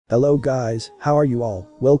Hello guys, how are you all?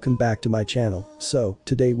 Welcome back to my channel. So,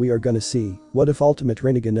 today we are gonna see, what if Ultimate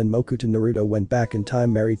Rinnegan and Mokuton Naruto went back in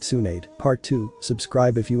time married Tsunade, part 2,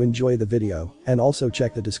 subscribe if you enjoy the video, and also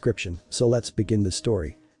check the description, so let's begin the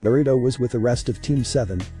story. Naruto was with the rest of Team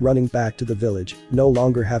 7, running back to the village, no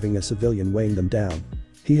longer having a civilian weighing them down.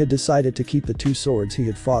 He had decided to keep the two swords he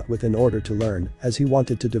had fought with in order to learn, as he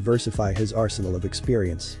wanted to diversify his arsenal of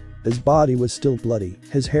experience. His body was still bloody,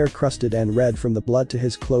 his hair crusted and red from the blood to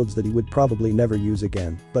his clothes that he would probably never use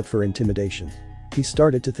again, but for intimidation. He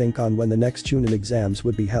started to think on when the next Chunin exams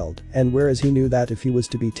would be held, and whereas he knew that if he was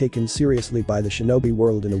to be taken seriously by the Shinobi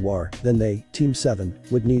world in a war, then they, Team 7,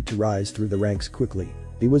 would need to rise through the ranks quickly.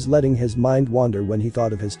 He was letting his mind wander when he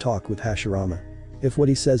thought of his talk with Hashirama. If what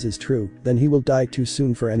he says is true, then he will die too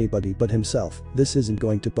soon for anybody but himself. This isn't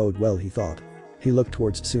going to bode well, he thought. He looked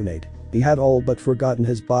towards Tsunade. He had all but forgotten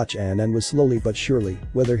his bachan and was slowly but surely,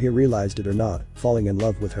 whether he realized it or not, falling in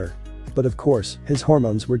love with her. But of course, his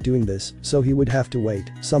hormones were doing this, so he would have to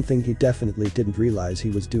wait, something he definitely didn't realize he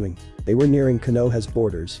was doing. They were nearing Konoha's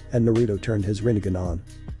borders, and Naruto turned his Rinnegan on.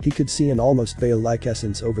 He could see an almost veil-like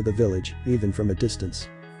essence over the village, even from a distance.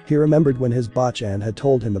 He remembered when his bachan had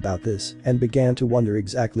told him about this, and began to wonder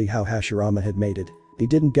exactly how Hashirama had made it. He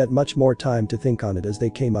didn't get much more time to think on it as they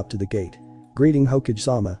came up to the gate. "Greeting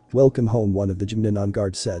Hokage-sama, welcome home," one of the Chunin on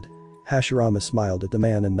guard said. Hashirama smiled at the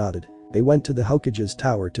man and nodded. They went to the Hokage's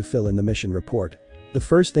tower to fill in the mission report. The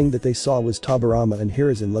first thing that they saw was Tobirama and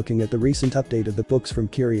Hiruzen looking at the recent update of the books from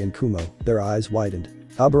Kiri and Kumo, their eyes widened.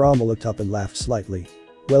 Tobirama looked up and laughed slightly.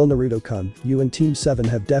 "Well, Naruto-kun, you and Team 7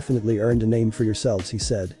 have definitely earned a name for yourselves," he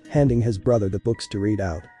said, handing his brother the books to read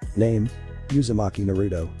out. Name: Uzumaki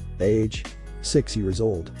Naruto. Age: 6 years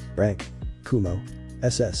old. Rank: Kumo.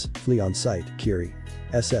 SS, flee on sight, Kiri.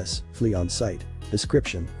 SS, flee on sight.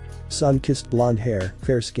 Description: sun-kissed blonde hair,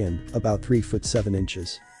 fair skin, about 3 foot 7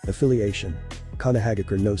 inches. Affiliation: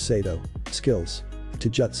 Konohagakure no Sado. Skills: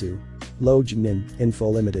 Taijutsu. Low Junin, info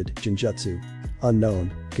limited, Jinjutsu. Unknown,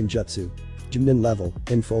 Genjutsu. Junin level,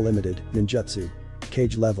 info limited, Ninjutsu.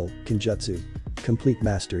 Cage level, Kenjutsu. Complete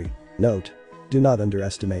mastery. Note: do not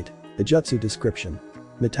underestimate. The jutsu description: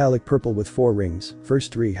 metallic purple with 4 rings,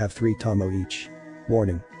 first 3 have 3 tomo each.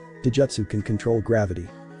 Warning: Taijutsu can control gravity.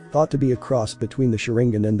 Thought to be a cross between the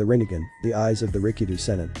Sharingan and the Rinnegan, the eyes of the Rikido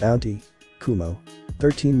Sennin. Bounty: Kumo.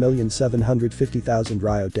 13,750,000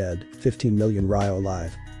 Ryo dead, 15 million Ryo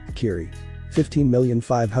alive. Kiri.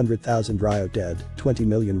 15,500,000 Ryo dead, 20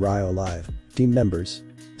 million Ryo alive. Team members: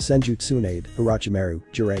 Senju, Tsunade, Orochimaru,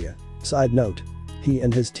 Jiraiya. Side note: he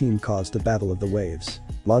and his team caused the Battle of the Waves.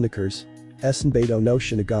 Monikers: Senbedo no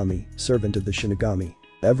Shinigami, servant of the Shinigami.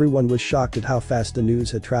 Everyone was shocked at how fast the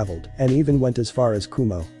news had traveled, and even went as far as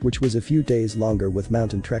Kumo, which was a few days longer with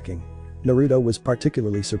mountain trekking. Naruto was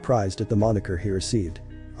particularly surprised at the moniker he received.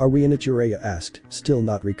 "Are we in it?" Jiraiya asked, still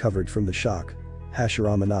not recovered from the shock.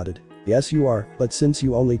 Hashirama nodded. "Yes you are, but since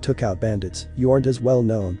you only took out bandits, you aren't as well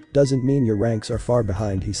known, doesn't mean your ranks are far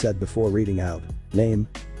behind," he said before reading out. Name: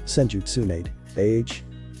 Senju Tsunade. Age: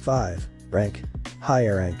 5. Rank: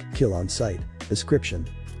 higher rank, kill on sight. Description: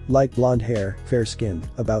 light blonde hair, fair skin,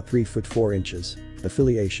 about 3 foot 4 inches.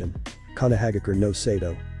 Affiliation: Konohagakure no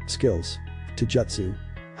Sado. Skills: Taijutsu.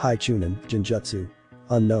 High Chunin, Jinjutsu.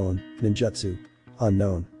 Unknown, Ninjutsu.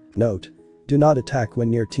 Unknown. Note: do not attack when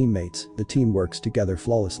near teammates, the team works together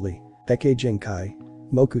flawlessly. Heike Jinkai.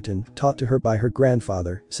 Mokuton, taught to her by her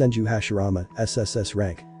grandfather, Senju Hashirama, SSS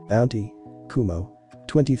rank. Bounty: Kumo.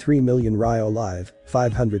 23 million Ryo alive,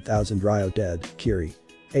 500,000 Ryo dead, Kiri.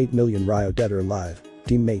 8 million Ryo dead or alive.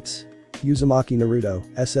 Teammates: Uzumaki Naruto,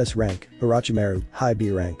 SS rank, Orochimaru, high B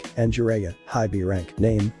rank, and Jiraiya, high B rank.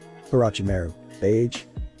 Name: Orochimaru. Age: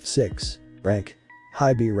 6. Rank: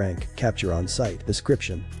 high B rank, capture on sight.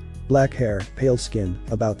 Description: black hair, pale skin,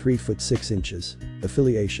 about 3 foot 6 inches.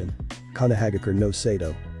 Affiliation: Konohagakure no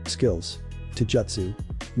Sado. Skills: Taijutsu.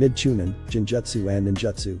 Mid Chunin, Jinjutsu and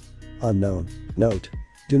Ninjutsu. Unknown. Note: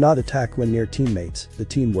 do not attack when near teammates, the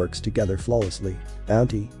team works together flawlessly.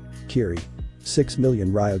 Bounty: Kiri. 6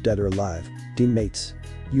 million Ryo dead or alive. Teammates: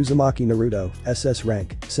 Uzumaki Naruto, SS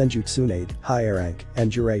rank, Senju Tsunade, high A rank,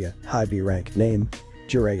 and Jiraiya, high B rank. Name: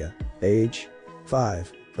 Jiraiya. Age: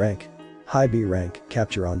 5. Rank: high B rank,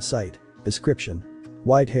 capture on sight. Description: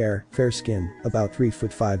 white hair, fair skin, about 3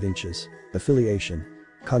 foot 5 inches. Affiliation: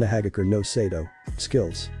 Konohagakure no Sado.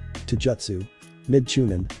 Skills: Taijutsu. Mid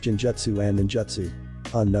Chunin, Jinjutsu and Ninjutsu.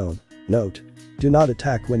 Unknown. Note: do not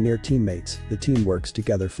attack when near teammates, the team works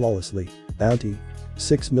together flawlessly. Bounty: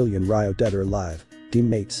 6 million Ryo dead or alive.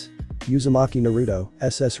 Teammates: Uzumaki Naruto,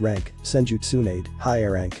 SS rank, Senju Tsunade, high A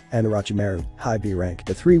rank, and Orochimaru, high B rank.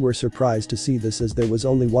 The three were surprised to see this as there was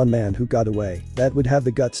only one man who got away that would have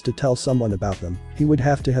the guts to tell someone about them. He would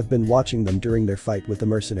have to have been watching them during their fight with the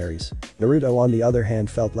mercenaries. Naruto on the other hand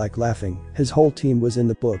felt like laughing. His whole team was in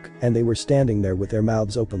the book and they were standing there with their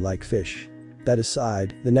mouths open like fish. That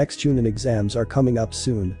aside, the next Chunin exams are coming up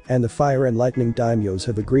soon, and the Fire and Lightning Daimyos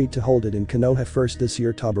have agreed to hold it in Konoha first this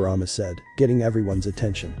year, Tobirama said, getting everyone's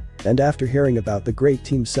attention. And after hearing about the great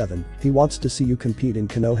Team 7, he wants to see you compete in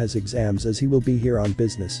Konoha's exams as he will be here on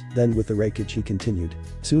business. Then with the Raikage he continued.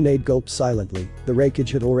 Tsunade gulped silently. The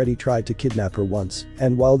Raikage had already tried to kidnap her once,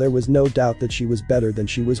 and while there was no doubt that she was better than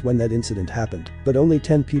she was when that incident happened, but only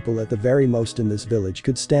 10 people at the very most in this village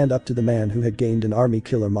could stand up to the man who had gained an army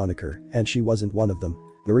killer moniker, and she wasn't one of them.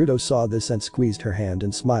 Naruto saw this and squeezed her hand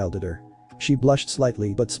and smiled at her. She blushed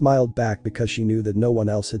slightly but smiled back because she knew that no one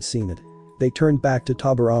else had seen it. They turned back to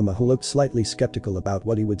Tobirama, who looked slightly skeptical about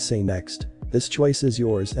what he would say next. This choice is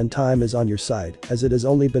yours and time is on your side, as it has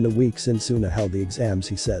only been a week since Suna held the exams,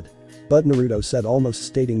 he said. But Naruto said, almost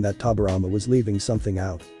stating that Tobirama was leaving something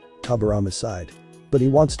out. Tobirama sighed. But he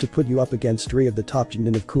wants to put you up against 3 of the top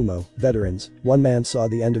Chunin of Kumo, veterans. One man saw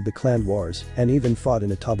the end of the clan wars and even fought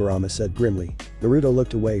in it, Tobirama said grimly. Naruto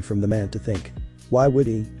looked away from the man to think. Why would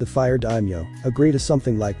he, the Fire Daimyo, agree to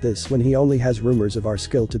something like this when he only has rumors of our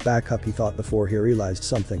skill to back up, he thought before he realized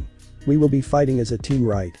something. We will be fighting as a team,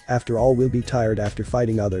 right? After all, we'll be tired after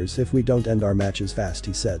fighting others if we don't end our matches fast,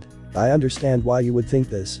 he said. I understand why you would think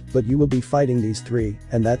this, but you will be fighting these 3,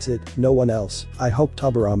 and that's it, no one else. I hope,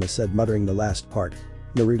 Tobirama said, muttering the last part.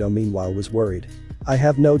 Naruto meanwhile was worried. I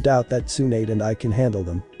have no doubt that Tsunade and I can handle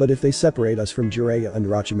them, but if they separate us from Jiraiya and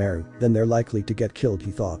Orochimaru, then they're likely to get killed,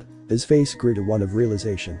 he thought. His face grew to one of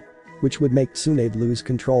realization. Which would make Tsunade lose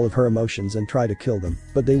control of her emotions and try to kill them,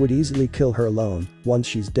 but they would easily kill her alone. Once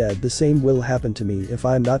she's dead, the same will happen to me if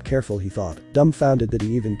I'm not careful, he thought, dumbfounded that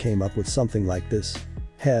he even came up with something like this.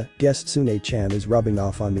 Heh, guess Tsunade-chan is rubbing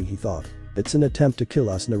off on me, he thought. It's an attempt to kill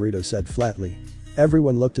us, Naruto said flatly.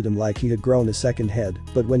 Everyone looked at him like he had grown a second head,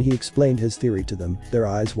 but when he explained his theory to them, their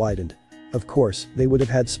eyes widened. Of course, they would have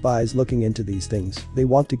had spies looking into these things. They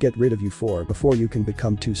want to get rid of you before you can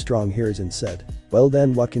become too strong, Hiruzen said. Well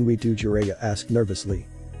then what can we do, Jiraiya asked nervously.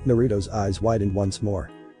 Naruto's eyes widened once more.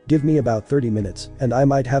 Give me about 30 minutes, and I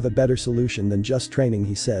might have a better solution than just training,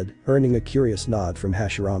 he said, earning a curious nod from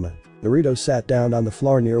Hashirama. Naruto sat down on the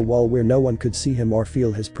floor near a wall where no one could see him or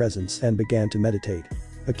feel his presence and began to meditate.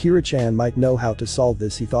 Akira-chan might know how to solve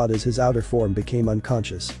this, he thought as his outer form became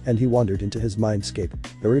unconscious and he wandered into his mindscape.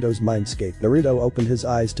 Naruto's mindscape. Naruto opened his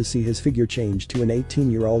eyes to see his figure change to an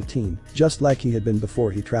 18-year-old teen, just like he had been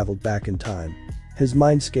before he traveled back in time. His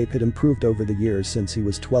mindscape had improved over the years since he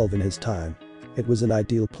was 12 in his time. It was an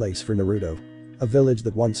ideal place for Naruto. A village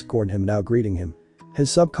that once scorned him now greeting him.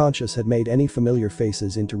 His subconscious had made any familiar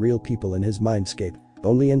faces into real people in his mindscape,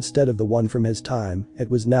 only instead of the one from his time, it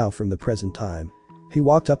was now from the present time. He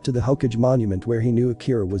walked up to the Hokage monument where he knew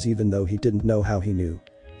Akira was, even though he didn't know how he knew.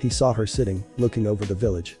 He saw her sitting, looking over the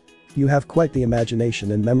village. You have quite the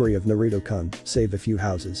imagination and memory of Naruto-kun, save a few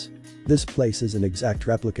houses. This place is an exact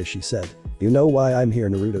replica, she said. You know why I'm here,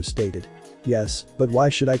 Naruto stated. Yes, but why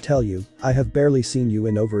should I tell you? I have barely seen you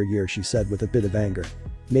in over a year, she said with a bit of anger.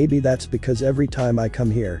 Maybe that's because every time I come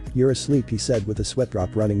here, you're asleep, he said with a sweat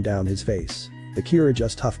drop running down his face. Akira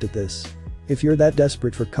just huffed at this. If you're that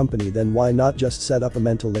desperate for company, then why not just set up a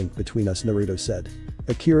mental link between us, Naruto said.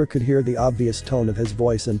 Akira could hear the obvious tone of his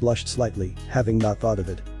voice and blushed slightly, having not thought of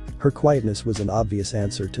it. Her quietness was an obvious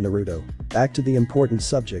answer to Naruto. Back to the important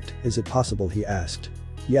subject, is it possible, he asked.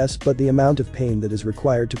 Yes, but the amount of pain that is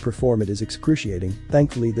required to perform it is excruciating.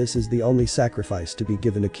 Thankfully this is the only sacrifice to be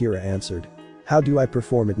given, Akira answered. How do I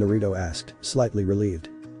perform it, Naruto asked, slightly relieved.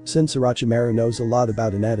 Since Orochimaru knows a lot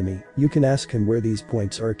about anatomy, you can ask him where these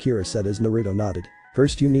points are, Akira said as Naruto nodded.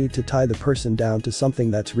 First you need to tie the person down to something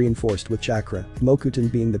that's reinforced with chakra,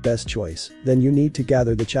 Mokuton being the best choice. Then you need to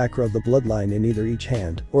gather the chakra of the bloodline in either each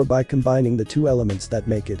hand, or by combining the 2 elements that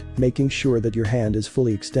make it, making sure that your hand is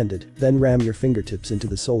fully extended, then ram your fingertips into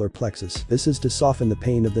the solar plexus. This is to soften the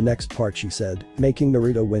pain of the next part, she said, making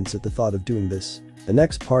Naruto wince at the thought of doing this. The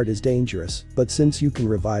next part is dangerous, but since you can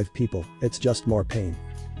revive people, it's just more pain.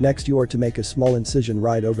 Next you are to make a small incision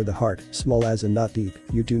right over the heart, small as in not deep,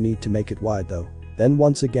 you do need to make it wide though. Then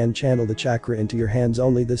once again channel the chakra into your hands,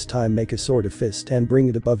 only this time make a sort of fist and bring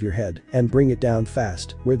it above your head and bring it down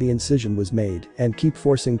fast where the incision was made and keep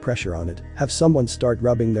forcing pressure on it. Have someone start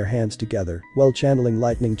rubbing their hands together while channeling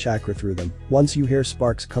lightning chakra through them. Once you hear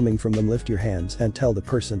sparks coming from them, lift your hands and tell the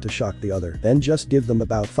person to shock the other. Then just give them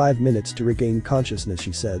about 5 minutes to regain consciousness,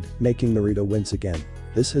 she said, making Naruto wince again.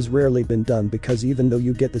 This has rarely been done because even though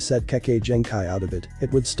you get the Sekkeke Genkai out of it,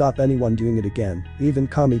 it would stop anyone doing it again. Even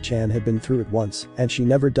Kami-chan had been through it once, and she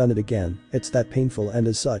never done it again. It's that painful, and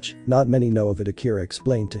as such, not many know of it, Akira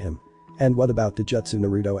explained to him. And what about the jutsu,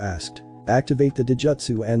 Naruto asked. Activate the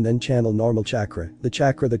Dijutsu and then channel normal chakra. The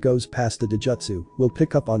chakra that goes past the Dijutsu will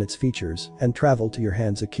pick up on its features and travel to your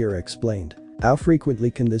hands, Akira explained. How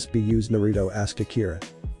frequently can this be used, Naruto asked Akira.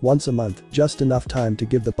 Once a month, just enough time to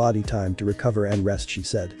give the body time to recover and rest, she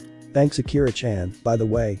said. Thanks, Akira-chan. By the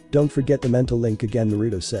way, don't forget the mental link again,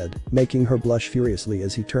 Naruto said, making her blush furiously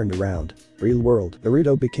as he turned around. Real world.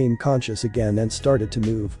 Naruto became conscious again and started to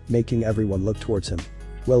move, making everyone look towards him.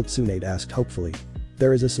 Well, Tsunade asked hopefully.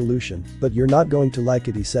 There is a solution, but you're not going to like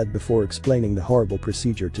it, he said before explaining the horrible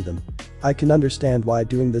procedure to them. I can understand why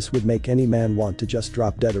doing this would make any man want to just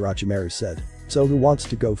drop dead, Orochimaru said. So who wants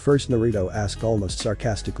to go first, Naruto asked almost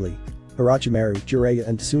sarcastically. Orochimaru, Jiraiya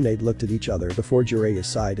and Tsunade looked at each other before Jiraiya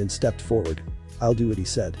sighed and stepped forward. I'll do it, he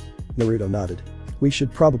said. Naruto nodded. We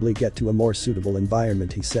should probably get to a more suitable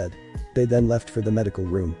environment, he said. They then left for the medical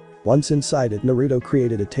room. Once inside it, Naruto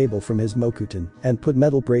created a table from his Mokuton and put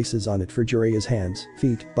metal braces on it for Jiraiya's hands,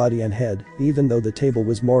 feet, body and head, even though the table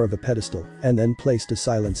was more of a pedestal, and then placed a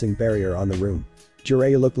silencing barrier on the room.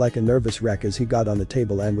 Jiraiya looked like a nervous wreck as he got on the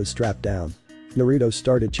table and was strapped down. Naruto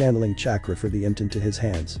started channeling chakra for the imp into his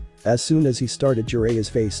hands. As soon as he started, Jiraiya's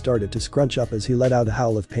face started to scrunch up as he let out a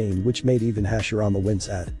howl of pain which made even Hashirama wince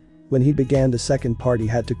at. When he began the second part, he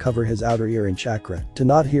had to cover his outer ear in chakra to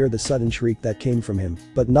not hear the sudden shriek that came from him,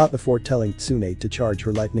 but not before telling Tsunade to charge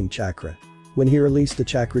her lightning chakra. When he released the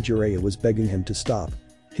chakra, Jiraiya was begging him to stop.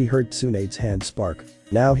 He heard Tsunade's hand spark.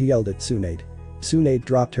 Now he yelled at Tsunade. Tsunade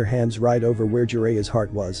dropped her hands right over where Jiraiya's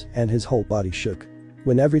heart was, and his whole body shook.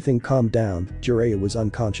 When everything calmed down, Jiraiya was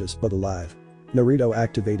unconscious but alive. Naruto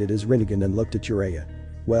activated his Rinnegan and looked at Jiraiya.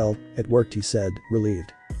 Well, it worked, he said,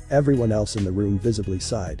 relieved. Everyone else in the room visibly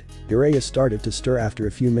sighed. Jiraiya started to stir after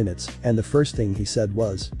a few minutes, and the first thing he said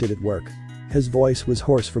was, did it work? His voice was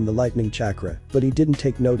hoarse from the lightning chakra, but he didn't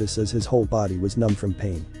take notice as his whole body was numb from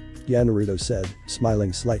pain. Yeah, Naruto said,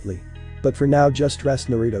 smiling slightly. But for now just rest,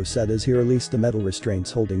 Naruto said as he released the metal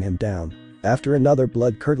restraints holding him down. After another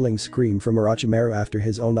blood-curdling scream from Orochimaru after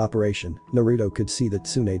his own operation, Naruto could see that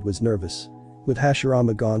Tsunade was nervous. With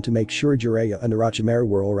Hashirama gone to make sure Jiraiya and Orochimaru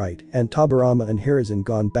were alright, and Tobirama and Hiruzen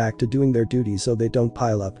gone back to doing their duties so they don't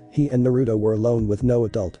pile up, he and Naruto were alone with no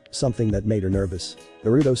adult, something that made her nervous.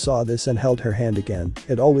 Naruto saw this and held her hand again.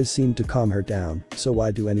 It always seemed to calm her down, so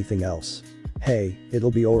why do anything else? Hey,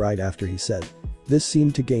 it'll be alright after, he said. This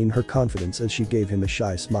seemed to gain her confidence as she gave him a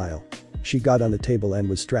shy smile. She got on the table and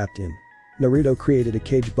was strapped in. Naruto created a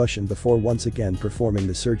cage bushin before once again performing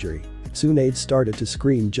the surgery. Tsunade started to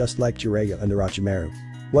scream just like Jiraiya and Orochimaru.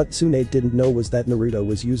 What Tsunade didn't know was that Naruto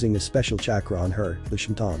was using a special chakra on her, the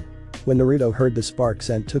Shinton. When Naruto heard the sparks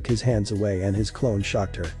and took his hands away and his clone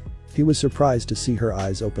shocked her. He was surprised to see her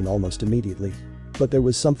eyes open almost immediately. But there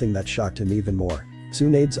was something that shocked him even more.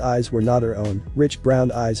 Tsunade's eyes were not her own, rich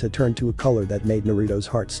brown eyes had turned to a color that made Naruto's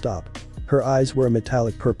heart stop. Her eyes were a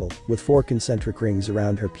metallic purple, with 4 concentric rings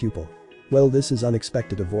around her pupil. Well, this is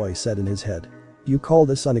unexpected, a voice said in his head. You call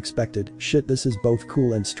this unexpected? Shit, this is both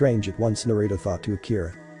cool and strange at once, Naruto thought to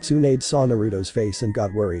Akira. Tsunade saw Naruto's face and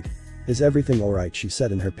got worried. Is everything alright, she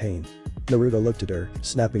said in her pain. Naruto looked at her,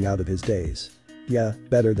 snapping out of his daze. Yeah,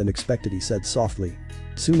 better than expected, he said softly.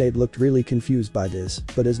 Tsunade looked really confused by this,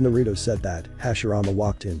 but as Naruto said that, Hashirama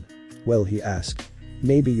walked in. Well, he asked.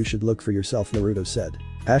 Maybe you should look for yourself, Naruto said.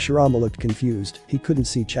 Hashirama looked confused, he couldn't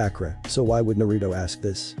see chakra, so why would Naruto ask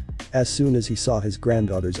this? As soon as he saw his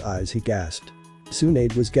granddaughter's eyes, he gasped.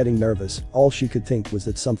 Tsunade was getting nervous, all she could think was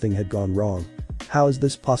that something had gone wrong. How is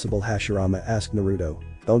this possible, Hashirama asked Naruto.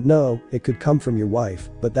 Don't know, it could come from your wife,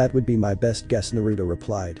 but that would be my best guess, Naruto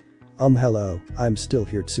replied. Hello, I'm still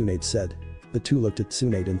here, Tsunade said. The two looked at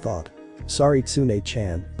Tsunade and thought. Sorry,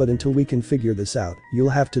 Tsunade-chan, but until we can figure this out, you'll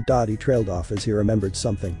have to. He trailed off as he remembered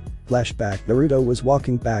something. Flashback, Naruto was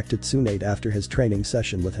walking back to Tsunade after his training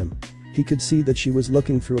session with him. He could see that she was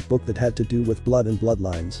looking through a book that had to do with blood and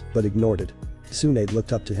bloodlines, but ignored it. Tsunade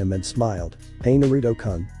looked up to him and smiled. Hey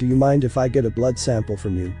Naruto-kun, do you mind if I get a blood sample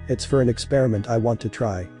from you? It's for an experiment I want to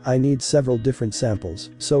try. I need several different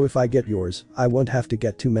samples, so if I get yours, I won't have to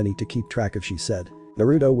get too many to keep track of, she said.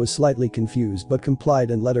 Naruto was slightly confused but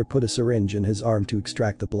complied and let her put a syringe in his arm to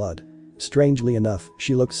extract the blood. Strangely enough,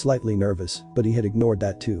 she looked slightly nervous, but he had ignored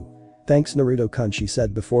that too. Thanks Naruto-kun, she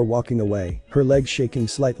said before walking away, her legs shaking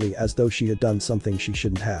slightly as though she had done something she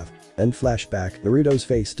shouldn't have. Then flashback, Naruto's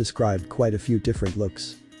face described quite a few different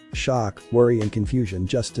looks. Shock, worry and confusion,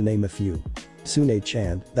 just to name a few.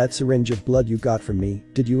 Tsunade-chan, that syringe of blood you got from me,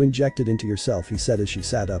 did you inject it into yourself, he said as she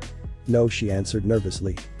sat up. No, she answered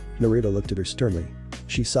nervously. Naruto looked at her sternly.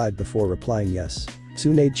 She sighed before replying yes.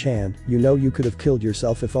 Tsunade-chan, you know you could have killed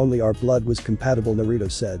yourself if only our blood was compatible,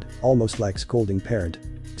 Naruto said, almost like scolding parent.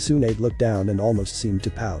 Tsunade looked down and almost seemed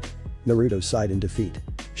to pout. Naruto sighed in defeat.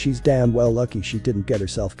 She's damn well lucky she didn't get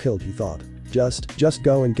herself killed, he thought. Just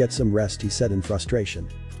go and get some rest, he said in frustration.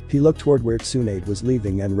 He looked toward where Tsunade was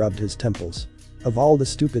leaving and rubbed his temples. Of all the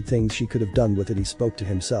stupid things she could have done with it, he spoke to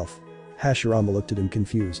himself. Hashirama looked at him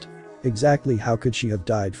confused. Exactly how could she have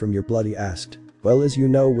died from your blood, he asked. Well, as you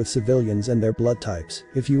know, with civilians and their blood types,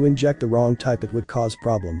 if you inject the wrong type it would cause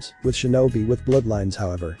problems. With shinobi with bloodlines,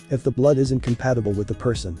 however, if the blood isn't compatible with the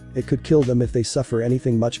person, it could kill them if they suffer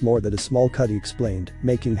anything much more than a small cut, he explained,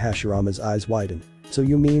 making Hashirama's eyes widen. So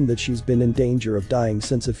you mean that she's been in danger of dying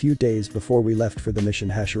since a few days before we left for the mission,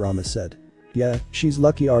 Hashirama said. Yeah, she's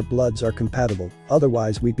lucky our bloods are compatible,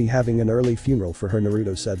 otherwise we'd be having an early funeral for her,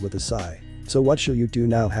 Naruto said with a sigh. So what shall you do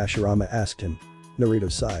now, Hashirama asked him.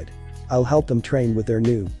 Naruto sighed. I'll help them train with their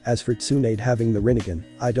new, as for Tsunade having the Rinnegan,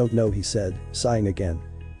 I don't know, he said, sighing again.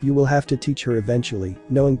 You will have to teach her eventually,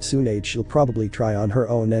 knowing Tsunade she'll probably try on her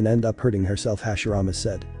own and end up hurting herself, Hashirama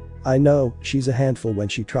said. I know, she's a handful when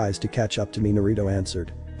she tries to catch up to me, Naruto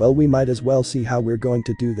answered. Well, we might as well see how we're going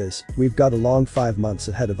to do this, we've got a long 5 months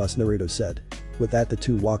ahead of us, Naruto said. With that the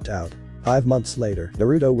two walked out. 5 months later,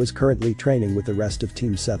 Naruto was currently training with the rest of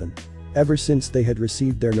Team 7. Ever since they had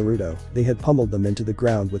received their Naruto, they had pummeled them into the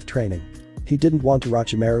ground with training. He didn't want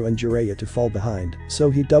Orochimaru and Jiraiya to fall behind, so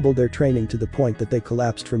he doubled their training to the point that they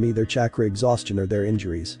collapsed from either chakra exhaustion or their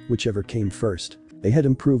injuries, whichever came first. They had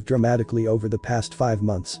improved dramatically over the past 5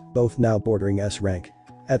 months, both now bordering S rank.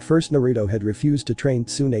 At first Naruto had refused to train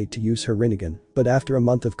Tsunade to use her Rinnegan, but after a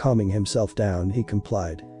month of calming himself down he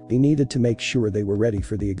complied. He needed to make sure they were ready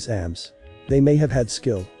for the exams. They may have had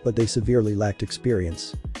skill, but they severely lacked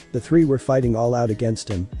experience. The three were fighting all out against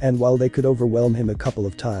him, and while they could overwhelm him a couple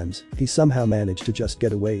of times, he somehow managed to just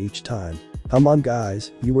get away each time. Come on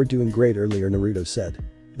guys, you were doing great earlier, Naruto said.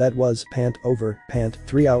 That was pant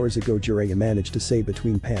 3 hours ago, Jiraiya managed to say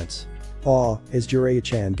between pants. Aw, is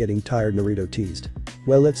Jiraiya-chan getting tired, Naruto teased.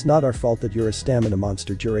 Well, it's not our fault that you're a stamina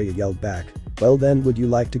monster, Jiraiya yelled back. Well then, would you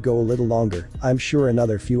like to go a little longer? I'm sure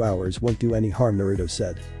another few hours won't do any harm, Naruto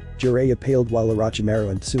said. Jiraiya paled while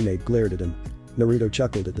Orochimaru and Tsunade glared at him. Naruto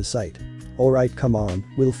chuckled at the sight. Alright, come on,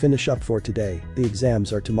 we'll finish up for today, the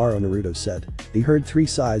exams are tomorrow, Naruto said. He heard 3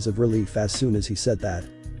 sighs of relief as soon as he said that.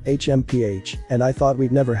 HMPH, and I thought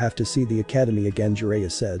we'd never have to see the academy again,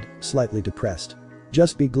 Jiraiya said, slightly depressed.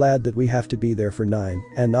 Just be glad that we have to be there for 9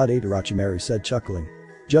 and not 8, Orochimaru said, chuckling.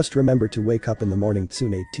 Just remember to wake up in the morning,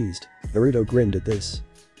 Tsunade teased. Naruto grinned at this.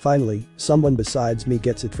 Finally, someone besides me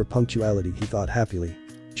gets it for punctuality, he thought happily.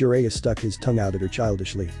 Jiraiya stuck his tongue out at her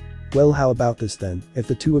childishly. Well, how about this then, if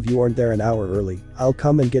the two of you aren't there an hour early, I'll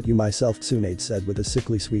come and get you myself, Tsunade said with a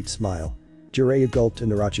sickly sweet smile. Jiraiya gulped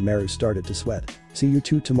and Orochimaru started to sweat. See you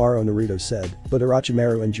two tomorrow, Naruto said, but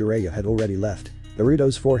Orochimaru and Jiraiya had already left.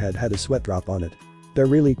 Naruto's forehead had a sweat drop on it. They're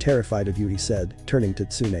really terrified of you, he said, turning to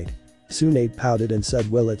Tsunade. Tsunade pouted and said,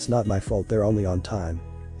 well, it's not my fault, they're only on time.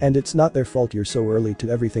 And it's not their fault you're so early to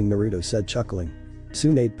everything, Naruto said, chuckling.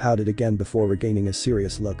 Tsunade pouted again before regaining a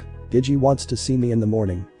serious look. Gigi wants to see me in the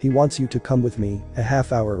morning, he wants you to come with me, a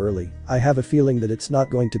half hour early. I have a feeling that it's not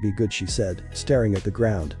going to be good, she said, staring at the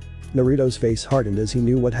ground. Naruto's face hardened as he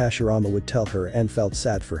knew what Hashirama would tell her and felt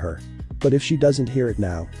sad for her. But if she doesn't hear it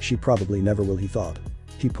now, she probably never will, he thought.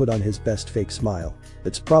 He put on his best fake smile.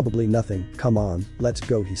 It's probably nothing, come on, let's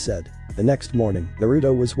go, he said. The next morning,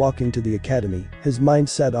 Naruto was walking to the academy, his mind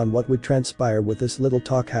set on what would transpire with this little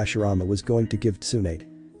talk Hashirama was going to give Tsunade.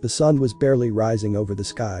 The sun was barely rising over the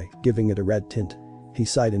sky, giving it a red tint. He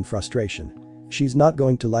sighed in frustration. She's not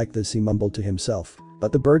going to like this, he mumbled to himself.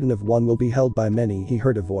 But the burden of one will be held by many, he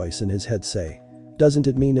heard a voice in his head say. Doesn't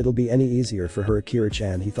it mean it'll be any easier for her,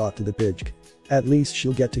 Akira-chan, he thought to the Pidge. At least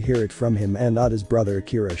she'll get to hear it from him and not his brother,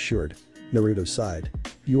 Akira assured. Naruto sighed.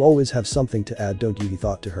 You always have something to add, don't you, he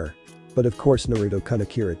thought to her. But of course, Naruto-kun,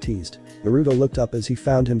 Akira teased. Naruto looked up as he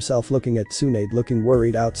found himself looking at Tsunade looking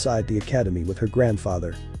worried outside the academy with her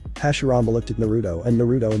grandfather. Hashirama looked at Naruto and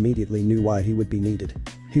Naruto immediately knew why he would be needed.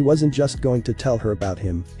 He wasn't just going to tell her about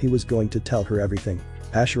him, he was going to tell her everything.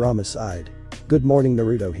 Hashirama sighed. Good morning,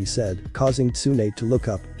 Naruto, he said, causing Tsunade to look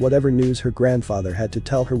up. Whatever news her grandfather had to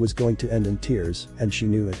tell her was going to end in tears, and she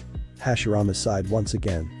knew it. Hashirama sighed once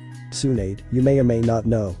again. Tsunade, you may or may not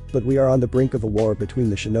know, but we are on the brink of a war between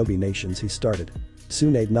the shinobi nations, he started.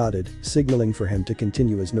 Tsunade nodded, signaling for him to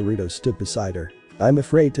continue as Naruto stood beside her. I'm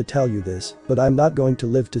afraid to tell you this, but I'm not going to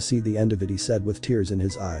live to see the end of it, he said with tears in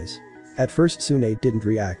his eyes. At first Tsunade didn't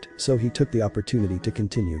react, so he took the opportunity to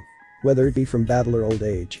continue. Whether it be from battle or old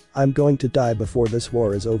age, I'm going to die before this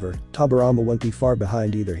war is over. Tobirama won't be far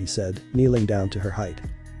behind either, he said, kneeling down to her height.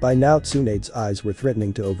 By now Tsunade's eyes were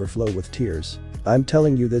threatening to overflow with tears. I'm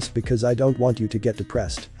telling you this because I don't want you to get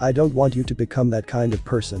depressed. I don't want you to become that kind of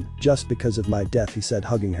person just because of my death, he said,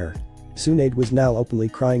 hugging her. Tsunade was now openly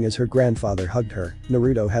crying as her grandfather hugged her.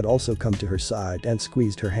 Naruto had also come to her side and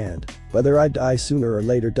squeezed her hand. Whether I die sooner or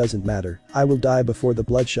later doesn't matter. I will die before the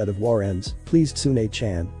bloodshed of war ends. Please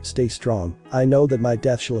Tsunade-chan, stay strong. I know that my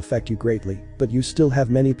death shall affect you greatly, but you still have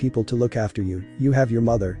many people to look after you. You have your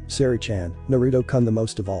mother, Saru-chan, Naruto-kun the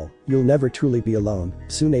most of all. You'll never truly be alone.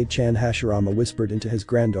 Tsunade-chan, Hashirama whispered into his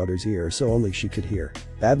granddaughter's ear so only she could hear.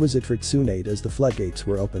 That was it for Tsunade as the floodgates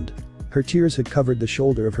were opened. Her tears had covered the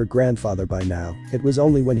shoulder of her grandfather by now. It was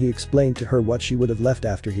only when he explained to her what she would have left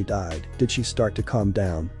after he died did she start to calm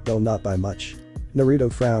down, though not by much.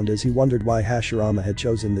 Naruto frowned as he wondered why Hashirama had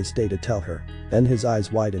chosen this day to tell her. Then his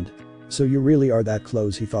eyes widened. So you really are that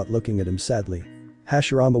close, he thought, looking at him sadly.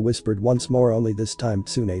 Hashirama whispered once more, only this time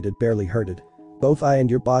Tsunade had barely heard it. Both I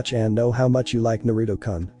and your Bachan know how much you like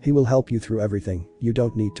Naruto-kun. He will help you through everything. You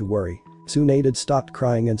don't need to worry. Tsunade had stopped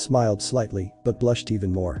crying and smiled slightly, but blushed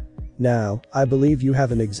even more. Now, I believe you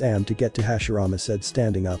have an exam to get to, Hashirama said,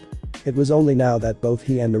 standing up. It was only now that both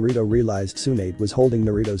he and Naruto realized Tsunade was holding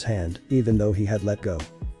Naruto's hand, even though he had let go.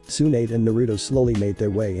 Tsunade and Naruto slowly made their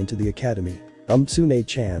way into the academy.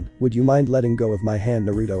 Tsunade-chan, would you mind letting go of my hand,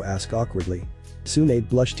 Naruto asked awkwardly. Tsunade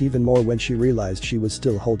blushed even more when she realized she was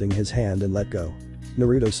still holding his hand and let go.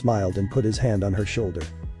 Naruto smiled and put his hand on her shoulder.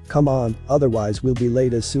 Come on, otherwise we'll be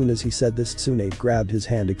late. As soon as he said this, Tsunade grabbed his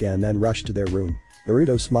hand again and rushed to their room.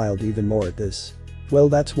 Naruto smiled even more at this. Well,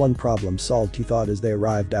 that's one problem solved, he thought as they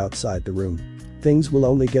arrived outside the room. Things will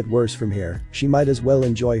only get worse from here. She might as well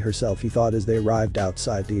enjoy herself, he thought as they arrived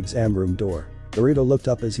outside the exam room door. Naruto looked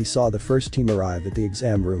up as he saw the first team arrive at the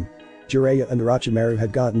exam room. Jiraiya and Orochimaru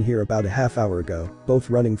had gotten here about a half hour ago,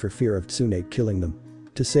 both running for fear of Tsunade killing them.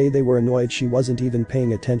 To say they were annoyed she wasn't even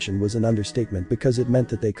paying attention was an understatement because it meant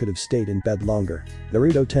that they could have stayed in bed longer.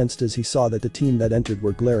 Naruto tensed as he saw that the team that entered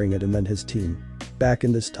were glaring at him and his team. Back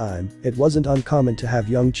in this time, it wasn't uncommon to have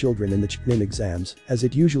young children in the Chunin exams, as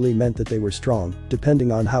it usually meant that they were strong,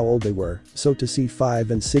 depending on how old they were, so to see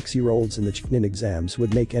 5 and 6-year-olds in the Chunin exams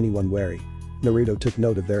would make anyone wary. Naruto took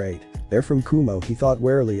note of their age. They're from Kumo, he thought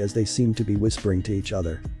warily as they seemed to be whispering to each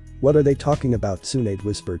other. What are they talking about? Tsunade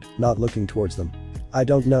whispered, not looking towards them. I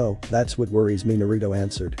don't know, that's what worries me, Naruto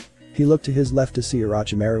answered. He looked to his left to see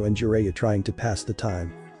Orochimaru and Jiraiya trying to pass the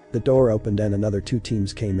time. The door opened and another 2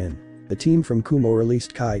 teams came in. The team from Kumo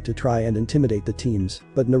released Kai to try and intimidate the teams,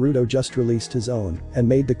 but Naruto just released his own and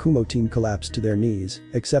made the Kumo team collapse to their knees,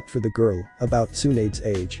 except for the girl, about Tsunade's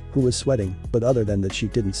age, who was sweating, but other than that she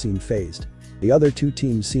didn't seem fazed. The other 2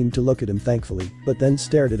 teams seemed to look at him thankfully, but then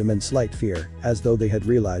stared at him in slight fear, as though they had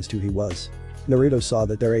realized who he was. Naruto saw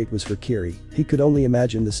that their 8 was for Kiri. He could only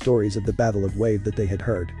imagine the stories of the Battle of Wave that they had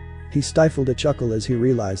heard. He stifled a chuckle as he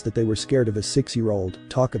realized that they were scared of a 6-year-old.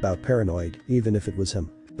 Talk about paranoid, even if it was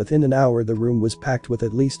him. Within an hour the room was packed with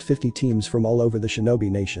at least 50 teams from all over the shinobi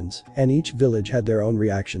nations, and each village had their own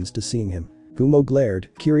reactions to seeing him. Kumo glared,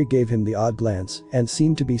 Kiri gave him the odd glance, and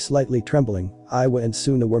seemed to be slightly trembling. Iwa and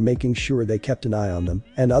Suna were making sure they kept an eye on them,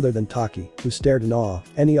 and other than Taki, who stared in awe,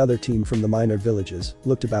 any other team from the minor villages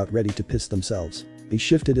looked about ready to piss themselves. He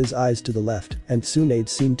shifted his eyes to the left, and Tsunade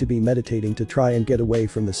seemed to be meditating to try and get away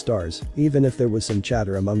from the stars, even if there was some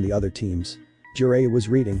chatter among the other teams. Jiraiya was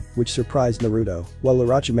reading, which surprised Naruto, while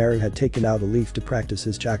Orochimaru had taken out a leaf to practice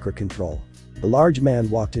his chakra control. A large man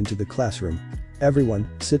walked into the classroom. Everyone,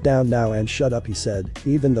 sit down now and shut up, he said,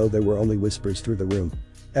 even though there were only whispers through the room.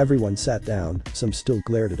 Everyone sat down, some still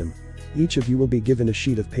glared at him. Each of you will be given a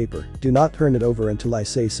sheet of paper. Do not turn it over until I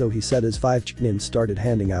say so, he said as 5 Chunin started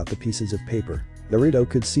handing out the pieces of paper. Naruto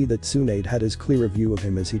could see that Tsunade had as clear a view of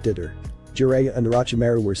him as he did her. Jiraiya and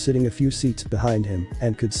Orochimaru were sitting a few seats behind him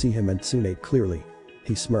and could see him and Tsunade clearly.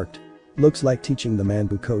 He smirked. Looks like teaching the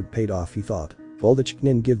Manbu code paid off, he thought. While the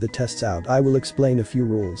Chunin give the tests out, I will explain a few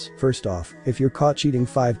rules. First off, if you're caught cheating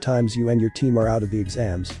 5 times, you and your team are out of the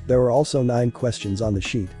exams. There are also 9 questions on the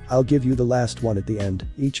sheet. I'll give you the last one at the end.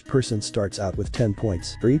 Each person starts out with 10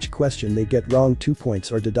 points. For each question they get wrong, 2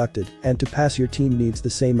 points are deducted, and to pass your team needs the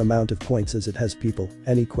same amount of points as it has people.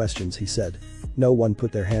 Any questions, he said. No one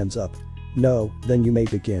put their hands up. No, then you may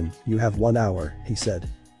begin. You have 1 hour, he said.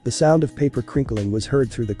 The sound of paper crinkling was heard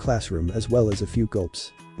through the classroom as well as a few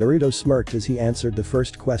gulps. Naruto smirked as he answered the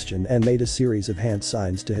first question and made a series of hand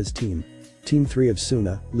signs to his team. Team 3 of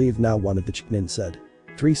Suna, leave now, one of the Chunin said.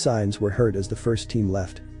 3 signs were heard as the first team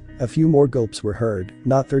left. A few more gulps were heard,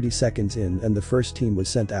 not 30 seconds in, and the first team was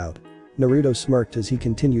sent out. Naruto smirked as he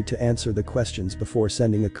continued to answer the questions before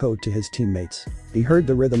sending a code to his teammates. He heard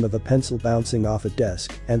the rhythm of a pencil bouncing off a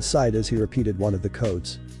desk and sighed as he repeated one of the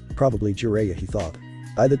codes. Probably Jiraiya, he thought.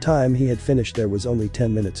 By the time he had finished, there was only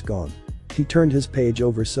 10 minutes gone. He turned his page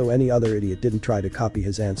over so any other idiot didn't try to copy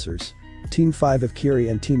his answers. Team 5 of Kiri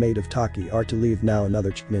and Team 8 of Taki are to leave now,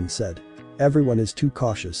 another Chunin said. Everyone is too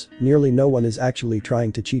cautious, nearly no one is actually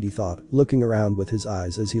trying to cheat, he thought, looking around with his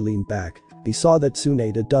eyes as he leaned back. He saw that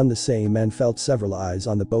Tsunade had done the same and felt several eyes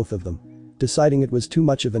on the both of them. Deciding it was too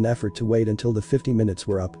much of an effort to wait until the 50 minutes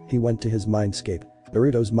were up, he went to his mindscape.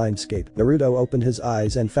 Naruto's mindscape. Naruto opened his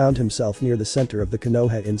eyes and found himself near the center of the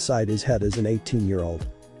Konoha inside his head as an 18-year-old.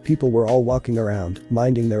 People were all walking around,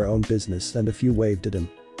 minding their own business, and a few waved at him.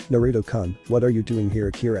 Naruto-kun, what are you doing here?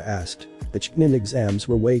 Akira asked. The Chunin exams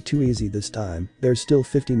were way too easy this time, there's still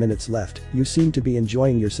 50 minutes left, you seem to be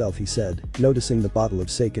enjoying yourself, he said, noticing the bottle of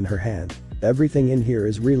sake in her hand. Everything in here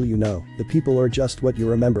is real, you know, the people are just what you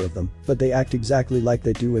remember of them, but they act exactly like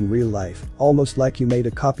they do in real life, almost like you made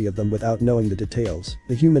a copy of them without knowing the details.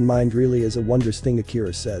 The human mind really is a wondrous thing,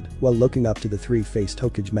 Akira said, while looking up to the three-faced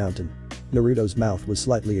Hokage mountain. Naruto's mouth was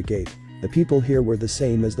slightly agape. The people here were the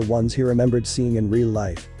same as the ones he remembered seeing in real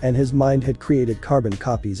life, and his mind had created carbon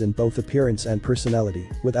copies in both appearance and personality.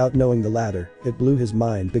 Without knowing the latter, it blew his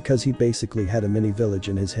mind because he basically had a mini village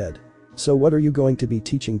in his head. So what are you going to be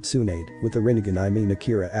teaching Tsunade, with the Rinnegan I mean?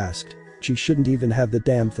 Akira asked. She shouldn't even have the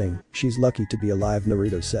damn thing, she's lucky to be alive,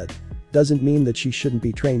 Naruto said. Doesn't mean that she shouldn't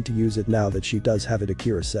be trained to use it now that she does have it,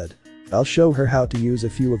 Akira said. I'll show her how to use a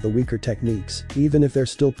few of the weaker techniques, even if they're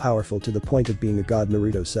still powerful to the point of being a god,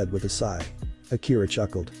 Naruto said with a sigh. Akira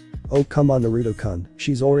chuckled. Oh come on Naruto-kun,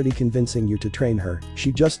 she's already convincing you to train her,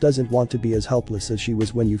 she just doesn't want to be as helpless as she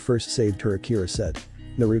was when you first saved her, Akira said.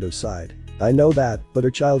 Naruto sighed. I know that, but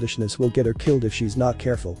her childishness will get her killed if she's not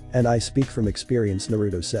careful, and I speak from experience,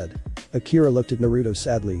 Naruto said. Akira looked at Naruto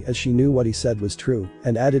sadly as she knew what he said was true,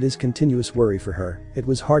 and added his continuous worry for her. It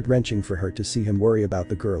was heart-wrenching for her to see him worry about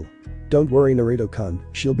the girl. Don't worry Naruto-kun,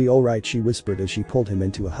 she'll be alright, she whispered as she pulled him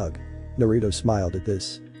into a hug. Naruto smiled at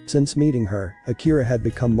this. Since meeting her, Akira had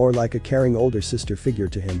become more like a caring older sister figure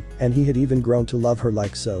to him, and he had even grown to love her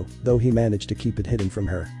like so, though he managed to keep it hidden from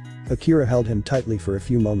her. Akira held him tightly for a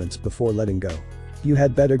few moments before letting go. You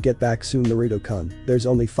had better get back soon Naruto-kun, there's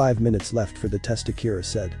only 5 minutes left for the test, Akira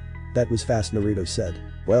said. That was fast, Naruto said.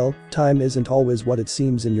 Well, time isn't always what it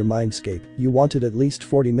seems in your mindscape, you wanted at least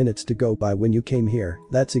 40 minutes to go by when you came here,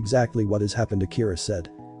 that's exactly what has happened, Akira said.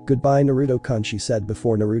 Goodbye Naruto-kun, she said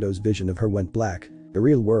before Naruto's vision of her went black. The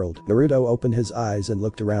real world. Naruto opened his eyes and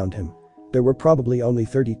looked around him. There were probably only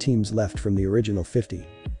 30 teams left from the original 50.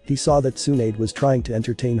 He saw that Tsunade was trying to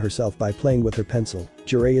entertain herself by playing with her pencil.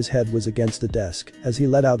 Jiraiya's head was against the desk as he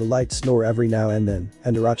let out a light snore every now and then,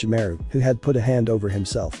 and Orochimaru, who had put a hand over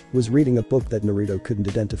himself, was reading a book that Naruto couldn't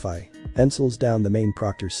identify. Pencils down, the main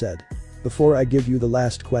proctor said. Before I give you the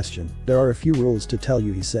last question, there are a few rules to tell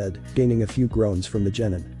you, he said, gaining a few groans from the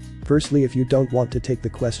genin. Firstly, if you don't want to take the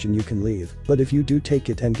question you can leave, but if you do take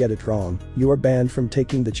it and get it wrong, you are banned from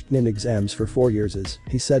taking the Chunin exams for 4 years,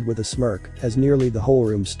 he said with a smirk as nearly the whole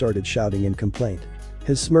room started shouting in complaint.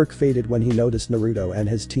 His smirk faded when he noticed Naruto and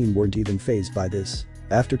his team weren't even fazed by this.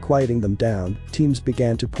 After quieting them down, teams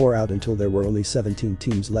began to pour out until there were only 17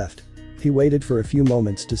 teams left. He waited for a few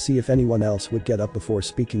moments to see if anyone else would get up before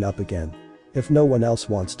speaking up again. If no one else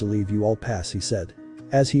wants to leave, you all pass, he said.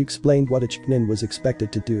 As he explained what a Chunin was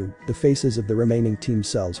expected to do, the faces of the remaining team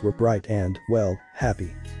cells were bright and, well,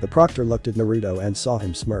 happy. The proctor looked at Naruto and saw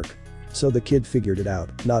him smirk. So the kid figured it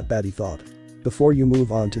out, not bad, he thought. Before you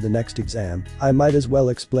move on to the next exam, I might as well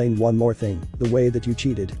explain one more thing. The way that you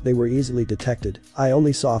cheated, they were easily detected. I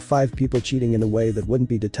only saw 5 people cheating in a way that wouldn't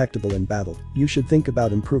be detectable in battle. You should think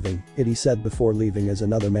about improving it, he said before leaving as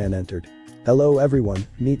another man entered. Hello everyone,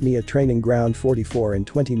 meet me at training ground 44 in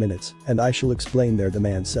 20 minutes, and I shall explain there, the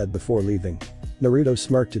man said before leaving. Naruto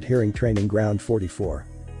smirked at hearing training ground 44.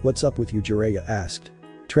 What's up with you, Jiraiya asked.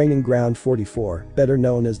 Training ground 44, better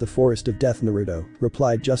known as the Forest of Death, Naruto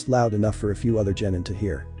replied just loud enough for a few other genin to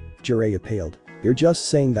hear. Jiraiya paled. You're just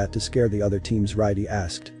saying that to scare the other teams, right, he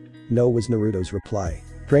asked. No, was Naruto's reply.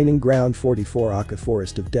 Training ground 44 Aka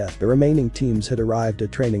Forest of Death. The remaining teams had arrived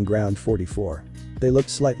at training ground 44. They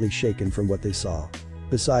looked slightly shaken from what they saw.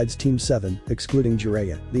 Besides Team 7, excluding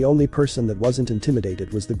Jiraiya, the only person that wasn't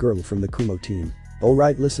intimidated was the girl from the Kumo team.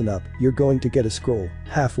 Alright, listen up, you're going to get a scroll,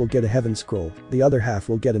 half will get a heaven scroll, the other half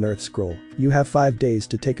will get an earth scroll. You have 5 days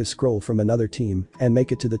to take a scroll from another team and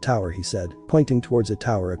make it to the tower, he said, pointing towards a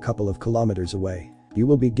tower a couple of kilometers away. You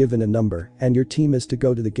will be given a number, and your team is to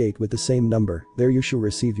go to the gate with the same number, there you shall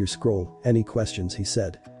receive your scroll, any questions he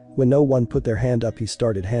said. When no one put their hand up he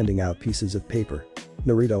started handing out pieces of paper.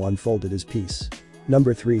 Naruto unfolded his piece.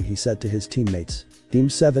 Number 3 he said to his teammates. Team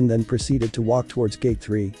 7 then proceeded to walk towards gate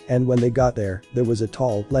 3, and when they got there was a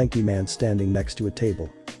tall, lanky man standing next to a table.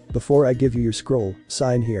 Before I give you your scroll,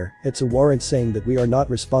 sign here, it's a warrant saying that we are not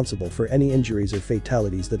responsible for any injuries or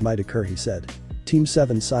fatalities that might occur he said. Team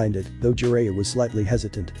 7 signed it, though Jiraiya was slightly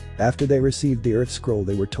hesitant. After they received the earth scroll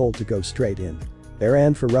they were told to go straight in. They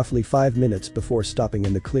ran for roughly 5 minutes before stopping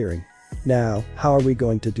in the clearing. Now, how are we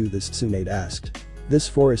going to do this Tsunade asked. This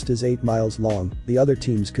forest is 8 miles long, the other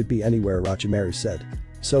teams could be anywhere Orochimaru said.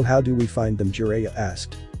 So how do we find them Jiraiya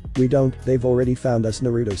asked. We don't, they've already found us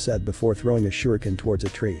Naruto said before throwing a shuriken towards a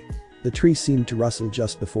tree. The tree seemed to rustle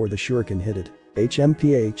just before the shuriken hit it.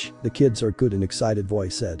 HMPH, the kids are good an excited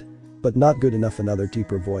voice said. But not good enough another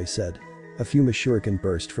deeper voice said. A few shuriken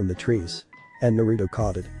burst from the trees. And Naruto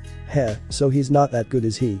caught it. Heh, so he's not that good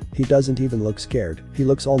is he doesn't even look scared, he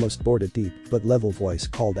looks almost bored at deep, but level voice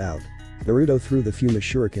called out. Naruto threw the Fuma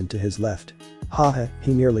shuriken to his left. Haha,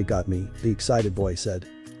 he nearly got me, the excited boy said.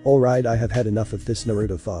 Alright I have had enough of this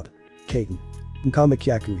Naruto thought. Katen.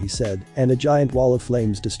 Nkamakyaku he said, and a giant wall of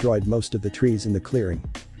flames destroyed most of the trees in the clearing.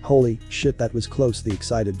 Holy shit that was close the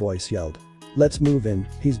excited voice yelled. Let's move in,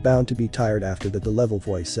 he's bound to be tired after that the level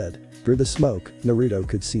voice said. Through the smoke, Naruto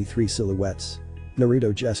could see 3 silhouettes.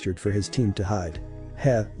 Naruto gestured for his team to hide.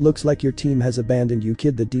 Heh, looks like your team has abandoned you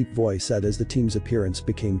kid the deep voice said as the team's appearance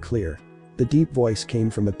became clear. The deep voice came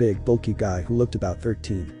from a big bulky guy who looked about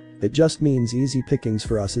 13. It just means easy pickings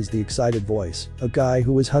for us is the excited voice, a guy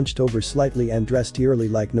who was hunched over slightly and dressed eerily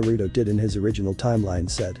like Naruto did in his original timeline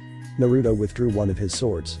said. Naruto withdrew one of his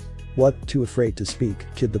swords. What, too afraid to speak,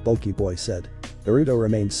 kid the bulky boy said. Naruto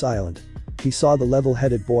remained silent. He saw the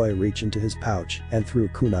level-headed boy reach into his pouch and threw a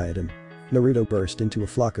kunai at him. Naruto burst into a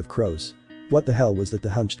flock of crows. What the hell was that the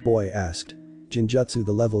hunched boy asked. Jinjutsu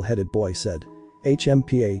the level-headed boy said.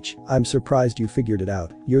 HMPH, I'm surprised you figured it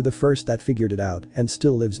out, you're the first that figured it out and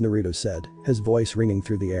still lives Naruto said, his voice ringing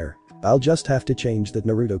through the air. I'll just have to change that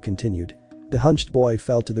Naruto continued. The hunched boy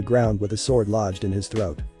fell to the ground with a sword lodged in his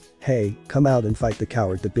throat. Hey, come out and fight the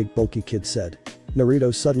coward the big bulky kid said.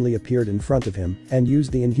 Naruto suddenly appeared in front of him and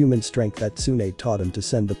used the inhuman strength that Tsunade taught him to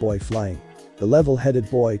send the boy flying. The level-headed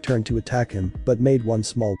boy turned to attack him but made one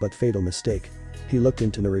small but fatal mistake. He looked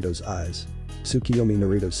into Naruto's eyes. Tsukiyomi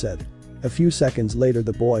Naruto said. A few seconds later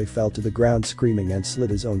the boy fell to the ground screaming and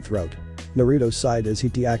slit his own throat. Naruto sighed as he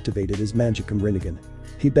deactivated his Manjikam Rinnegan.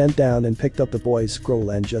 He bent down and picked up the boy's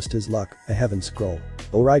scroll and just his luck, a heaven scroll.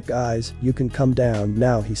 Alright guys, you can come down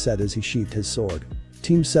now he said as he sheathed his sword.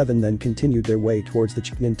 Team 7 then continued their way towards the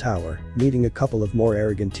Chunin Tower, meeting a couple of more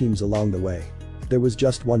arrogant teams along the way. There was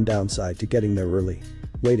just one downside to getting there early.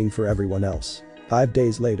 Waiting for everyone else. 5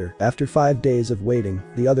 days later, after 5 days of waiting,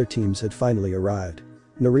 the other teams had finally arrived.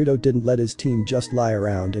 Naruto didn't let his team just lie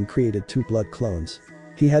around and created 2 blood clones.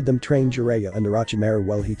 He had them train Jiraiya and Orochimaru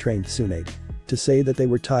while he trained Tsunade. To say that they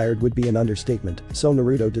were tired would be an understatement, so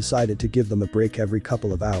Naruto decided to give them a break every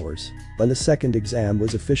couple of hours. When the second exam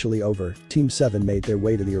was officially over, Team 7 made their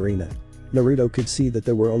way to the arena. Naruto could see that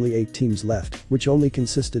there were only 8 teams left, which only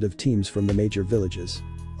consisted of teams from the major villages.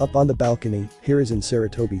 Up on the balcony, Hiruzen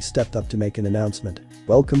Sarutobi stepped up to make an announcement.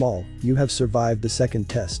 Welcome all, you have survived the second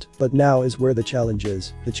test, but now is where the challenge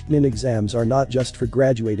is. The Chunin exams are not just for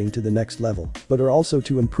graduating to the next level, but are also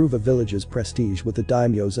to improve a village's prestige with the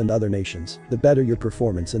daimyos and other nations. The better your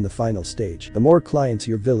performance in the final stage, the more clients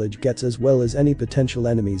your village gets as well as any potential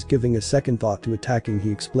enemies giving a second thought to attacking he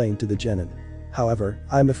explained to the genin. However,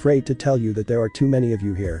 I'm afraid to tell you that there are too many of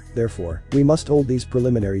you here, therefore, we must hold these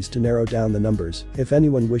preliminaries to narrow down the numbers. If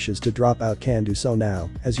anyone wishes to drop out can do so now,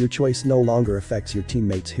 as your choice no longer affects your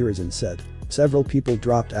teammates Hiruzen said. Several people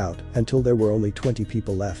dropped out, until there were only 20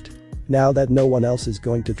 people left. Now that no one else is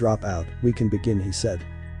going to drop out, we can begin he said.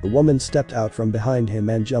 The woman stepped out from behind him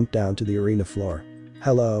and jumped down to the arena floor.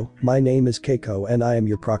 Hello, my name is Keiko and I am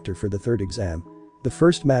your proctor for the third exam. The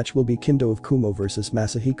first match will be Kindo of Kumo versus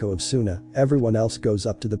Masahiko of Suna, everyone else goes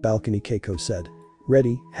up to the balcony Keiko said.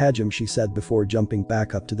 Ready, Hajime she said before jumping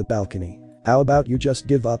back up to the balcony. How about you just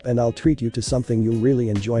give up and I'll treat you to something you'll really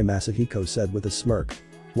enjoy Masahiko said with a smirk.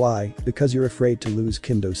 Why, because you're afraid to lose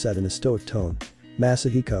Kindo said in a stoic tone.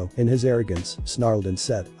 Masahiko, in his arrogance, snarled and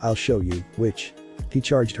said, I'll show you, which. He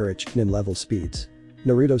charged her at Chunin level speeds.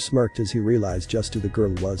 Naruto smirked as he realized just who the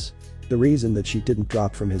girl was. The reason that she didn't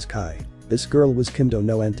drop from his kai. This girl was Kindo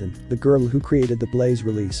no Enten, the girl who created the Blaze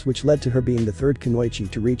release which led to her being the third Kunoichi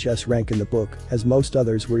to reach S rank in the book, as most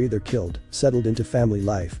others were either killed, settled into family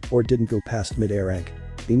life, or didn't go past mid-A rank.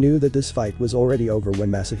 He knew that this fight was already over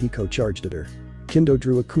when Masahiko charged at her. Kendo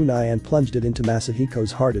drew a kunai and plunged it into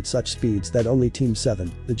Masahiko's heart at such speeds that only Team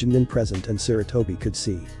 7, the Jonin present and Sarutobi could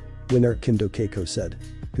see. "Winner," Kendo Keiko said.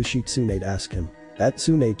 "Who's she?" Tsunade asked him. "That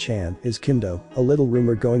Tsunade-chan is Kendo. A little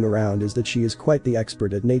rumor going around is that she is quite the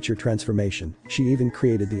expert at nature transformation. She even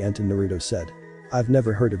created the Enten," Naruto said. "I've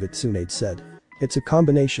never heard of it," Tsunade said. "It's a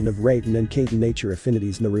combination of Raiden and Kaiten nature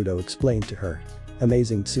affinities," Naruto explained to her.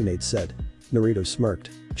 "Amazing," Tsunade said. Naruto smirked.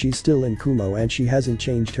 "She's still in Kumo and she hasn't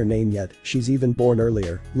changed her name yet, she's even born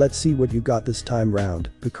earlier. Let's see what you got this time round,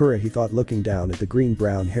 Pakura," he thought, looking down at the green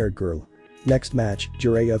brown-haired girl. "Next match,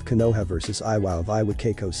 Jiraiya of Konoha vs Iwa of Iwa,"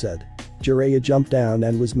 Keiko said. Jiraiya jumped down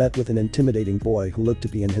and was met with an intimidating boy who looked to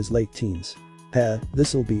be in his late teens. "Heh,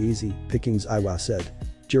 this'll be easy," Pickings Iwa said.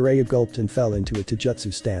 Jiraiya gulped and fell into a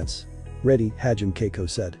taijutsu stance. "Ready, Hajime," Keiko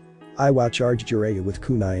said. Iwa charged Jiraiya with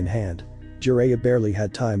kunai in hand. Jiraiya barely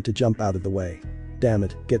had time to jump out of the way. "Damn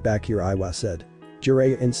it, get back here," Iwa said.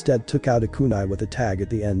 Jiraiya instead took out a kunai with a tag at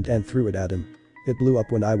the end and threw it at him. It blew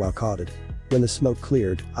up when Iwa caught it. When the smoke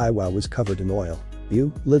cleared, Iwa was covered in oil.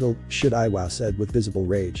 "You little shit," Iwa said with visible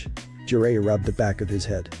rage. Jiraiya rubbed the back of his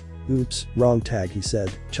head. "Oops, wrong tag," he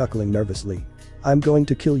said, chuckling nervously. "I'm going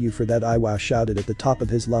to kill you for that," Iwa shouted at the top of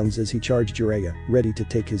his lungs as he charged Jiraiya, ready to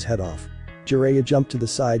take his head off. Jiraiya jumped to the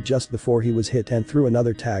side just before he was hit and threw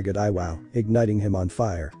another tag at Iwa, igniting him on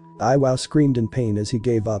fire. Iwa screamed in pain as he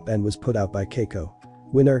gave up and was put out by Keiko.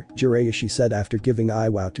 "Winner, Jiraiya," she said after giving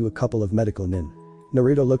Iwa to a couple of medical nin.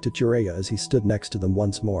 Naruto looked at Jiraiya as he stood next to them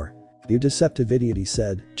once more. "You deceptive idiot," he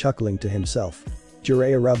said, chuckling to himself.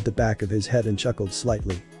 Jiraiya rubbed the back of his head and chuckled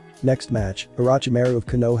slightly. "Next match, Orochimaru of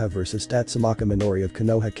Konoha vs Tatsumaki Minori of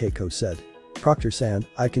Konoha," Keiko said. "Proctor-san,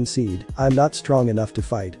 I concede, I'm not strong enough to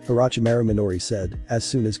fight," Orochimaru Minori said, as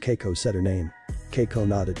soon as Keiko said her name. Keiko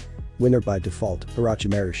nodded. "Winner by default,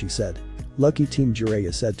 Orochimaru," she said. "Lucky team,"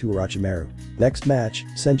 Jiraiya said to Orochimaru. "Next match,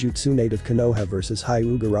 Senju Tsunade of Konoha vs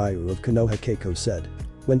Hyuga Ryu of Konoha," Keiko said.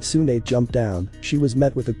 When Tsunade jumped down, she was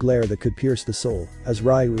met with a glare that could pierce the soul, as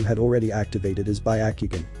Ryu had already activated his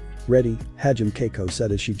Byakugan. "Ready, Hajime," Keiko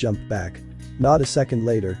said as she jumped back. Not a second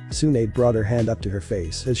later, Tsunade brought her hand up to her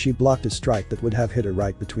face as she blocked a strike that would have hit her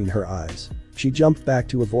right between her eyes. She jumped back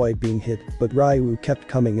to avoid being hit, but Ryu kept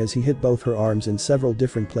coming as he hit both her arms in several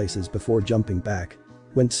different places before jumping back.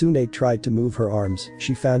 When Tsunade tried to move her arms,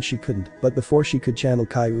 she found she couldn't, but before she could channel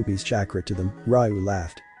Kyuubi's chakra to them, Ryu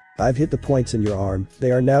laughed. "I've hit the points in your arm,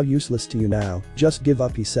 they are now useless to you now, just give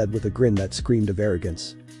up," he said with a grin that screamed of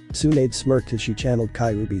arrogance. Tsunade smirked as she channeled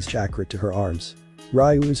Kyuubi's chakra to her arms.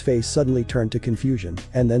 Ryu's face suddenly turned to confusion,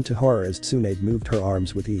 and then to horror as Tsunade moved her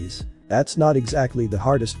arms with ease. "That's not exactly the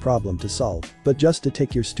hardest problem to solve, but just to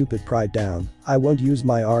take your stupid pride down, I won't use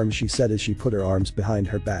my arms," she said as she put her arms behind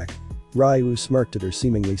her back. Ryu smirked at her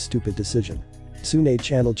seemingly stupid decision. Tsunade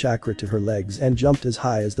channeled chakra to her legs and jumped as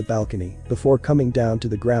high as the balcony, before coming down to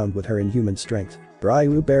the ground with her inhuman strength.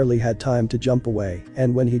 Ryu barely had time to jump away,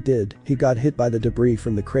 and when he did, he got hit by the debris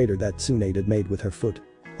from the crater that Tsunade had made with her foot.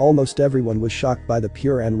 Almost everyone was shocked by the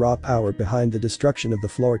pure and raw power behind the destruction of the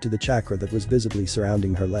floor to the chakra that was visibly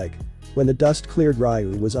surrounding her leg. When the dust cleared,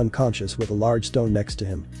 Ryu was unconscious with a large stone next to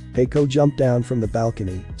him. Keiko jumped down from the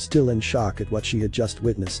balcony, still in shock at what she had just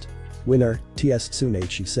witnessed. "Winner, TS Tsunade,"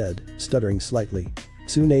 she said, stuttering slightly.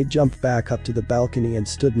 Tsunade jumped back up to the balcony and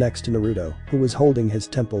stood next to Naruto, who was holding his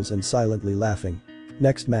temples and silently laughing.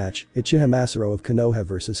 "Next match, Uchiha Masaro of Konoha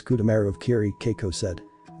vs Kutamaru of Kiri," Keiko said.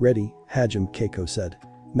 "Ready, Hajime," Keiko said.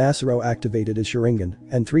 Masaro activated his Sharingan,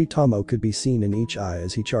 and 3 Tomo could be seen in each eye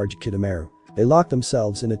as he charged Kitamaru. They locked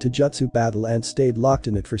themselves in a taijutsu battle and stayed locked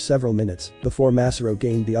in it for several minutes before Masaro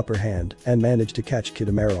gained the upper hand and managed to catch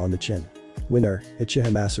Kitamaru on the chin. "Winner,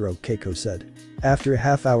 Uchiha Masaro," Keiko said. After a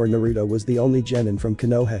half-hour, Naruto was the only genin from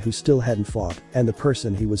Konoha who still hadn't fought, and the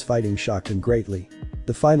person he was fighting shocked him greatly.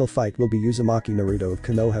 "The final fight will be Uzumaki Naruto of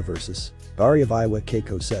Konoha vs Gari of Iwa,"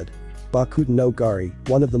 Keiko said. Mokuton no Gari,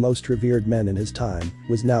 one of the most revered men in his time,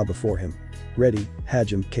 was now before him. "Ready,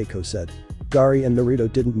 Hajime," Keiko said. Gari and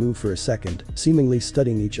Naruto didn't move for a second, seemingly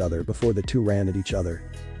studying each other before the two ran at each other.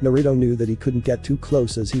 Naruto knew that he couldn't get too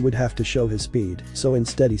close as he would have to show his speed, so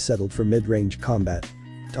instead he settled for mid-range combat.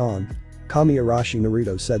 "On. Kami Arashi,"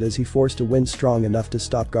 Naruto said as he forced a wind strong enough to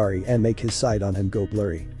stop Gari and make his sight on him go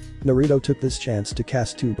blurry. Naruto took this chance to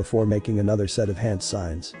cast 2 before making another set of hand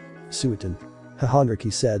signs. "Suiton. Hahanrik," he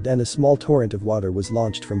said, and a small torrent of water was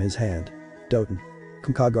launched from his hand. "Doten.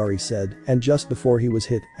 Kunkagari," said, and just before he was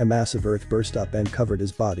hit, a mass of earth burst up and covered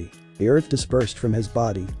his body. The earth dispersed from his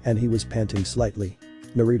body, and he was panting slightly.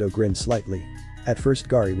 Naruto grinned slightly. At first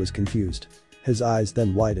Gari was confused. His eyes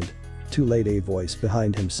then widened. "Too late," a voice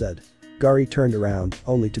behind him said. Gari turned around,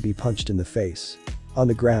 only to be punched in the face. On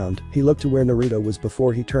the ground, he looked to where Naruto was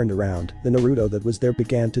before he turned around. The Naruto that was there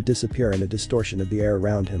began to disappear in a distortion of the air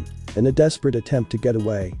around him. In a desperate attempt to get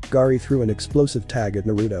away, Gari threw an explosive tag at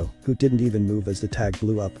Naruto, who didn't even move as the tag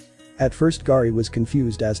blew up. At first Gari was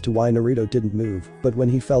confused as to why Naruto didn't move, but when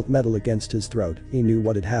he felt metal against his throat, he knew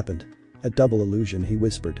what had happened. A double illusion, he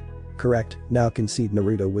whispered. Correct, now concede,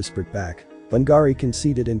 Naruto whispered back. When Gari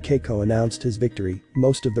conceded and Keiko announced his victory,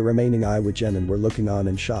 most of the remaining Iwa genin were looking on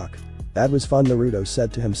in shock. That was fun, Naruto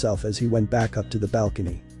said to himself as he went back up to the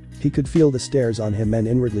balcony. He could feel the stares on him and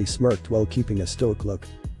inwardly smirked while keeping a stoic look.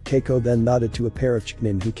 Keiko then nodded to a pair of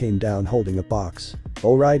chunin who came down holding a box.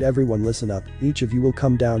 Alright everyone, listen up, each of you will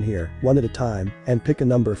come down here, one at a time, and pick a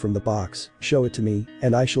number from the box, show it to me,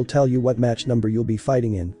 and I shall tell you what match number you'll be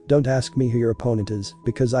fighting in. Don't ask me who your opponent is,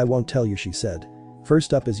 because I won't tell you, she said.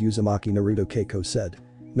 First up is Uzumaki Naruto, Keiko said.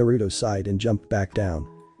 Naruto sighed and jumped back down.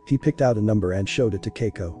 He picked out a number and showed it to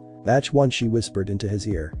Keiko. Match 1, she whispered into his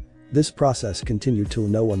ear. This process continued till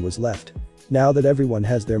no one was left. Now that everyone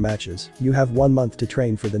has their matches, you have 1 month to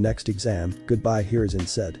train for the next exam, goodbye, Hiruzen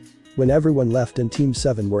said. When everyone left and Team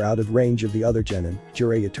 7 were out of range of the other genin,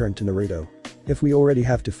 Jiraiya turned to Naruto. If we already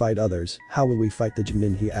have to fight others, how will we fight the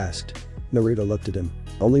genin, he asked. Naruto looked at him.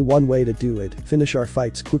 Only one way to do it, finish our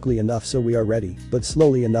fights quickly enough so we are ready, but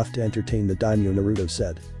slowly enough to entertain the daimyo, Naruto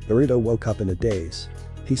said. Naruto woke up in a daze.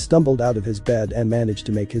 He stumbled out of his bed and managed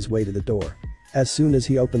to make his way to the door. As soon as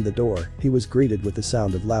he opened the door, he was greeted with the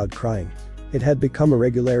sound of loud crying. It had become a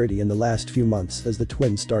regularity in the last few months as the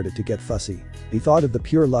twins started to get fussy. He thought of the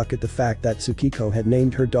pure luck at the fact that Tsukiko had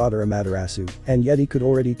named her daughter Amaterasu, and yet he could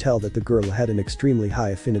already tell that the girl had an extremely high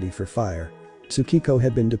affinity for fire. Tsukiko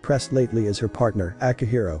had been depressed lately as her partner,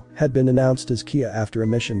 Akihiro, had been announced as Kia after a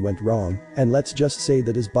mission went wrong, and let's just say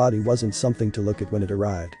that his body wasn't something to look at when it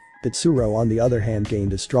arrived. Kitsuro on the other hand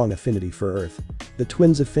gained a strong affinity for Earth. The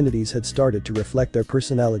twins' affinities had started to reflect their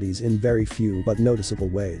personalities in very few but noticeable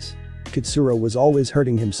ways. Kitsuro was always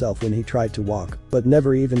hurting himself when he tried to walk, but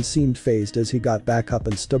never even seemed fazed as he got back up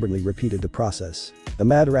and stubbornly repeated the process.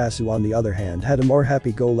 Amaterasu on the other hand had a more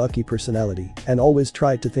happy-go-lucky personality and always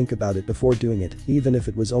tried to think about it before doing it, even if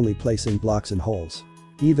it was only placing blocks in holes.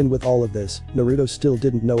 Even with all of this, Naruto still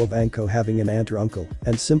didn't know of Anko having an aunt or uncle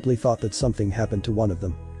and simply thought that something happened to one of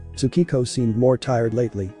them. Tsukiko seemed more tired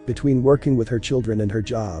lately, between working with her children and her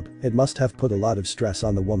job, it must have put a lot of stress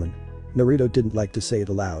on the woman. Naruto didn't like to say it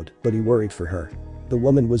aloud, but he worried for her. The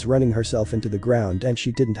woman was running herself into the ground and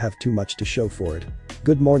she didn't have too much to show for it.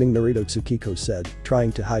 Good morning, Naruto, Tsukiko said,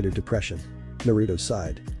 trying to hide her depression. Naruto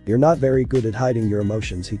sighed. You're not very good at hiding your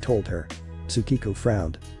emotions, he told her. Tsukiko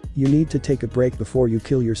frowned. You need to take a break before you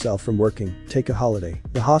kill yourself from working, take a holiday,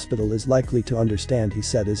 the hospital is likely to understand, he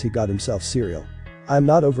said as he got himself cereal. I'm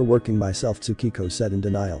not overworking myself, Tsukiko said in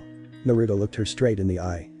denial. Naruto looked her straight in the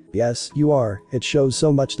eye. Yes, you are, it shows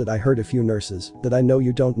so much that I heard a few nurses that I know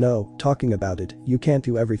you don't know, talking about it, you can't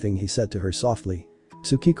do everything, he said to her softly.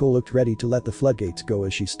 Tsukiko looked ready to let the floodgates go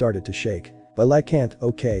as she started to shake. Well, I can't,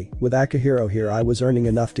 okay, with Akihiro here I was earning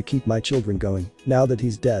enough to keep my children going, now that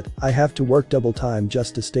he's dead, I have to work double time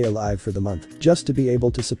just to stay alive for the month, just to be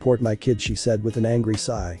able to support my kids, she said with an angry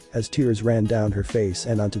sigh, as tears ran down her face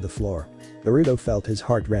and onto the floor. Naruto felt his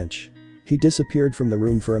heart wrench. He disappeared from the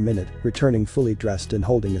room for a minute, returning fully dressed and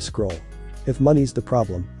holding a scroll. If money's the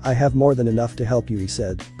problem, I have more than enough to help you, he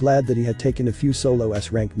said, glad that he had taken a few solo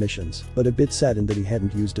S-rank missions, but a bit saddened that he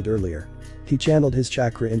hadn't used it earlier. He channeled his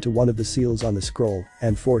chakra into one of the seals on the scroll,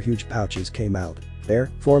 and 4 huge pouches came out. There,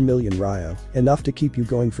 4 million ryo, enough to keep you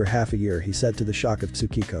going for half a year, he said to the shock of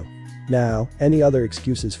Tsukiko. Now, any other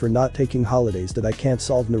excuses for not taking holidays that I can't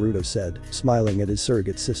solve, Naruto said, smiling at his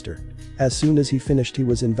surrogate sister. As soon as he finished he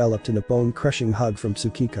was enveloped in a bone-crushing hug from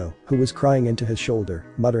Tsukiko, who was crying into his shoulder,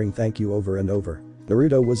 muttering thank you over and over.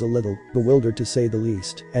 Naruto was a little bewildered to say the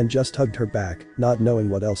least, and just hugged her back, not knowing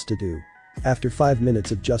what else to do. After 5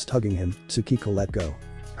 minutes of just hugging him, Tsukiko let go.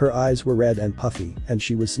 Her eyes were red and puffy, and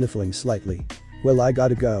she was sniffling slightly. Well, I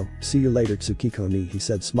gotta go, see you later, Tsukiko ni, he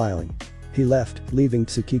said smiling. He left, leaving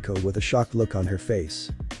Tsukiko with a shocked look on her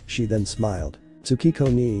face. She then smiled.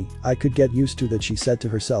 Tsukiko ni, I could get used to that, she said to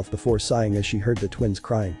herself before sighing as she heard the twins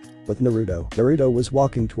crying. But Naruto was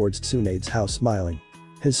walking towards Tsunade's house smiling.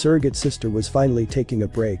 His surrogate sister was finally taking a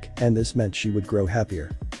break and this meant she would grow happier.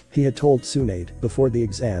 He had told Tsunade, before the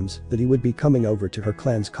exams, that he would be coming over to her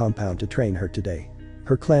clan's compound to train her today.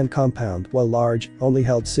 Her clan compound, while large, only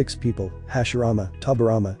held 6 people, Hashirama,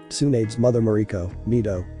 Tobirama, Tsunade's mother Mariko,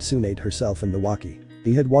 Mito, Tsunade herself and Nawaki.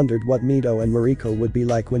 He had wondered what Mito and Mariko would be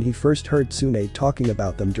like when he first heard Tsunade talking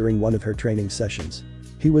about them during one of her training sessions.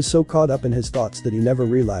 He was so caught up in his thoughts that he never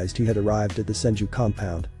realized he had arrived at the Senju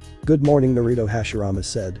compound. Good morning Naruto, Hashirama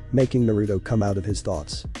said, making Naruto come out of his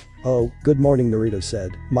thoughts. Oh, good morning Naruto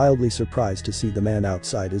said, mildly surprised to see the man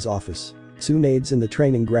outside his office. Tsunade's in the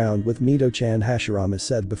training ground with Mito-chan, Hashirama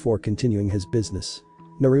said before continuing his business.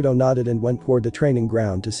 Naruto nodded and went toward the training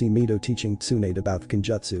ground to see Mito teaching Tsunade about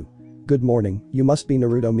Kenjutsu. Good morning, you must be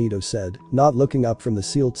Naruto, Mito said, not looking up from the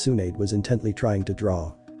seal Tsunade was intently trying to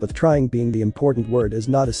draw. With trying being the important word, as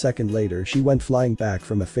not a second later she went flying back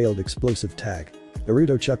from a failed explosive tag.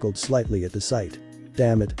 Naruto chuckled slightly at the sight.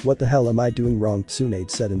 Damn it, what the hell am I doing wrong,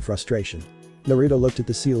 Tsunade said in frustration. Naruto looked at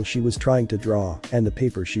the seal she was trying to draw and the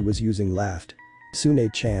paper she was using laughed.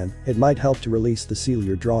 Tsunade-chan, it might help to release the seal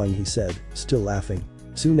you're drawing, he said, still laughing.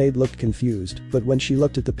 Tsunade looked confused, but when she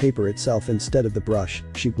looked at the paper itself instead of the brush,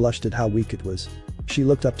 she blushed at how weak it was. She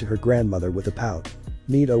looked up to her grandmother with a pout.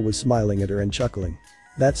 Mito was smiling at her and chuckling.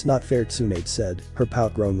 That's not fair, Tsunade said, her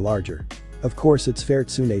pout growing larger. Of course it's fair,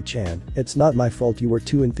 Tsunade-chan, it's not my fault you were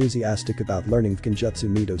too enthusiastic about learning Kenjutsu,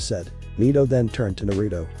 Mito said. Mito then turned to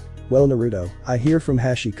Naruto. Well Naruto, I hear from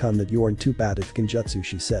Hashi-kun that you aren't too bad at Kenjutsu,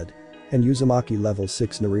 she said. And Uzumaki level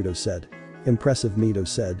 6, Naruto said. Impressive, Mito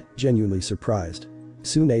said, genuinely surprised.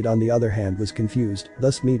 Tsunade on the other hand was confused,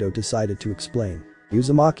 thus Mito decided to explain.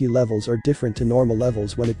 Uzumaki levels are different to normal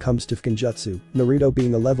levels when it comes to Kenjutsu. Naruto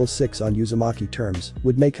being a level 6 on Uzumaki terms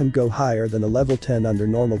would make him go higher than a level 10 under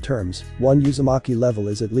normal terms. One Uzumaki level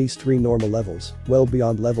is at least 3 normal levels, well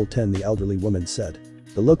beyond level 10, the elderly woman said.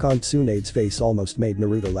 The look on Tsunade's face almost made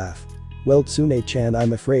Naruto laugh. Well Tsunade-chan,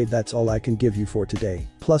 I'm afraid that's all I can give you for today,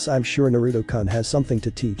 plus I'm sure Naruto-kun has something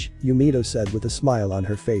to teach you, Mito said with a smile on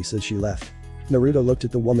her face as she left. Naruto looked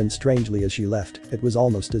at the woman strangely as she left, it was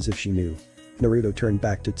almost as if she knew. Naruto turned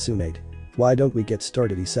back to Tsunade. Why don't we get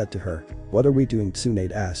started, he said to her. What are we doing,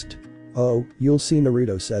 Tsunade asked. Oh, you'll see,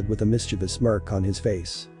 Naruto said with a mischievous smirk on his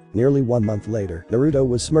face. Nearly 1 month later, Naruto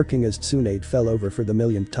was smirking as Tsunade fell over for the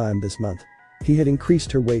millionth time this month. He had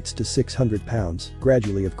increased her weights to 600 pounds,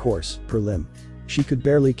 gradually of course, per limb. She could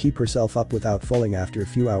barely keep herself up without falling after a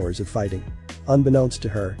few hours of fighting. Unbeknownst to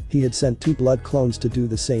her, he had sent 2 blood clones to do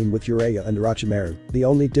the same with Jiraiya and Orochimaru, the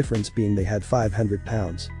only difference being they had 500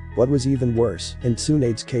 pounds. What was even worse, in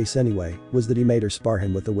Tsunade's case anyway, was that he made her spar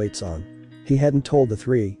him with the weights on. He hadn't told the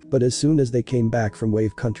 3, but as soon as they came back from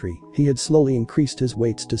Wave Country, he had slowly increased his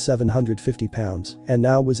weights to 750 pounds and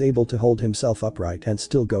now was able to hold himself upright and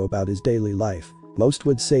still go about his daily life. Most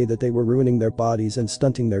would say that they were ruining their bodies and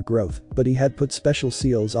stunting their growth, but he had put special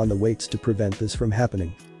seals on the weights to prevent this from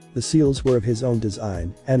happening. The seals were of his own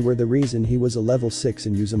design and were the reason he was a level 6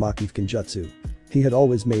 in Uzumaki Kenjutsu. He had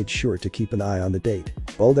always made sure to keep an eye on the date.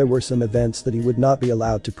 While there were some events that he would not be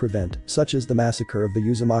allowed to prevent, such as the massacre of the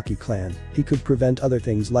Uzumaki clan, he could prevent other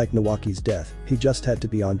things like Nawaki's death, he just had to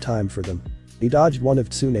be on time for them. He dodged one of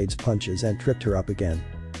Tsunade's punches and tripped her up again.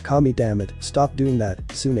 Kami, damn it, stop doing that,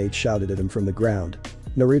 Tsunade shouted at him from the ground.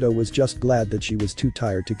 Naruto was just glad that she was too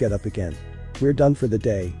tired to get up again. We're done for the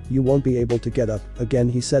day, you won't be able to get up, again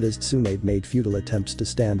he said as Tsunade made futile attempts to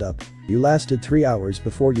stand up. You lasted 3 hours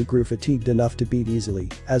before you grew fatigued enough to beat easily,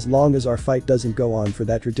 as long as our fight doesn't go on for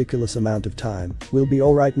that ridiculous amount of time, we'll be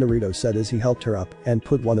alright, Naruto said as he helped her up and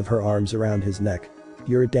put one of her arms around his neck.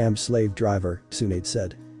 You're a damn slave driver, Tsunade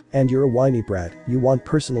said. And you're a whiny brat, you want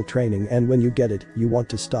personal training and when you get it, you want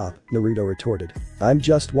to stop, Naruto retorted. I'm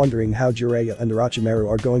just wondering how Jiraiya and Orochimaru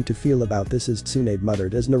are going to feel about this, as Tsunade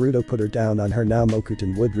muttered as Naruto put her down on her now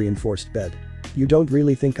Mokuton wood-reinforced bed. You don't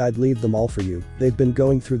really think I'd leave them all for you, they've been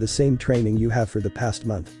going through the same training you have for the past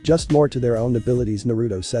month, just more to their own abilities,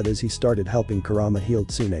 Naruto said as he started helping Kurama heal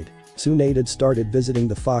Tsunade. Tsunade had started visiting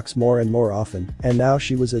the fox more and more often, and now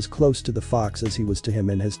she was as close to the fox as he was to him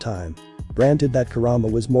in his time. Granted that Kurama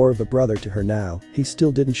was more of a brother to her now, he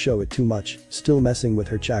still didn't show it too much, still messing with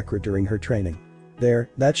her chakra during her training. There,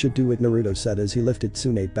 that should do it, Naruto said as he lifted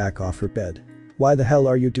Tsunade back off her bed. Why the hell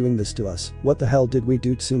are you doing this to us? What the hell did we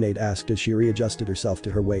do? Tsunade asked as she readjusted herself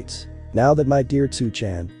to her weights. Now that my dear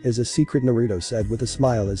Tsu-chan is a secret, Naruto said with a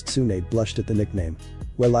smile as Tsunade blushed at the nickname.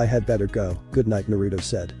 Well, I had better go, good night, Naruto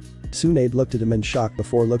said. Tsunade looked at him in shock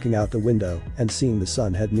before looking out the window and seeing the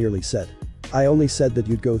sun had nearly set. I only said that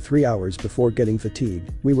you'd go 3 hours before getting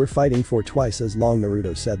fatigued, we were fighting for twice as long,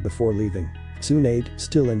 Naruto said before leaving. Tsunade,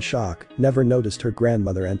 still in shock, never noticed her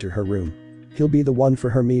grandmother enter her room. He'll be the one for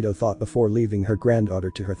her, Mito thought before leaving her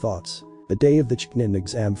granddaughter to her thoughts. The day of the Chunin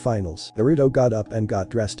exam finals, Naruto got up and got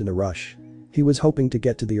dressed in a rush. He was hoping to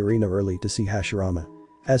get to the arena early to see Hashirama.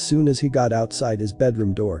 As soon as he got outside his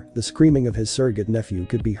bedroom door, the screaming of his surrogate nephew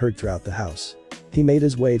could be heard throughout the house. He made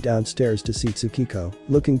his way downstairs to see Tsukiko,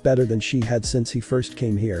 looking better than she had since he first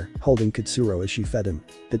came here, holding Kitsuro as she fed him.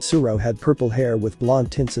 Kitsuro had purple hair with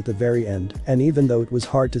blonde tints at the very end, and even though it was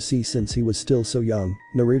hard to see since he was still so young,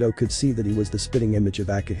 Naruto could see that he was the spitting image of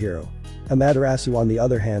Akihiro. Amaterasu on the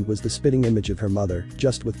other hand was the spitting image of her mother,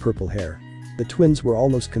 just with purple hair. The twins were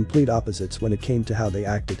almost complete opposites when it came to how they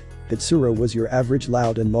acted. Kitsuro was your average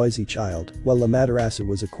loud and noisy child, while Amaterasu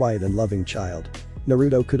was a quiet and loving child.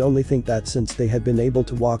 Naruto could only think that since they had been able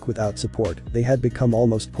to walk without support, they had become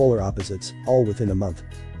almost polar opposites, all within a month.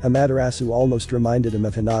 Amaterasu almost reminded him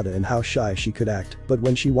of Hinata in how shy she could act, but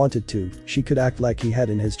when she wanted to, she could act like he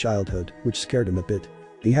had in his childhood, which scared him a bit.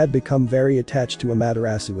 He had become very attached to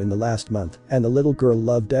Amaterasu in the last month, and the little girl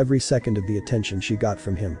loved every second of the attention she got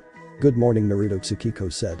from him. "Good morning, Naruto,"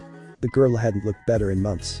 Tsukiko said. The girl hadn't looked better in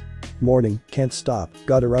months. "Morning, can't stop,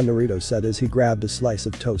 gotta run," Naruto said as he grabbed a slice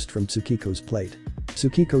of toast from Tsukiko's plate.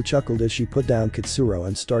 Tsukiko chuckled as she put down Kitsuro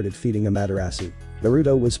and started feeding Amaterasu.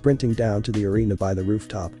 Naruto was sprinting down to the arena by the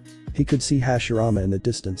rooftop. He could see Hashirama in the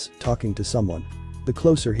distance, talking to someone. The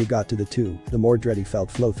closer he got to the two, the more dread he felt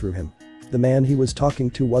flow through him. The man he was talking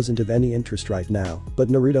to wasn't of any interest right now, but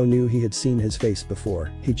Naruto knew he had seen his face before,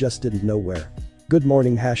 he just didn't know where. "Good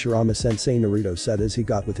morning, Hashirama-sensei," Naruto said as he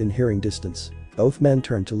got within hearing distance. Both men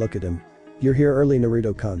turned to look at him. "You're here early,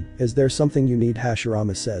 Naruto-kun, is there something you need?"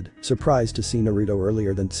 Hashirama said, surprised to see Naruto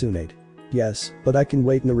earlier than Tsunade. "Yes, but I can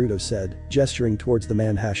wait," Naruto said, gesturing towards the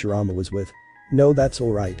man Hashirama was with. "No, that's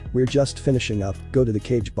alright, we're just finishing up, go to the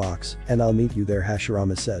cage box, and I'll meet you there,"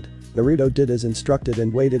 Hashirama said. Naruto did as instructed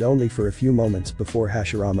and waited only for a few moments before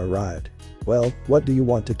Hashirama arrived. "Well, what do you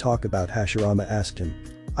want to talk about?" Hashirama asked him.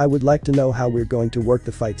 "I would like to know how we're going to work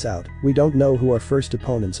the fights out. We don't know who our first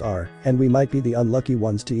opponents are, and we might be the unlucky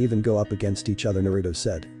ones to even go up against each other," Naruto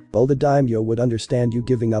said. "Well, the daimyo would understand you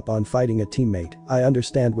giving up on fighting a teammate, I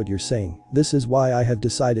understand what you're saying. This is why I have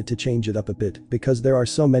decided to change it up a bit, because there are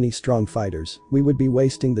so many strong fighters, we would be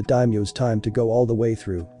wasting the daimyo's time to go all the way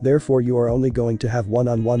through, therefore you are only going to have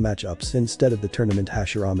one-on-one matchups instead of the tournament,"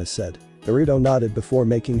 Hashirama said. Naruto nodded before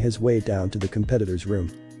making his way down to the competitor's room.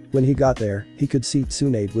 When he got there, he could see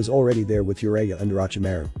Tsunade was already there with Jiraiya and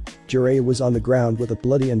Orochimaru. Jiraiya was on the ground with a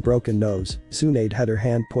bloody and broken nose, Tsunade had her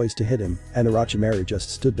hand poised to hit him, and Orochimaru just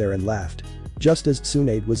stood there and laughed. Just as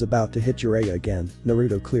Tsunade was about to hit Jiraiya again,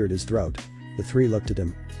 Naruto cleared his throat. The three looked at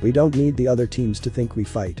him. "We don't need the other teams to think we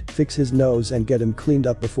fight, fix his nose and get him cleaned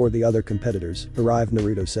up before the other competitors arrive,"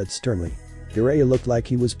 Naruto said sternly. Jiraiya looked like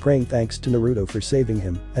he was praying thanks to Naruto for saving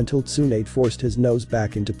him, until Tsunade forced his nose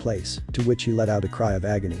back into place, to which he let out a cry of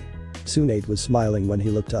agony. Tsunade was smiling when he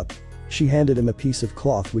looked up. She handed him a piece of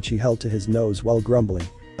cloth which he held to his nose while grumbling.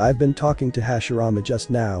 "I've been talking to Hashirama just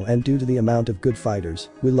now, and due to the amount of good fighters,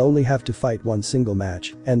 we'll only have to fight one single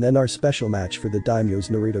match, and then our special match for the daimyos,"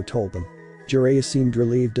 Naruto told them. Jiraiya seemed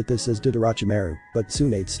relieved at this, as did Orochimaru, but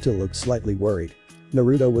Tsunade still looked slightly worried.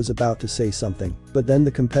 Naruto was about to say something, but then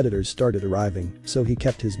the competitors started arriving, so he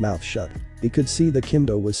kept his mouth shut. He could see that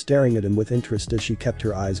Kimdo was staring at him with interest as she kept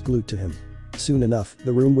her eyes glued to him. Soon enough,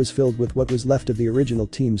 the room was filled with what was left of the original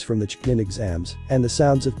teams from the Chunin exams, and the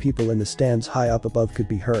sounds of people in the stands high up above could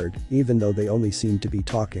be heard, even though they only seemed to be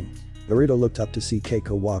talking. Naruto looked up to see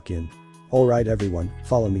Keiko walk in. "Alright everyone,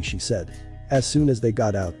 follow me," she said. As soon as they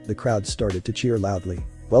got out, the crowd started to cheer loudly.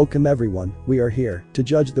 "Welcome everyone, we are here to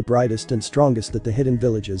judge the brightest and strongest that the hidden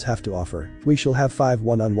villages have to offer. We shall have 5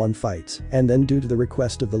 one-on-one fights, and then due to the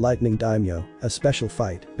request of the Lightning Daimyo, a special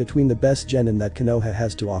fight between the best genin that Konoha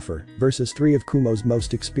has to offer versus 3 of Kumo's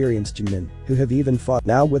most experienced genin, who have even fought."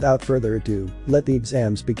 "Now without further ado, let the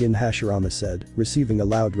exams begin," Hashirama said, receiving a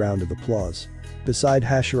loud round of applause. Beside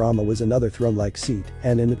Hashirama was another throne-like seat,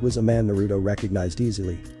 and in it was a man Naruto recognized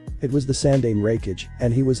easily. It was the Sandaime Raikage,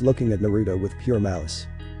 and he was looking at Naruto with pure malice.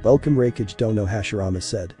 "Welcome Raikage Dono," Hashirama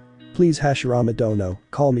said. "Please Hashirama Dono,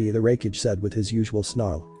 call me," the Raikage said with his usual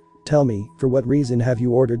snarl. "Tell me, for what reason have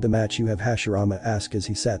you ordered the match?" you have Hashirama asked as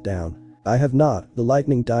he sat down. "I have not, the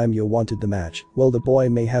Lightning Daimyo wanted the match. Well, the boy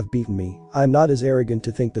may have beaten me, I'm not as arrogant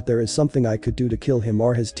to think that there is something I could do to kill him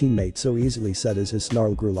or his teammate so easily," said as his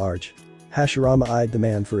snarl grew large. Hashirama eyed the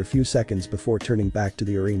man for a few seconds before turning back to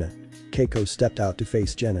the arena. Keiko stepped out to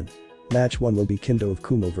face Genin. Match 1 will be Kimdo of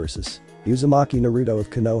Kumo vs. Uzumaki Naruto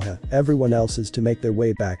of Konoha, everyone else is to make their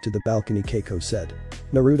way back to the balcony, Keiko said.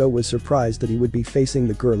 Naruto was surprised that he would be facing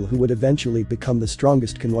the girl who would eventually become the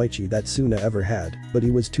strongest kunoichi that Suna ever had, but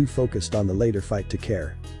he was too focused on the later fight to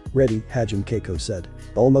care. "Ready, Hajime," Keiko said.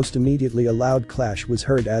 Almost immediately a loud clash was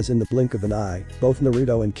heard as in the blink of an eye, both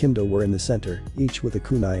Naruto and Kimdo were in the center, each with a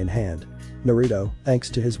kunai in hand. Naruto, thanks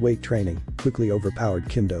to his weight training, quickly overpowered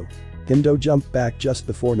Kimdo. Kimdo jumped back just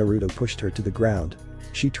before Naruto pushed her to the ground.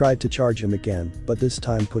 She tried to charge him again, but this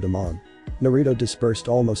time put him on. Naruto dispersed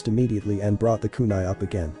almost immediately and brought the kunai up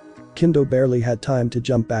again. Kendo barely had time to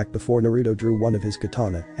jump back before Naruto drew one of his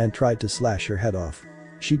katana and tried to slash her head off.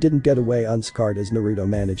 She didn't get away unscarred as Naruto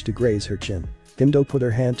managed to graze her chin. Kendo put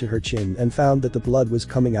her hand to her chin and found that the blood was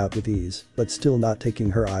coming out with ease, but still not taking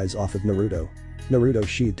her eyes off of Naruto. Naruto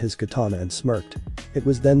sheathed his katana and smirked. It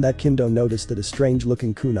was then that Kendo noticed that a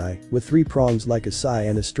strange-looking kunai, with 3 prongs like a sai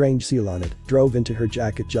and a strange seal on it, drove into her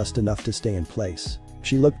jacket just enough to stay in place.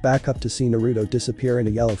 She looked back up to see Naruto disappear in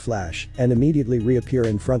a yellow flash and immediately reappear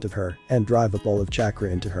in front of her and drive a bowl of chakra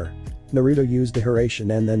into her. Naruto used the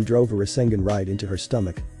Hiruzen and then drove a Rasengan right into her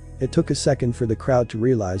stomach. It took a second for the crowd to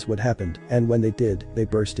realize what happened, and when they did, they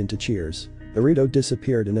burst into cheers. Naruto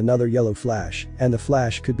disappeared in another yellow flash, and the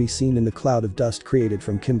flash could be seen in the cloud of dust created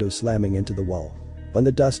from Kendo slamming into the wall. When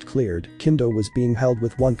the dust cleared, Kendo was being held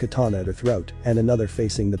with one katana at her throat and another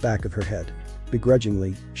facing the back of her head.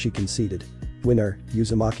 Begrudgingly, she conceded. "Winner,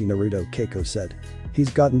 Uzumaki Naruto," Keiko said.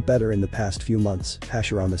 "He's gotten better in the past few months,"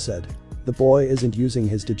 Hashirama said. "The boy isn't using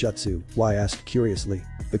his dijutsu," Y asked curiously.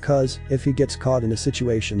 "Because, if he gets caught in a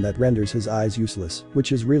situation that renders his eyes useless,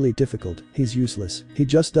 which is really difficult, he's useless. He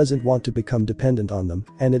just doesn't want to become dependent on them,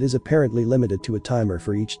 and it is apparently limited to a timer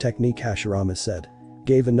for each technique," Hashirama said.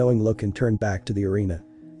 Gave a knowing look and turned back to the arena.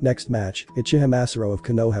 "Next match, Uchiha Masaro of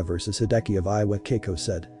Konoha vs Hideki of Iwa," Keiko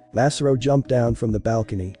said. Masaro jumped down from the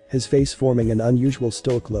balcony, his face forming an unusual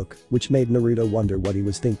stoic look, which made Naruto wonder what he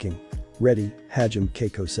was thinking. "Ready, Hajime,"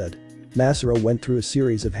 Keiko said. Masaro went through a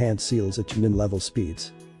series of hand seals at Chunin level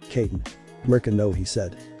speeds. "Katen. Merka no," he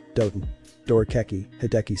said. "Doten. Dorikeki,"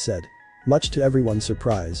 Hideki said. Much to everyone's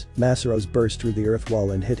surprise, Masaro's burst through the earth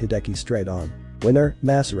wall and hit Hideki straight on. "Winner,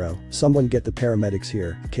 Masaro, someone get the paramedics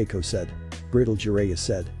here," Keiko said. Brutal Jiraiya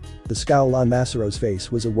said. The scowl on Masaro's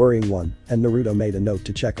face was a worrying one, and Naruto made a note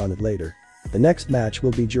to check on it later. "The next match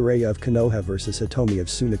will be Jiraiya of Konoha vs Hitomi of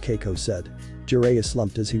Suna," Keiko said. Jiraiya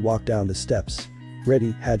slumped as he walked down the steps.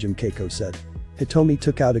 "Ready, Hajime," Keiko said. Hitomi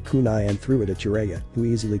took out a kunai and threw it at Jiraiya, who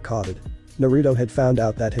easily caught it. Naruto had found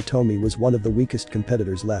out that Hitomi was one of the weakest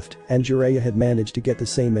competitors left, and Jiraiya had managed to get the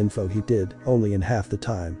same info he did, only in half the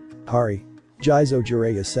time. "Hari. Jizo,"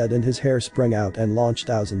 Jiraiya said, and his hair sprang out and launched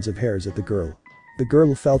thousands of hairs at the girl. The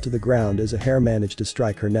girl fell to the ground as a hair managed to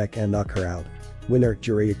strike her neck and knock her out. "Winner,"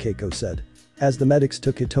 Jiraiya, Keiko said. As the medics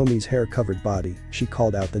took Hitomi's hair-covered body, she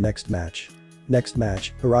called out the next match. "Next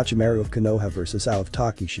match, Orochimaru of Konoha vs Ao of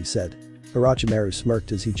Taki," she said. Orochimaru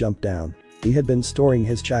smirked as he jumped down. He had been storing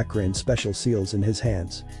his chakra in special seals in his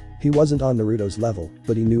hands. He wasn't on Naruto's level,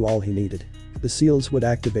 but he knew all he needed. The seals would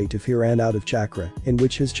activate if he ran out of chakra, in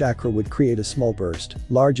which his chakra would create a small burst,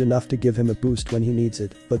 large enough to give him a boost when he needs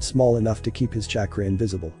it, but small enough to keep his chakra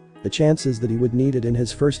invisible. The chances that he would need it in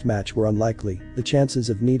his first match were unlikely, the chances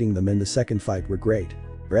of needing them in the second fight were great.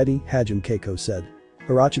 "Ready, Hajime," Keiko said.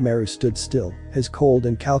 Orochimaru stood still, his cold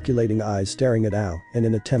and calculating eyes staring at Ao in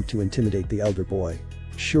an attempt to intimidate the elder boy.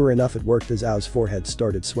 Sure enough, it worked as Ao's forehead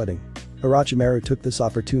started sweating. Orochimaru took this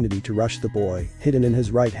opportunity to rush the boy, hidden in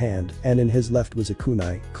his right hand, and in his left was a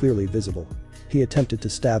kunai, clearly visible. He attempted to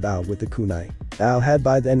stab Ao with the kunai. Ao had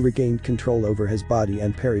by then regained control over his body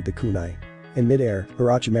and parried the kunai. In midair,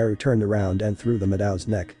 Orochimaru turned around and threw them at Ao's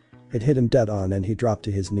neck. It hit him dead on and he dropped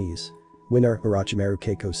to his knees. "Winner, Orochimaru,"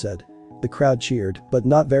 Keiko said. The crowd cheered, but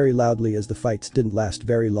not very loudly as the fights didn't last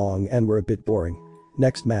very long and were a bit boring.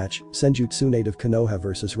 "Next match, Senju Tsunade of Konoha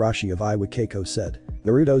vs Rashi of Iwa," Keiko said.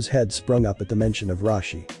 Naruto's head sprung up at the mention of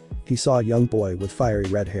Rashi. He saw a young boy with fiery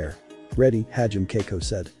red hair. "Ready, Hajime," Keiko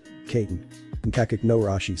said. "Katen. Nkakik no,"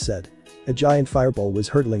 Rashi said. A giant fireball was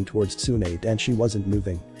hurtling towards Tsunade and she wasn't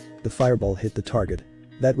moving. The fireball hit the target.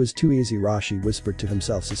 "That was too easy," Rashi whispered to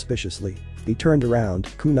himself suspiciously. He turned around,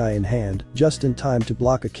 kunai in hand, just in time to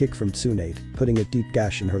block a kick from Tsunade, putting a deep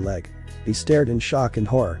gash in her leg. He stared in shock and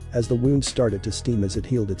horror as the wound started to steam as it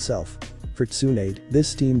healed itself. For Tsunade, this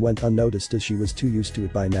steam went unnoticed as she was too used to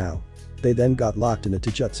it by now. They then got locked in a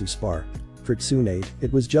taijutsu spar. For Tsunade,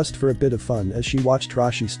 it was just for a bit of fun as she watched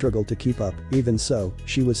Rashi struggle to keep up. Even so,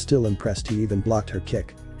 she was still impressed he even blocked her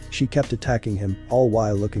kick. She kept attacking him, all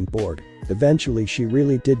while looking bored. Eventually she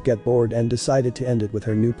really did get bored and decided to end it with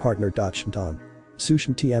her new partner Dachshuntan.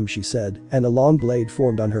 "Sushim TM," she said, and a long blade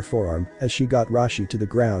formed on her forearm as she got Rashi to the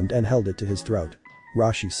ground and held it to his throat.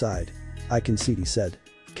 Rashi sighed. "I concede," he said.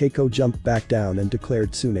 Keiko jumped back down and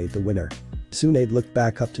declared Tsunade the winner. Tsunade looked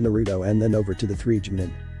back up to Naruto and then over to the three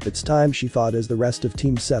Jonin. "It's time," she thought as the rest of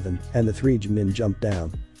Team 7 and the three Jonin jumped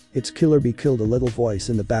down. "It's kill or be killed," a little voice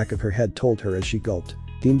in the back of her head told her as she gulped.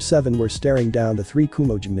 Team 7 were staring down the three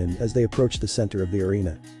Kumo Jonin as they approached the center of the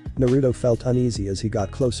arena. Naruto felt uneasy as he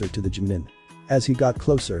got closer to the Jonin. As he got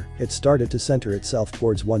closer, it started to center itself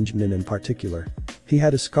towards one Chunin in particular. He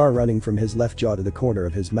had a scar running from his left jaw to the corner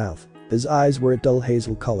of his mouth. His eyes were a dull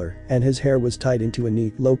hazel color, and his hair was tied into a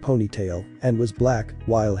neat, low ponytail, and was black,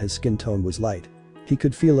 while his skin tone was light. He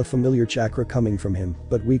could feel a familiar chakra coming from him,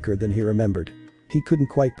 but weaker than he remembered. He couldn't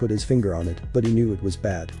quite put his finger on it, but he knew it was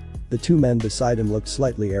bad. The two men beside him looked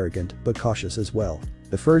slightly arrogant, but cautious as well.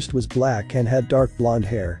 The first was black and had dark blonde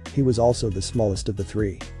hair, he was also the smallest of the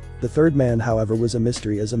three. The third man, however, was a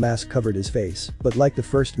mystery as a mask covered his face, but like the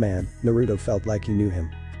first man, Naruto felt like he knew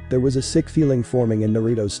him. There was a sick feeling forming in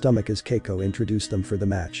Naruto's stomach as Keiko introduced them for the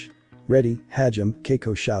match. "Ready, Hajime,"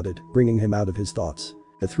 Keiko shouted, bringing him out of his thoughts.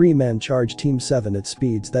 The three men charged Team 7 at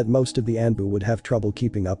speeds that most of the Anbu would have trouble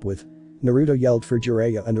keeping up with. Naruto yelled for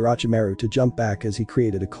Jiraiya and Orochimaru to jump back as he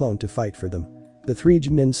created a clone to fight for them. The three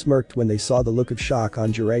Chunin smirked when they saw the look of shock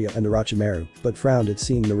on Jiraiya and Orochimaru, but frowned at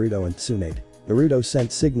seeing Naruto and Tsunade. Naruto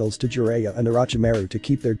sent signals to Jiraiya and Orochimaru to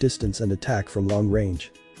keep their distance and attack from long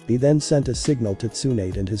range. He then sent a signal to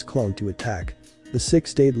Tsunade and his clone to attack. The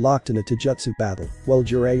six stayed locked in a taijutsu battle, while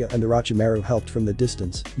Jiraiya and Orochimaru helped from the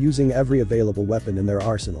distance, using every available weapon in their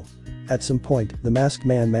arsenal. At some point, the masked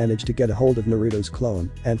man managed to get a hold of Naruto's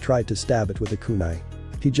clone and tried to stab it with a kunai.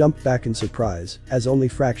 He jumped back in surprise, as only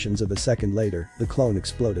fractions of a second later, the clone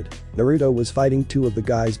exploded. Naruto was fighting two of the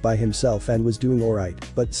guys by himself and was doing alright,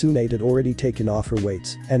 but Tsunade had already taken off her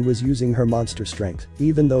weights and was using her monster strength,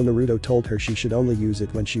 even though Naruto told her she should only use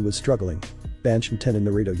it when she was struggling. "Penchant,"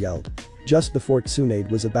 Naruto yelled. Just before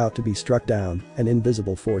Tsunade was about to be struck down, an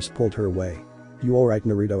invisible force pulled her away. "You alright?"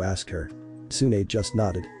 Naruto asked her. Tsunade just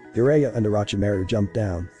nodded. Jiraiya and Orochimaru jumped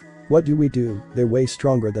down. "What do we do? They're way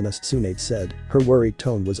stronger than us," Tsunade said. Her worried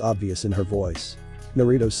tone was obvious in her voice.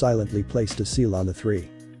 Naruto silently placed a seal on the three.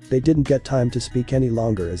 They didn't get time to speak any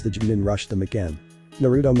longer as the Chunin rushed them again.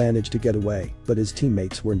 Naruto managed to get away, but his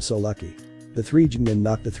teammates weren't so lucky. The three Chunin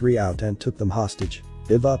knocked the three out and took them hostage.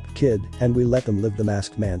 "Give up, kid, and we let them live," the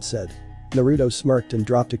masked man said. Naruto smirked and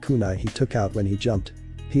dropped a kunai he took out when he jumped.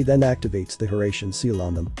 He then activates the Hiruzen seal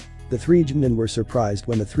on them. The three Chunin were surprised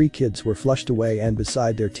when the three kids were flushed away and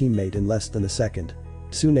beside their teammate in less than a second.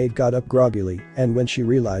 Tsunade got up groggily, and when she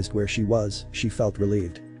realized where she was, she felt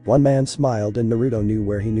relieved. One man smiled and Naruto knew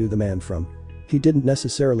where he knew the man from. He didn't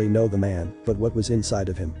necessarily know the man, but what was inside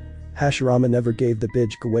of him. Hashirama never gave the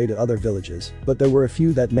Bijk away to other villages, but there were a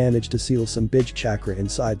few that managed to seal some Bijk chakra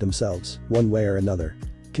inside themselves, one way or another.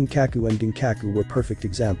 Kinkaku and Ginkaku were perfect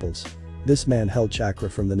examples. This man held chakra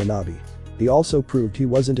from the Nanabi. He also proved he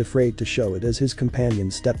wasn't afraid to show it as his companion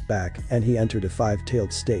stepped back and he entered a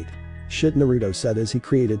five-tailed state. "Shit," Naruto said as he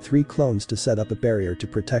created three clones to set up a barrier to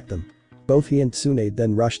protect them. Both he and Tsunade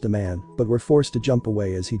then rushed the man, but were forced to jump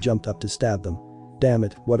away as he jumped up to stab them. "Damn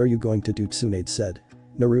it, what are you going to do?" Tsunade said.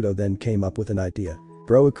 Naruto then came up with an idea.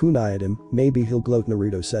 "Throw a kunai at him, maybe he'll gloat,"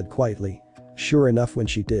 Naruto said quietly. Sure enough, when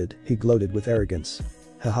she did, he gloated with arrogance.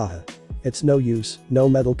 "Hahaha. It's no use, no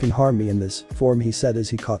metal can harm me in this form," he said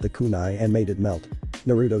as he caught the kunai and made it melt.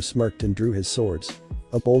 Naruto smirked and drew his swords.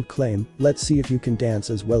 "A bold claim, let's see if you can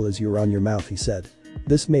dance as well as you're on your mouth," he said.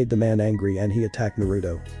 This made the man angry and he attacked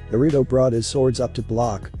Naruto. Naruto brought his swords up to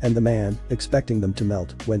block, and the man, expecting them to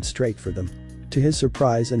melt, went straight for them. To his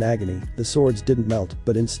surprise and agony, the swords didn't melt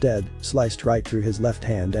but instead, sliced right through his left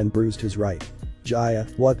hand and bruised his right.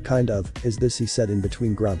 "Jiraiya, what kind of is this?" he said in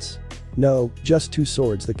between grunts. "No, just two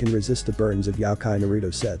swords that can resist the burns of Yaokai,"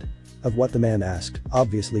 Naruto said. "Of what?" the man asked,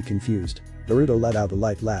 obviously confused. Naruto let out a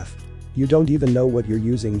light laugh. "You don't even know what you're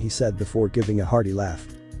using," he said before giving a hearty laugh.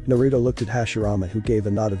 Naruto looked at Hashirama, who gave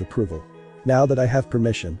a nod of approval. "Now that I have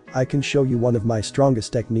permission, I can show you one of my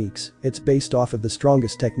strongest techniques. It's based off of the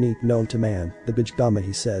strongest technique known to man, the Bijgama,"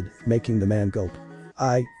 he said, making the man gulp.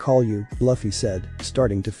 "I call you bluff," he said,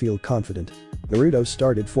 starting to feel confident. Naruto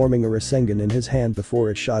started forming a Rasengan in his hand before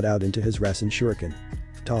it shot out into his Rasen Shuriken.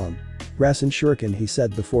 "Ton. Rasen Shuriken," he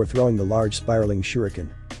said before throwing the large spiraling shuriken.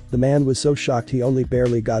 The man was so shocked he only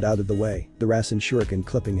barely got out of the way, the Rasen Shuriken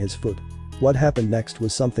clipping his foot. What happened next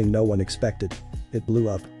was something no one expected. It blew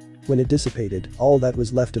up. When it dissipated, all that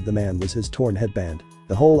was left of the man was his torn headband.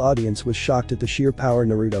 The whole audience was shocked at the sheer power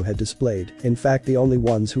Naruto had displayed. In fact, the only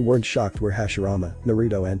ones who weren't shocked were Hashirama,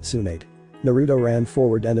 Naruto and Tsunade. Naruto ran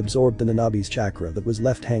forward and absorbed the Nanabi's chakra that was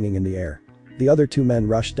left hanging in the air. The other two men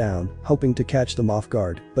rushed down, hoping to catch them off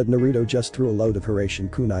guard, but Naruto just threw a load of Hiruzen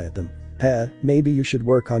kunai at them. Maybe you should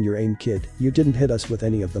work on your aim, kid, you didn't hit us with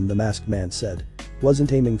any of them," the masked man said.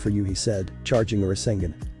 "Wasn't aiming for you," he said, charging a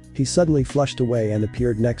Rasengan. He suddenly flushed away and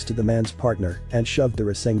appeared next to the man's partner and shoved the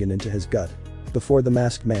Rasengan into his gut. Before the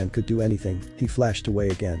masked man could do anything, he flashed away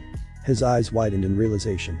again. His eyes widened in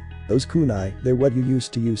realization. "Those kunai, they're what you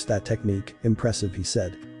used to use that technique, impressive," he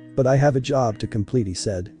said. "But I have a job to complete," he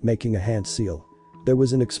said, making a hand seal. There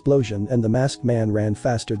was an explosion and the masked man ran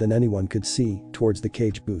faster than anyone could see towards the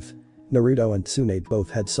cage booth. Naruto and Tsunade both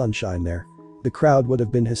had sunshine there. The crowd would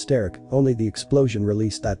have been hysteric, only the explosion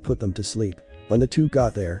released that put them to sleep. When the two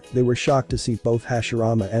got there, they were shocked to see both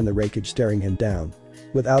Hashirama and the Raikage staring him down.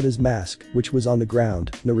 Without his mask, which was on the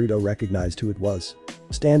ground, Naruto recognized who it was.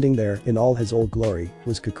 Standing there, in all his old glory,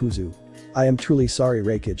 was Kakuzu. "I am truly sorry,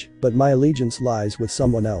 Raikage, but my allegiance lies with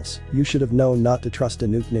someone else. You should have known not to trust a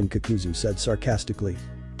Newtonin," Kakuzu said sarcastically.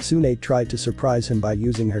 Tsunade tried to surprise him by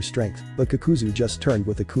using her strength, but Kakuzu just turned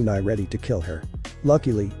with a kunai ready to kill her.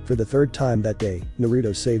 Luckily, for the third time that day,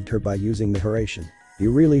 Naruto saved her by using the Hiraishin.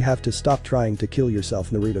 "You really have to stop trying to kill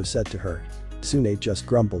yourself," Naruto said to her. Tsunade just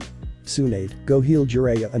grumbled. "Tsunade, go heal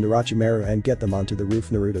Jiraiya and Orochimaru and get them onto the roof,"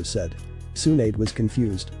 Naruto said. Tsunade was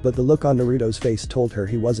confused, but the look on Naruto's face told her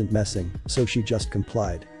he wasn't messing, so she just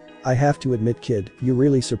complied. "I have to admit, kid, you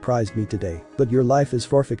really surprised me today, but your life is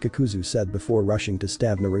forfeit," Kakuzu said before rushing to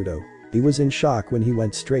stab Naruto. He was in shock when he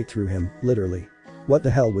went straight through him, literally. "What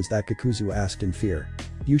the hell was that?" Kakuzu asked in fear.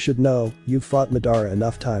 "You should know, you've fought Madara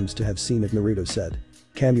enough times to have seen it," Naruto said.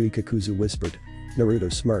 "Kamui," Kakuzu whispered.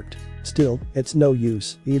 Naruto smirked. "Still, it's no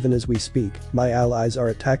use, even as we speak, my allies are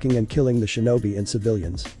attacking and killing the shinobi and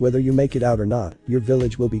civilians. Whether you make it out or not, your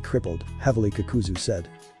village will be crippled," heavily Kakuzu said.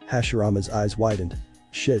 Hashirama's eyes widened.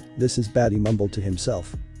 "Shit, this is bad," he mumbled to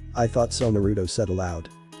himself. "I thought so," Naruto said aloud.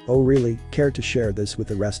 "Oh really, care to share this with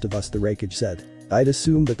the rest of us?" the Raikage said. "I'd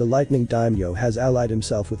assume that the lightning daimyo has allied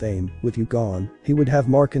himself with AIM. With you gone, he would have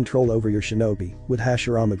more control over your shinobi. With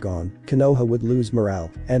Hashirama gone, Konoha would lose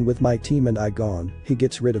morale, and with my team and I gone, he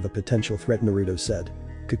gets rid of a potential threat," Naruto said.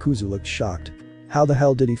 Kakuzu looked shocked. How the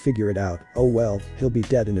hell did he figure it out? "Oh well, he'll be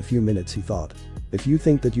dead in a few minutes," he thought. "If you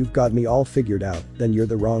think that you've got me all figured out, then you're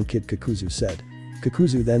the wrong kid," Kakuzu said.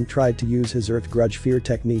 Kakuzu then tried to use his Earth Grudge Fear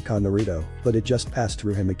technique on Naruto, but it just passed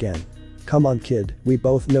through him again. "Come on kid, we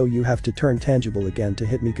both know you have to turn tangible again to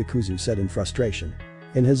hit me," Kakuzu said in frustration.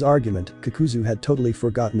 In his argument, Kakuzu had totally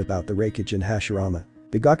forgotten about the Raikage and Hashirama.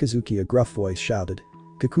 "Bigakuzuki," a gruff voice shouted.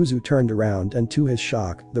 Kakuzu turned around and to his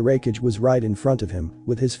shock, the Raikage was right in front of him,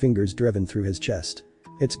 with his fingers driven through his chest.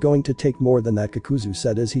 "It's going to take more than that," Kakuzu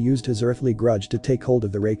said as he used his earthly grudge to take hold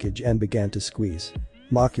of the Raikage and began to squeeze.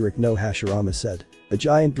 "Makirik no," Hashirama said. A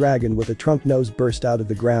giant dragon with a trunk nose burst out of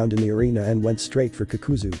the ground in the arena and went straight for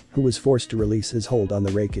Kakuzu, who was forced to release his hold on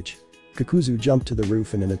the Raikage. Kakuzu jumped to the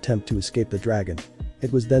roof in an attempt to escape the dragon.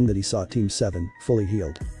 It was then that he saw Team 7, fully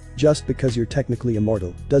healed. "Just because you're technically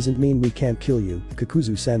immortal, doesn't mean we can't kill you,"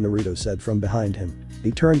 Kakuzu-san, Naruto said from behind him.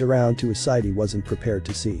 He turned around to a side he wasn't prepared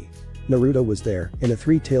to see. Naruto was there, in a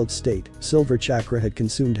three-tailed state. Silver chakra had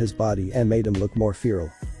consumed his body and made him look more feral.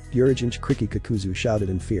 "Yurajinch Kriki," Kakuzu shouted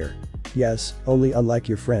in fear. "Yes, only unlike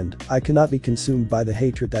your friend, I cannot be consumed by the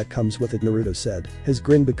hatred that comes with it," Naruto said, his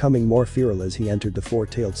grin becoming more feral as he entered the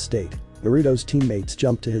four-tailed state. Naruto's teammates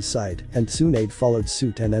jumped to his side, and Tsunade followed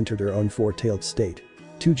suit and entered her own four-tailed state.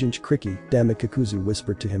 "Tujinch Kriki," damn it, Kakuzu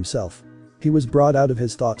whispered to himself. He was brought out of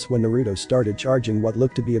his thoughts when Naruto started charging what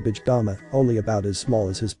looked to be a Bijigama, only about as small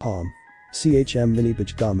as his palm. "CHM mini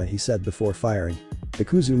Bijigama," he said before firing.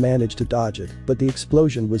 Kakuzu managed to dodge it, but the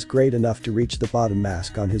explosion was great enough to reach the bottom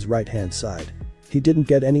mask on his right-hand side. He didn't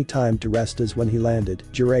get any time to rest as when he landed,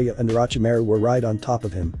 Jiraiya and Orochimaru were right on top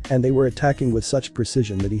of him, and they were attacking with such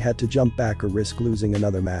precision that he had to jump back or risk losing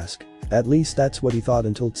another mask. At least that's what he thought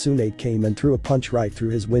until Tsunade came and threw a punch right through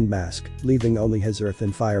his wind mask, leaving only his earth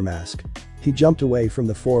and fire mask. He jumped away from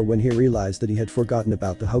the four when he realized that he had forgotten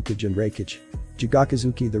about the Hokage and Raikage.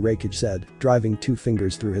 "Jigakuzuki," the Raikage said, driving two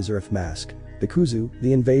fingers through his earth mask. "Kakuzu,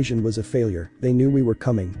 the invasion was a failure, they knew we were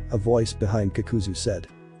coming," a voice behind Kakuzu said.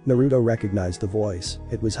 Naruto recognized the voice,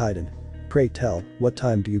 it was Hiruzen. "Pray tell, what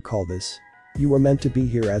time do you call this?" "You were meant to be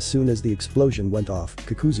here as soon as the explosion went off,"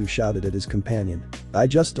 Kakuzu shouted at his companion. "I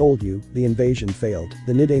just told you, the invasion failed,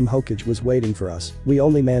 the Nidaime Hokage was waiting for us, we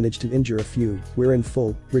only managed to injure a few, we're in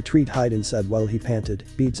full retreat," Hiruzen said while he panted,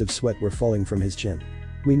 beads of sweat were falling from his chin.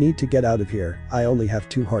 "We need to get out of here, I only have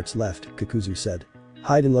 2 hearts left," Kakuzu said.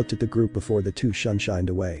 Hiruzen looked at the group before the two shined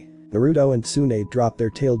away. Naruto and Tsunade dropped their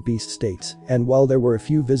tailed beast states, and while there were a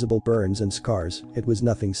few visible burns and scars, it was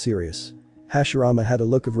nothing serious. Hashirama had a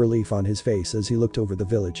look of relief on his face as he looked over the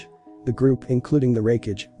village. The group, including the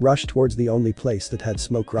Raikage, rushed towards the only place that had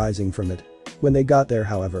smoke rising from it. When they got there,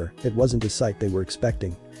 however, it wasn't a sight they were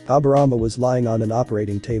expecting. Aburama was lying on an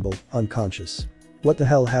operating table, unconscious. "What the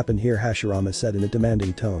hell happened here?" Hashirama said in a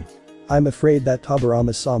demanding tone. "I'm afraid that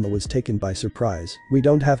Aburama-sama was taken by surprise, we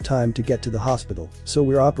don't have time to get to the hospital, so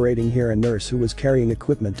we're operating here," a nurse who was carrying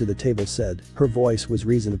equipment to the table said, her voice was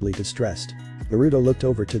reasonably distressed. Naruto looked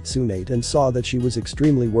over to Tsunade and saw that she was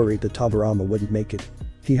extremely worried that Tobirama wouldn't make it.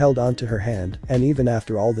 He held onto her hand, and even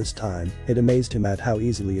after all this time, it amazed him at how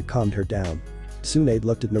easily it calmed her down. Tsunade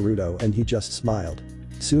looked at Naruto and he just smiled.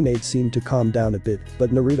 Tsunade seemed to calm down a bit,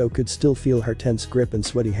 but Naruto could still feel her tense grip and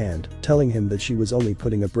sweaty hand, telling him that she was only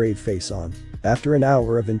putting a brave face on. After an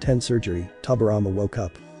hour of intense surgery, Tobirama woke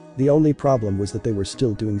up. The only problem was that they were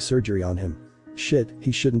still doing surgery on him. "Shit,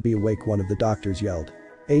 he shouldn't be awake," one of the doctors yelled.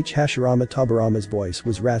 Hashirama Tobirama's voice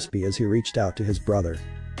was raspy as he reached out to his brother.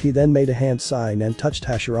 He then made a hand sign and touched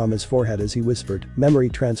Hashirama's forehead as he whispered, "Memory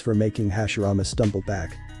transfer," making Hashirama stumble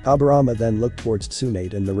back. Tobirama then looked towards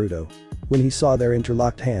Tsunade and Naruto. When he saw their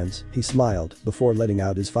interlocked hands, he smiled before letting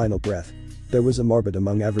out his final breath. There was a morbid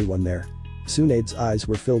among everyone there. Tsunade's eyes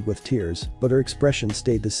were filled with tears, but her expression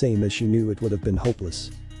stayed the same as she knew it would have been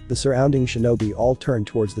hopeless. The surrounding shinobi all turned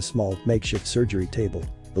towards the small, makeshift surgery table.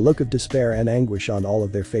 The look of despair and anguish on all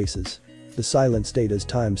of their faces. The silence stayed as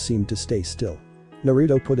time seemed to stay still.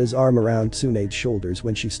 Naruto put his arm around Tsunade's shoulders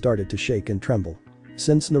when she started to shake and tremble.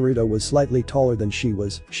 Since Naruto was slightly taller than she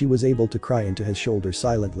was able to cry into his shoulder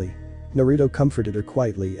silently. Naruto comforted her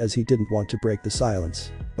quietly as he didn't want to break the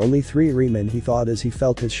silence. Only 3 Riemen, he thought as he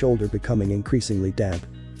felt his shoulder becoming increasingly damp.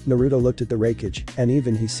 Naruto looked at the wreckage, and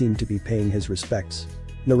even he seemed to be paying his respects.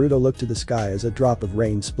 Naruto looked to the sky as a drop of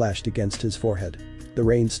rain splashed against his forehead. The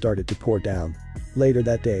rain started to pour down. Later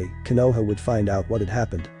that day, Konoha would find out what had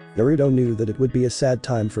happened. Naruto knew that it would be a sad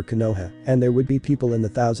time for Konoha, and there would be people in the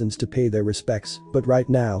thousands to pay their respects, but right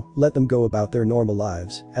now, let them go about their normal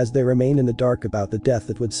lives, as they remain in the dark about the death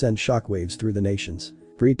that would send shockwaves through the nations.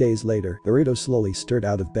 3 days later, Naruto slowly stirred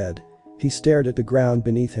out of bed. He stared at the ground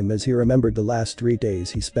beneath him as he remembered the last 3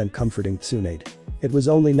 days he spent comforting Tsunade. It was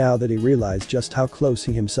only now that he realized just how close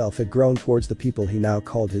he himself had grown towards the people he now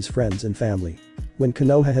called his friends and family. When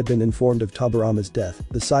Konoha had been informed of Tobirama's death,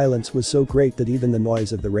 the silence was so great that even the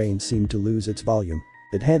noise of the rain seemed to lose its volume.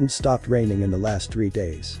 It hadn't stopped raining in the last 3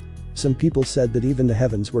 days. Some people said that even the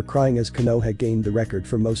heavens were crying as Konoha gained the record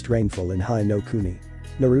for most rainfall in Hai no Kuni.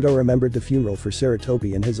 Naruto remembered the funeral for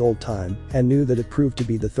Sarutobi in his old time and knew that it proved to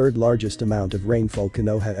be the 3rd largest amount of rainfall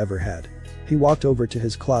Konoha ever had. He walked over to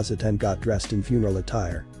his closet and got dressed in funeral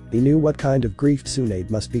attire. He knew what kind of grief Tsunade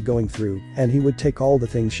must be going through, and he would take all the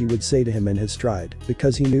things she would say to him in his stride,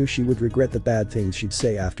 because he knew she would regret the bad things she'd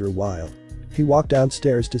say after a while. He walked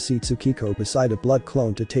downstairs to see Tsukiko beside a blood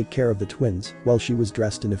clone to take care of the twins, while she was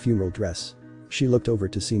dressed in a funeral dress. She looked over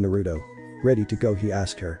to see Naruto. "Ready to go?" he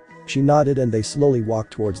asked her. She nodded and they slowly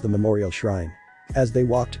walked towards the memorial shrine. As they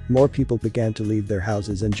walked, more people began to leave their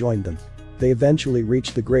houses and joined them. They eventually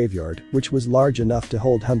reached the graveyard, which was large enough to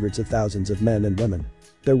hold hundreds of thousands of men and women.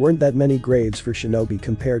 There weren't that many graves for shinobi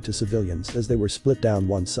compared to civilians as they were split down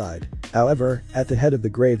one side. However, at the head of the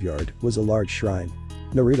graveyard was a large shrine.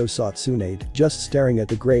 Naruto saw Tsunade just staring at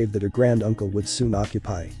the grave that her granduncle would soon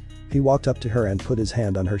occupy. He walked up to her and put his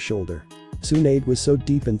hand on her shoulder. Tsunade was so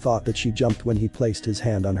deep in thought that she jumped when he placed his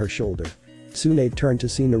hand on her shoulder. Tsunade turned to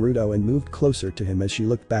see Naruto and moved closer to him as she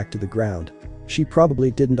looked back to the ground. She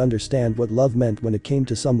probably didn't understand what love meant when it came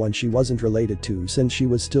to someone she wasn't related to since she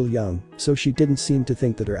was still young, so she didn't seem to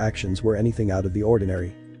think that her actions were anything out of the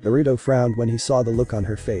ordinary. Naruto frowned when he saw the look on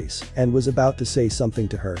her face and was about to say something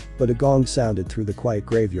to her, but a gong sounded through the quiet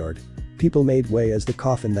graveyard. People made way as the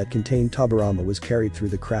coffin that contained Tobirama was carried through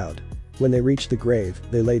the crowd. When they reached the grave,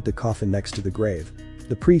 they laid the coffin next to the grave.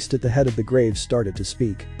 The priest at the head of the grave started to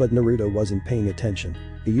speak, but Naruto wasn't paying attention.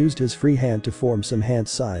 He used his free hand to form some hand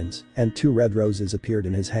signs, and 2 red roses appeared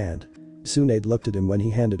in his hand. Tsunade looked at him when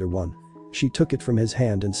he handed her one. She took it from his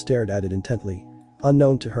hand and stared at it intently.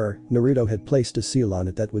 Unknown to her, Naruto had placed a seal on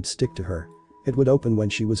it that would stick to her. It would open when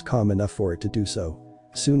she was calm enough for it to do so.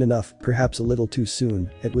 Soon enough, perhaps a little too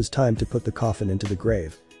soon, it was time to put the coffin into the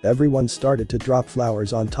grave. Everyone started to drop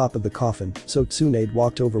flowers on top of the coffin, so Tsunade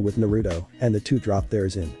walked over with Naruto, and the 2 dropped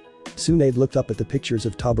theirs in. Tsunade looked up at the pictures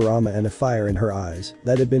of Tobirama and a fire in her eyes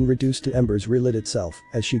that had been reduced to embers relit itself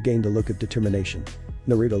as she gained a look of determination.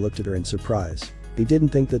 Naruto looked at her in surprise. He didn't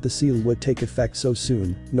think that the seal would take effect so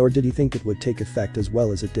soon, nor did he think it would take effect as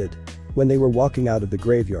well as it did. When they were walking out of the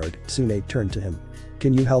graveyard, Tsunade turned to him.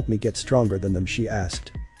 "Can you help me get stronger than them?" she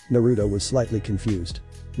asked. Naruto was slightly confused.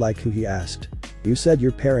 "Like who?" he asked. "You said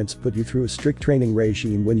your parents put you through a strict training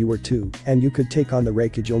regime when you were 2, and you could take on the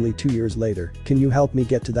Raikage only 2 years later. Can you help me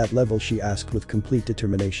get to that level?" she asked with complete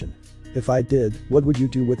determination. "If I did, what would you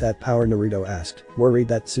do with that power?" Naruto asked, worried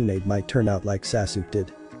that Tsunade might turn out like Sasuke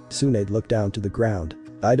did. Tsunade looked down to the ground.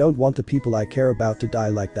 "I don't want the people I care about to die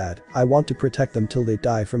like that. I want to protect them till they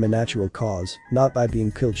die from a natural cause, not by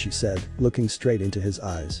being killed," she said, looking straight into his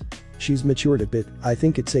eyes. "She's matured a bit, I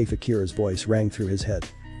think it's safe." Akira's voice rang through his head.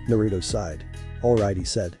 Naruto sighed. Alright, he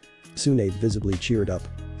said. Tsunade visibly cheered up.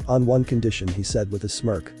 On one condition, he said with a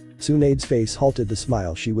smirk. Tsunade's face halted the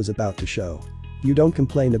smile she was about to show. You don't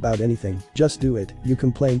complain about anything, just do it, you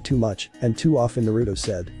complain too much, and too often, Naruto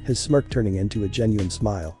said, his smirk turning into a genuine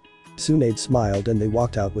smile. Tsunade smiled and they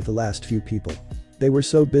walked out with the last few people. They were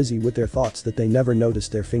so busy with their thoughts that they never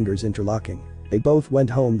noticed their fingers interlocking. They both went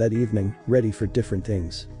home that evening, ready for different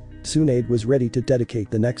things. Tsunade was ready to dedicate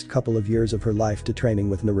the next couple of years of her life to training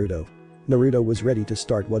with Naruto. Naruto was ready to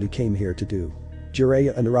start what he came here to do.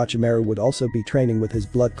 Jiraiya and Orochimaru would also be training with his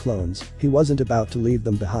blood clones, he wasn't about to leave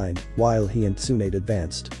them behind, while he and Tsunade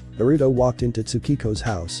advanced. Naruto walked into Tsukiko's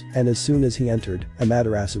house, and as soon as he entered,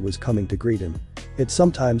 Amaterasu was coming to greet him. It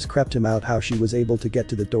sometimes crept him out how she was able to get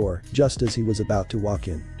to the door just as he was about to walk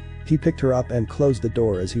in. He picked her up and closed the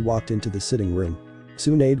door as he walked into the sitting room.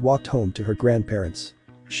 Tsunade walked home to her grandparents.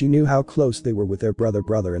 She knew how close they were with their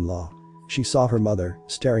brother-in-law. She saw her mother,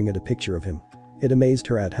 staring at a picture of him. It amazed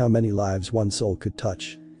her at how many lives one soul could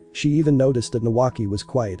touch. She even noticed that Nawaki was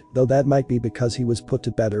quiet, though that might be because he was put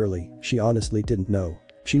to bed early, she honestly didn't know.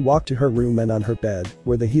 She walked to her room and on her bed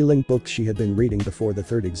were the healing books she had been reading before the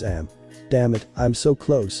third exam. Damn it, I'm so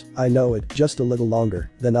close, I know it, just a little longer,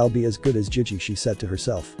 then I'll be as good as Gigi, she said to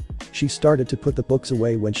herself. She started to put the books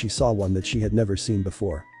away when she saw one that she had never seen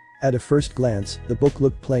before. At a first glance, the book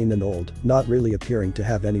looked plain and old, not really appearing to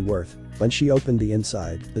have any worth. When she opened the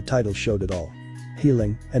inside, the title showed it all.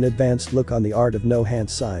 Healing, an advanced look on the art of no hand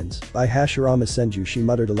signs, by Hashirama Senju, she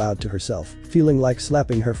muttered aloud to herself, feeling like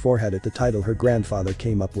slapping her forehead at the title her grandfather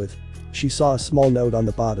came up with. She saw a small note on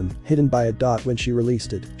the bottom, hidden by a dot when she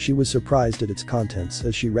released it, she was surprised at its contents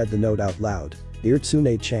as she read the note out loud. Dear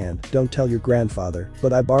Tsunade-chan, don't tell your grandfather,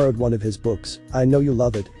 but I borrowed one of his books, I know you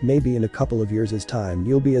love it, maybe in a couple of years' time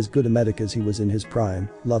you'll be as good a medic as he was in his prime,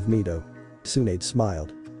 love Mito. Tsunade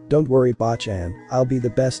smiled. Don't worry, Ba-chan, I'll be the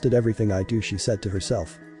best at everything I do, she said to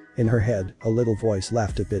herself. In her head, a little voice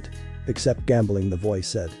laughed a bit. Except gambling, the voice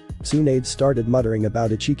said. Tsunade started muttering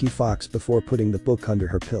about a cheeky fox before putting the book under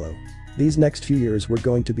her pillow. These next few years were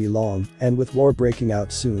going to be long, and with war breaking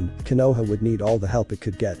out soon, Konoha would need all the help it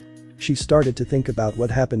could get. She started to think about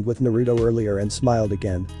what happened with Naruto earlier and smiled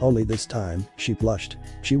again, only this time, she blushed.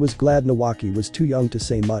 She was glad Nawaki was too young to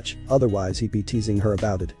say much, otherwise he'd be teasing her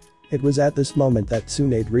about it. It was at this moment that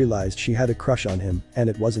Tsunade realized she had a crush on him, and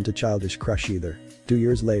it wasn't a childish crush either. 2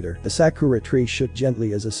 years later, the sakura tree shook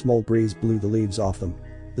gently as a small breeze blew the leaves off them.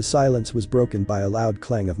 The silence was broken by a loud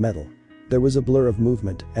clang of metal. There was a blur of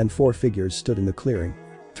movement, and 4 figures stood in the clearing.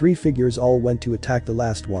 3 figures all went to attack the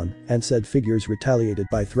last one, and said figures retaliated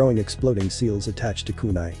by throwing exploding seals attached to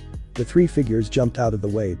kunai. The 3 figures jumped out of the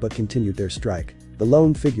way but continued their strike. The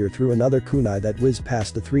lone figure threw another kunai that whizzed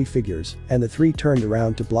past the 3 figures, and the 3 turned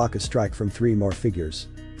around to block a strike from 3 more figures.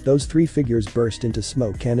 Those 3 figures burst into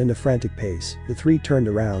smoke, and in a frantic pace, the 3 turned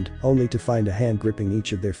around, only to find a hand gripping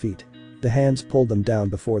each of their feet. The hands pulled them down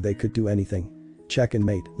before they could do anything.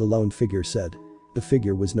 Checkmate, the lone figure said. The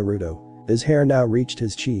figure was Naruto. His hair now reached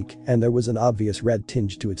his cheek, and there was an obvious red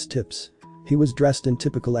tinge to its tips. He was dressed in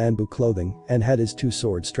typical Anbu clothing, and had his 2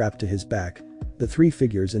 swords strapped to his back. The 3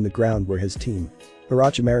 figures in the ground were his team.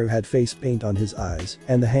 Orochimaru had face paint on his eyes,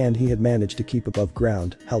 and the hand he had managed to keep above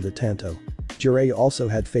ground held a tanto. Jiraiya also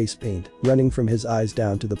had face paint, running from his eyes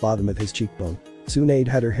down to the bottom of his cheekbone. Tsunade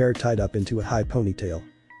had her hair tied up into a high ponytail.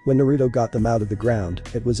 When Naruto got them out of the ground,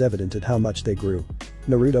 it was evident at how much they grew.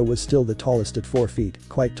 Naruto was still the tallest at 4 feet,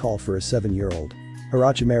 quite tall for a 7-year-old.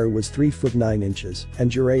 Orochimaru was 3 foot 9 inches, and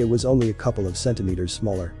Jiraiya was only a couple of centimeters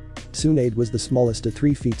smaller. Tsunade was the smallest at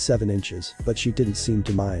 3 feet 7 inches, but she didn't seem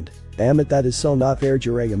to mind. Damn it, that is so not fair,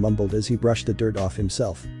 Jiraiya mumbled as he brushed the dirt off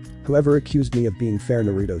himself. Whoever accused me of being fair,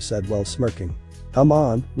 Naruto said while smirking. Come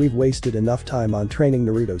on, we've wasted enough time on training,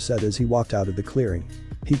 Naruto said as he walked out of the clearing.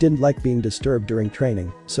 He didn't like being disturbed during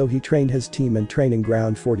training, so he trained his team in training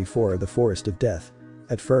ground 44, the Forest of Death.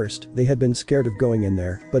 At first, they had been scared of going in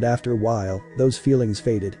there, but after a while, those feelings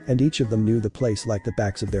faded and each of them knew the place like the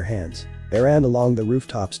backs of their hands. They ran along the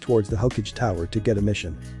rooftops towards the Hokage Tower to get a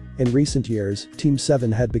mission. In recent years, Team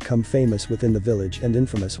 7 had become famous within the village and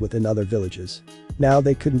infamous within other villages. Now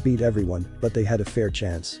they couldn't beat everyone, but they had a fair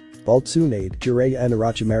chance. While Tsunade, Jiraiya and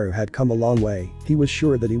Orochimaru had come a long way, he was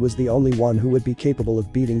sure that he was the only one who would be capable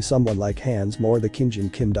of beating someone like Hansmo or the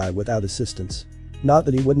Kinjin Kimdai without assistance. Not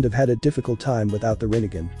that he wouldn't have had a difficult time without the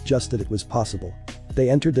Rinnegan, just that it was possible.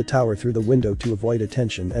 They entered the tower through the window to avoid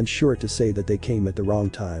attention and sure to say that they came at the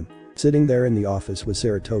wrong time. Sitting there in the office was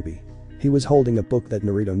Sarutobi. He was holding a book that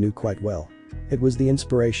Naruto knew quite well. It was the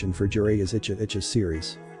inspiration for Jiraiya's Icha Icha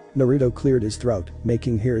series. Naruto cleared his throat,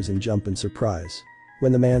 making Hiruzen jump in surprise.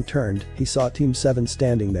 When the man turned, he saw Team 7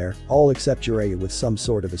 standing there, all except Jiraiya with some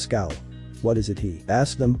sort of a scowl. What is it, he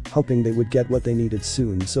asked them, hoping they would get what they needed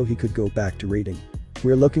soon so he could go back to reading.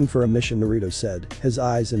 We're looking for a mission, Naruto said, his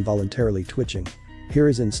eyes involuntarily twitching.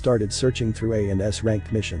 Hiruzen started searching through A and S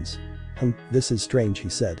ranked missions. This is strange, he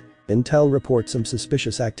said. Intel reports some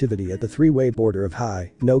suspicious activity at the three-way border of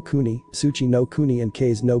Hai no Kuni, Tsuchi no Kuni and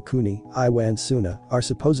Kei's no Kuni. Iwa and Suna are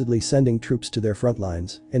supposedly sending troops to their front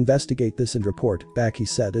lines. Investigate this and report back, he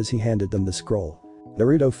said as he handed them the scroll.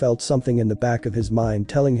 Naruto felt something in the back of his mind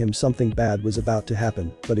telling him something bad was about to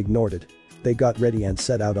happen, but ignored it. They got ready and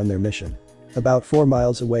set out on their mission. About 4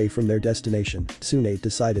 miles away from their destination, Tsunade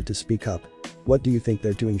decided to speak up. What do you think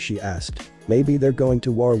they're doing, she asked. Maybe they're going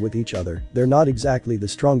to war with each other. They're not exactly the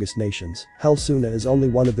strongest nations. Hell, Suna is only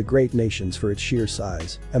one of the great nations for its sheer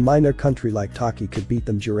size. A minor country like Taki could beat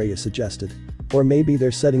them, Jiraiya suggested. Or maybe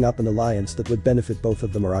they're setting up an alliance that would benefit both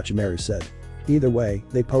of them, Orochimaru said. Either way,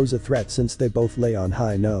 they pose a threat since they both lay on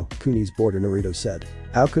Hai no Kuni's border, Naruto said.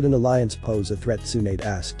 How could an alliance pose a threat, Tsunade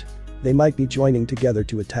asked. They might be joining together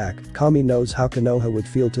to attack. Kami knows how Konoha would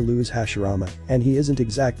feel to lose Hashirama, and he isn't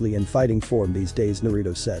exactly in fighting form these days,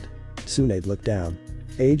 Naruto said. Tsunade looked down.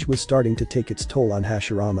 Age was starting to take its toll on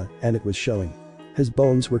Hashirama, and it was showing. His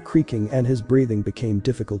bones were creaking and his breathing became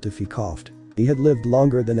difficult if he coughed. He had lived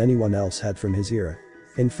longer than anyone else had from his era.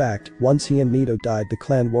 In fact, once he and Mito died, the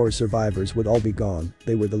clan war survivors would all be gone.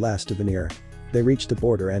 They were the last of an era. They reached the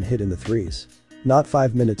border and hid in the threes. Not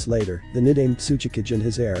 5 minutes later, the Nidamed Tsuchikage and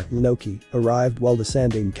his heir, Lunoki, arrived while the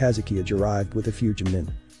Sandamed Kazekage arrived with a few Junin.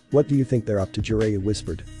 What do you think they're up to, Jiraiya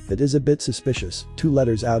whispered. It is a bit suspicious, 2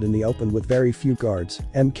 letters out in the open with very few guards.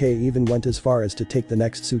 MK even went as far as to take the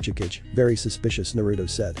next Tsuchikage. Very suspicious, Naruto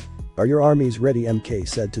said. Are your armies ready, MK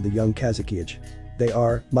said to the young Kazekage. They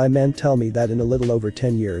are. My men tell me that in a little over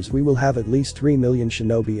 10 years we will have at least 3 million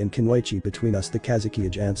shinobi and Kunoichi between us, the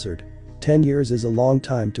Kazekage answered. 10 years is a long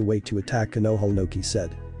time to wait to attack Konoha, Noki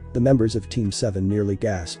said. The members of Team 7 nearly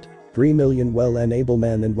gasped. 3 million well and able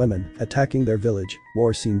men and women attacking their village.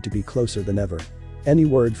 War seemed to be closer than ever. Any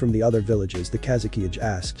word from the other villages, the Kazekage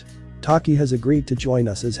asked. Taki has agreed to join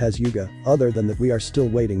us, as has Yuga. Other than that, we are still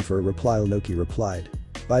waiting for a reply, Noki replied.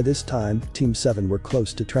 By this time, Team 7 were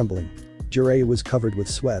close to trembling. Jiraiya was covered with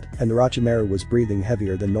sweat and Orochimaru was breathing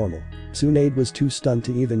heavier than normal. Tsunade was too stunned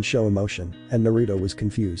to even show emotion, and Naruto was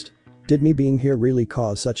confused. Did me being here really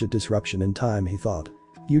cause such a disruption in time, he thought.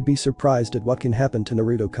 You'd be surprised at what can happen to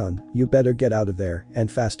Naruto-kun. You better get out of there, and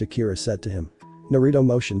fast, Akira said to him. Naruto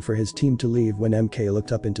motioned for his team to leave when MK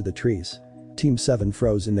looked up into the trees. Team 7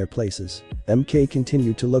 froze in their places. MK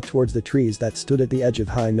continued to look towards the trees that stood at the edge of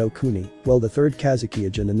Hai no Kuni, while the third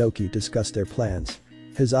Kazekage and Inoki discussed their plans.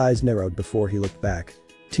 His eyes narrowed before he looked back.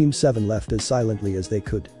 Team 7 left as silently as they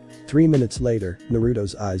could. 3 minutes later,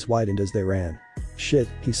 Naruto's eyes widened as they ran. Shit,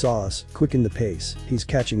 he saw us. Quicken the pace. He's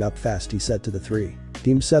catching up fast, he said to the 3.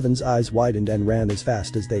 Team 7's eyes widened and ran as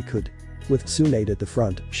fast as they could. With Tsunade at the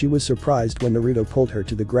front, she was surprised when Naruto pulled her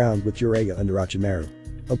to the ground with Jiraiya and Orochimaru.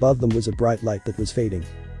 Above them was a bright light that was fading.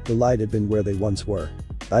 The light had been where they once were.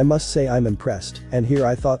 I must say I'm impressed, and here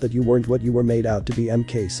I thought that you weren't what you were made out to be,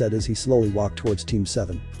 MK said as he slowly walked towards Team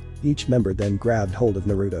 7. Each member then grabbed hold of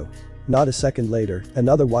Naruto. Not a second later,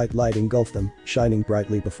 another white light engulfed them, shining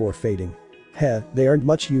brightly before fading. Heh, they aren't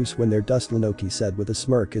much use when they're dust, Inoki said with a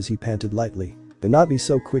smirk as he panted lightly. Do not be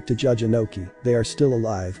so quick to judge, Inoki, they are still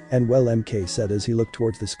alive, and well, MK said as he looked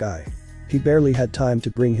towards the sky. He barely had time to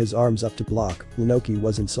bring his arms up to block. Inoki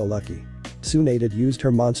wasn't so lucky. Tsunade had used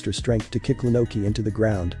her monster strength to kick Inoki into the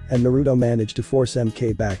ground, and Naruto managed to force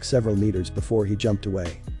MK back several meters before he jumped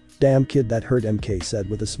away. Damn kid, that hurt, MK said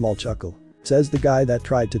with a small chuckle. Says the guy that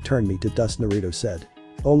tried to turn me to dust, Naruto said.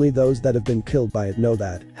 Only those that have been killed by it know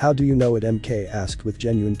that. How do you know it, MK asked with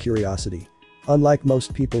genuine curiosity. Unlike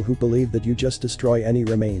most people who believe that you just destroy any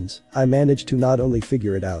remains, I managed to not only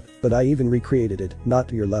figure it out, but I even recreated it, not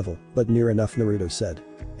to your level, but near enough, Naruto said.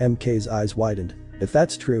 MK's eyes widened. If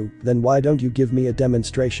that's true, then why don't you give me a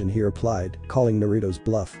demonstration, he replied, calling Naruto's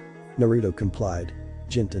bluff. Naruto complied.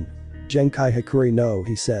 Jinten. Genkai Hikuri no,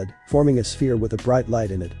 he said, forming a sphere with a bright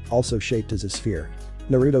light in it, also shaped as a sphere.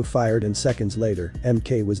 Naruto fired and seconds later,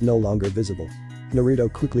 MK was no longer visible.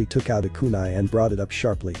 Naruto quickly took out a kunai and brought it up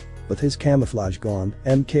sharply. With his camouflage gone,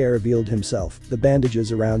 MK revealed himself. The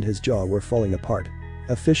bandages around his jaw were falling apart.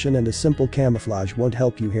 A fission and a simple camouflage won't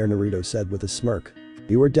help you here, Naruto said with a smirk.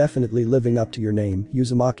 You are definitely living up to your name,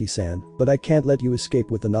 Uzumaki-san, but I can't let you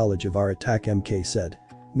escape with the knowledge of our attack, MK said.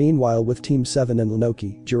 Meanwhile, with Team 7 and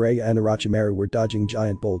Lunoki, Jiraiya and Orochimaru were dodging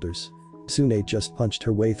giant boulders. Tsunade just punched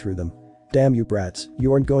her way through them. Damn you brats,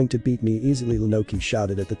 you aren't going to beat me easily, Lunoki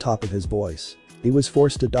shouted at the top of his voice. He was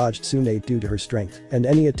forced to dodge Tsunade due to her strength, and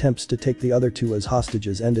any attempts to take the other two as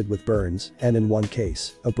hostages ended with burns, and in one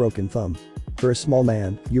case, a broken thumb. For a small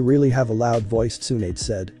man, you really have a loud voice, Tsunade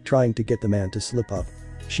said, trying to get the man to slip up.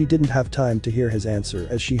 She didn't have time to hear his answer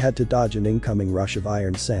as she had to dodge an incoming rush of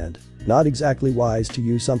iron sand. Not exactly wise to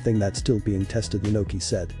use something that's still being tested, Inoki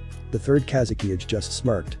said. The third Hokage just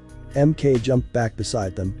smirked. MK jumped back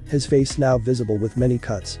beside them, his face now visible with many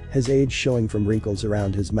cuts, his age showing from wrinkles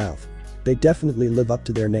around his mouth. They definitely live up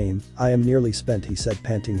to their name. I am nearly spent, he said,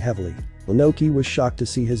 panting heavily. Inoki was shocked to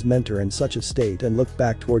see his mentor in such a state and looked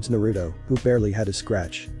back towards Naruto, who barely had a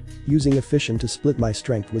scratch. Using aversion to split my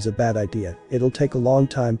strength was a bad idea. It'll take a long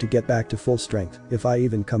time to get back to full strength, if I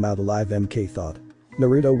even come out alive, MK thought.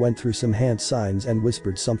 Naruto went through some hand signs and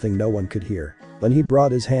whispered something no one could hear. When he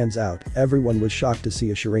brought his hands out, everyone was shocked to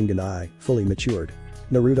see a Sharingan eye, fully matured.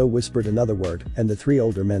 Naruto whispered another word, and the three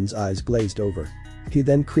older men's eyes glazed over. He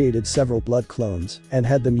then created several blood clones and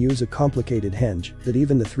had them use a complicated henge that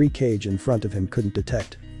even the three Hokage in front of him couldn't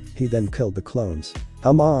detect. He then killed the clones.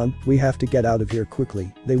 Come on, we have to get out of here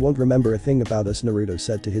quickly, they won't remember a thing about us, Naruto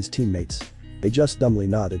said to his teammates. They just dumbly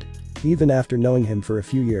nodded. Even after knowing him for a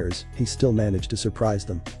few years, he still managed to surprise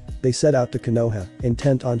them. They set out to Konoha,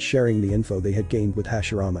 intent on sharing the info they had gained with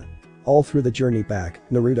Hashirama. All through the journey back,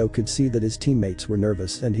 Naruto could see that his teammates were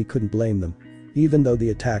nervous and he couldn't blame them. Even though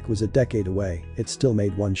the attack was a decade away, it still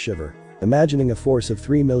made one shiver. Imagining a force of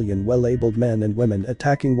 3 million well-abled men and women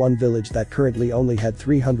attacking one village that currently only had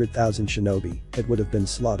 300,000 shinobi, it would have been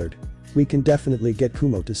slaughtered. We can definitely get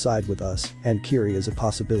Kumo to side with us, and Kiri is a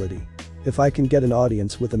possibility. If I can get an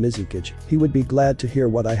audience with a Mizukage, he would be glad to hear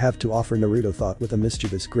what I have to offer, Naruto thought with a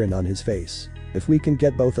mischievous grin on his face. If we can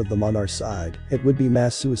get both of them on our side, it would be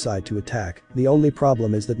mass suicide to attack. The only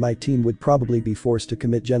problem is that my team would probably be forced to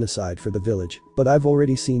commit genocide for the village, but I've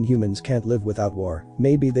already seen humans can't live without war.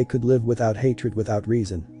 Maybe they could live without hatred without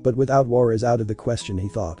reason, but without war is out of the question, he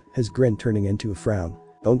thought, his grin turning into a frown.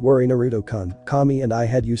 Don't worry, Naruto-kun, Kami and I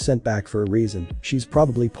had you sent back for a reason. She's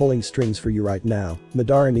probably pulling strings for you right now.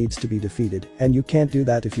 Madara needs to be defeated, and you can't do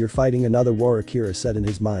that if you're fighting another war, Akira said in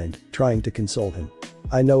his mind, trying to console him.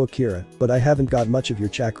 I know, Akira, but I haven't got much of your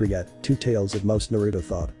chakra yet, 2 tails at most, Naruto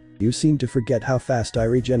thought. You seem to forget how fast I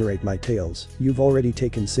regenerate my tails. You've already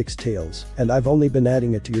taken 6 tails, and I've only been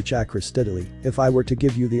adding it to your chakra steadily. If I were to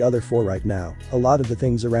give you the other 4 right now, a lot of the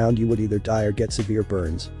things around you would either die or get severe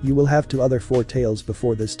burns. You will have 2 other 4 tails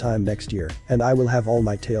before this time next year, and I will have all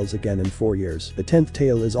my tails again in 4 years. The 10th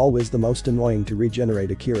tail is always the most annoying to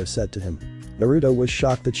regenerate, Akira said to him. Naruto was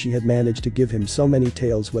shocked that she had managed to give him so many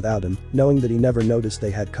tails without him, knowing that he never noticed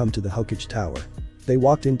they had come to the Hokage tower. They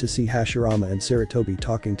walked in to see Hashirama and Sarutobi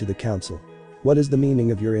talking to the council. What is the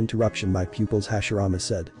meaning of your interruption, my pupils? Hashirama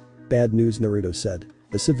said. Bad news, Naruto said.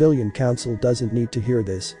 The civilian council doesn't need to hear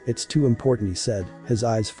this, it's too important, he said, his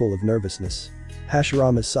eyes full of nervousness.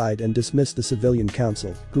 Hashirama sighed and dismissed the civilian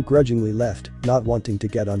council, who grudgingly left, not wanting to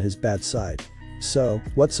get on his bad side. So,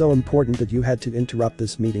 what's so important that you had to interrupt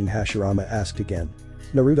this meeting? Hashirama asked again.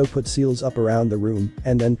 Naruto put seals up around the room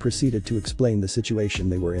and then proceeded to explain the situation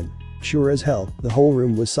they were in. Sure as hell, the whole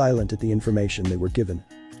room was silent at the information they were given.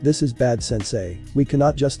 This is bad, sensei. We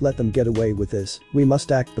cannot just let them get away with this. We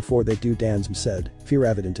must act before they do, Dansum said, fear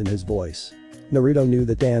evident in his voice. Naruto knew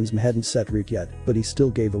that Dansum hadn't set root yet, but he still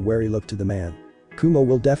gave a wary look to the man. Kumo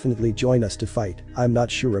will definitely join us to fight. I'm not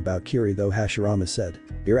sure about Kiri though, Hashirama said.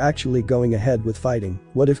 You're actually going ahead with fighting.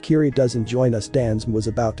 What if Kiri doesn't join us? Dansum was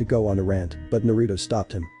about to go on a rant, but Naruto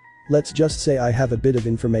stopped him. Let's just say I have a bit of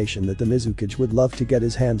information that the Mizukage would love to get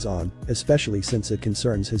his hands on, especially since it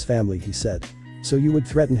concerns his family, he said. So you would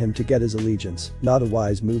threaten him to get his allegiance? Not a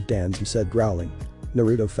wise move, Dansum said, growling.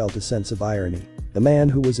 Naruto felt a sense of irony. The man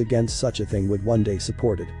who was against such a thing would one day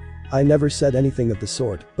support it. I never said anything of the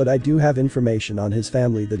sort, but I do have information on his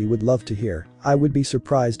family that he would love to hear. I would be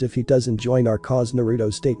surprised if he doesn't join our cause.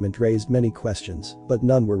 Naruto's statement raised many questions, but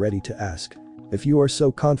none were ready to ask. If you are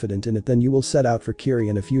so confident in it, then you will set out for Kiri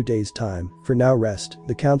in a few days' time. For now, rest.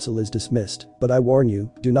 The council is dismissed, but I warn you,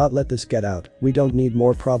 do not let this get out. We don't need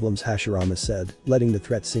more problems, Hashirama said, letting the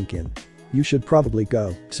threat sink in. You should probably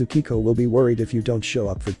go. Tsukiko will be worried if you don't show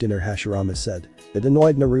up for dinner, Hashirama said. It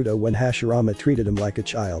annoyed Naruto when Hashirama treated him like a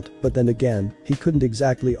child, but then again, he couldn't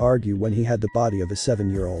exactly argue when he had the body of a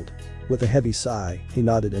 7-year-old. With a heavy sigh, he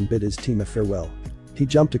nodded and bid his team a farewell. He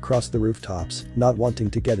jumped across the rooftops, not wanting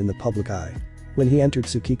to get in the public eye. When he entered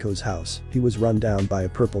Tsukiko's house, he was run down by a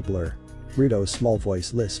purple blur. Ruto's small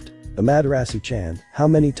voice lisped. Amaterasu-chan, how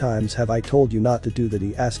many times have I told you not to do that?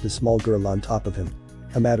 He asked the small girl on top of him.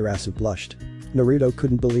 Amaterasu blushed. Naruto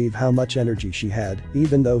couldn't believe how much energy she had,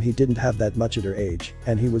 even though he didn't have that much at her age,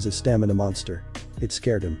 and he was a stamina monster. It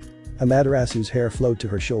scared him. Amaterasu's hair flowed to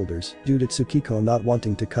her shoulders due to Tsukiko not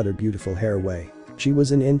wanting to cut her beautiful hair away. She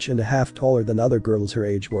was an inch and a half taller than other girls her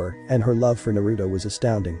age were, and her love for Naruto was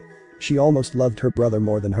astounding. She almost loved her brother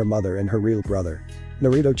more than her mother and her real brother.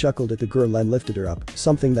 Naruto chuckled at the girl and lifted her up,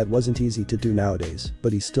 something that wasn't easy to do nowadays,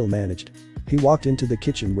 but he still managed. He walked into the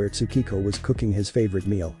kitchen where Tsukiko was cooking his favorite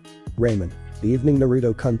meal. Ramen. The evening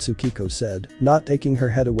Naruto-kun, Tsukiko said, not taking her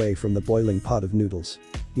head away from the boiling pot of noodles.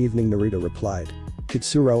 Evening, Naruto replied.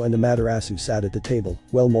 Kitsuro and Amaterasu sat at the table,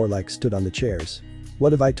 well, more like stood on the chairs.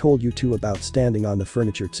 What have I told you two about standing on the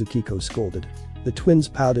furniture? Tsukiko scolded. The twins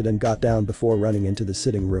pouted and got down before running into the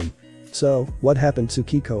sitting room. So, what happened?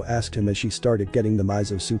 Tsukiko asked him as she started getting the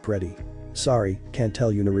miso soup ready. Sorry, can't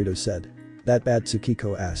tell you, Naruto said. That bad?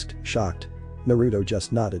 Tsukiko asked, shocked. Naruto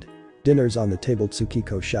just nodded. Dinner's on the table,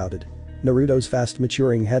 Tsukiko shouted. Naruto's fast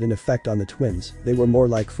maturing had an effect on the twins, they were more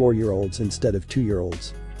like 4-year-olds instead of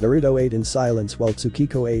 2-year-olds. Naruto ate in silence while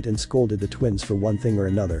Tsukiko ate and scolded the twins for one thing or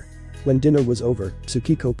another. When dinner was over,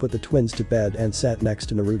 Tsukiko put the twins to bed and sat next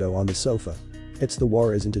to Naruto on the sofa. It's the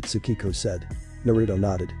war, isn't it? Tsukiko said. Naruto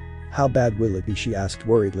nodded. How bad will it be? She asked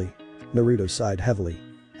worriedly. Naruto sighed heavily.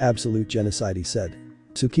 Absolute genocide, he said.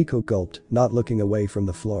 Tsukiko gulped, not looking away from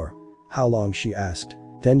the floor. How long? She asked.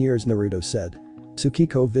 10 years, Naruto said.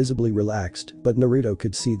 Tsukiko visibly relaxed, but Naruto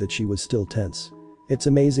could see that she was still tense. It's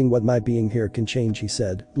amazing what my being here can change, he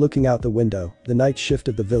said, looking out the window, the night shift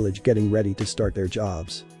of the village getting ready to start their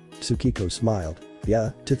jobs. Tsukiko smiled.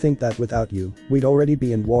 Yeah, to think that without you, we'd already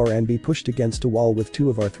be in war and be pushed against a wall with 2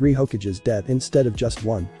 of our 3 Hokages dead instead of just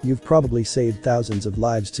 1. You've probably saved thousands of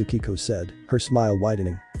lives, Tsukiko said, her smile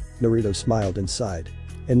widening. Naruto smiled and sighed.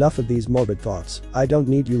 Enough of these morbid thoughts, I don't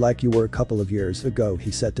need you like you were a couple of years ago,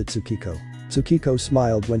 he said to Tsukiko. Tsukiko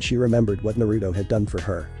smiled when she remembered what Naruto had done for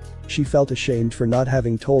her. She felt ashamed for not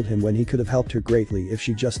having told him when he could have helped her greatly if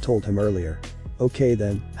she just told him earlier. Okay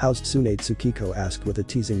then, how's Tsunade? Tsukiko asked with a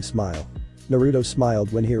teasing smile. Naruto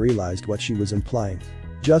smiled when he realized what she was implying.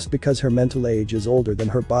 Just because her mental age is older than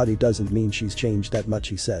her body doesn't mean she's changed that much,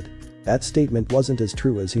 he said. That statement wasn't as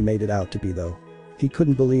true as he made it out to be though. He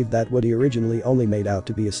couldn't believe that what he originally only made out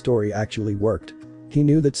to be a story actually worked. He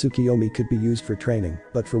knew that Tsukiyomi could be used for training,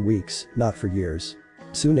 but for weeks, not for years.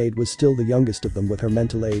 Tsunade was still the youngest of them with her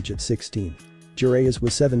mental age at 16. Jiraiya's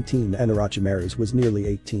was 17 and Orochimaru's was nearly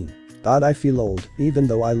 18. God, I feel old, even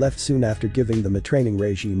though I left soon after giving them a training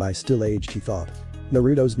regime I still aged, he thought.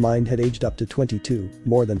 Naruto's mind had aged up to 22,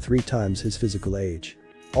 more than 3 times his physical age.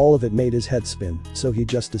 All of it made his head spin, so he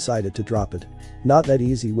just decided to drop it. Not that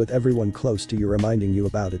easy with everyone close to you reminding you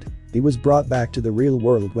about it. He was brought back to the real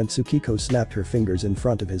world when Tsukiko snapped her fingers in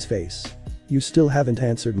front of his face. You still haven't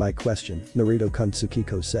answered my question, Naruto-kun,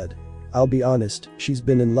 Tsukiko said. I'll be honest, she's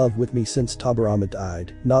been in love with me since Tobirama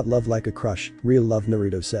died, not love like a crush, real love,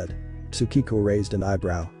 Naruto said. Tsukiko raised an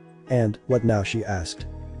eyebrow. And, what now? She asked.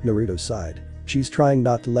 Naruto sighed. She's trying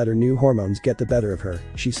not to let her new hormones get the better of her,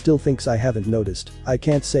 she still thinks I haven't noticed. I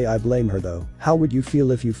can't say I blame her though. How would you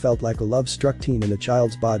feel if you felt like a love-struck teen in a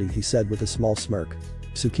child's body? He said with a small smirk.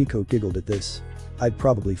 Tsukiko giggled at this. I'd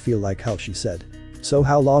probably feel like hell, she said. So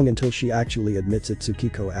how long until she actually admits it?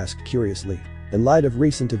 Tsukiko asked curiously. In light of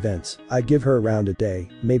recent events, I give her around a day,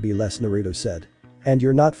 maybe less, Naruto said. And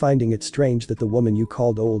you're not finding it strange that the woman you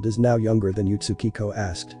called old is now younger than you? Tsukiko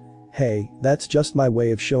asked. Hey, that's just my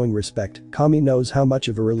way of showing respect. Kami knows how much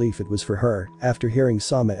of a relief it was for her after hearing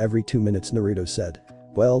Sama every 2 minutes, Naruto said.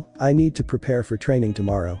 Well, I need to prepare for training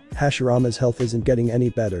tomorrow. Hashirama's health isn't getting any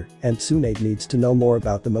better, and Tsunade needs to know more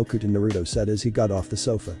about the Mokuton, Naruto said as he got off the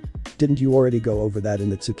sofa. Didn't you already go over that in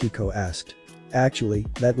the? Tsukiko asked. Actually,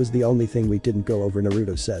 that was the only thing we didn't go over,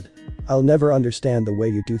 Naruto said. I'll never understand the way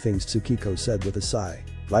you do things, Tsukiko said with a sigh.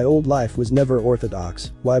 My old life was never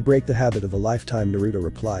orthodox, why break the habit of a lifetime? Naruto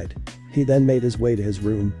replied. He then made his way to his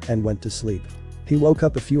room and went to sleep. He woke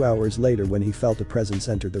up a few hours later when he felt a presence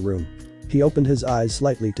enter the room. He opened his eyes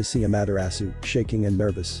slightly to see Amaterasu, shaking and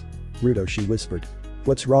nervous. Naruto, she whispered.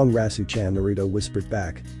 What's wrong, Rasu-chan? Naruto whispered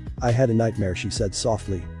back. I had a nightmare, she said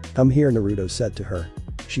softly. Come here, Naruto said to her.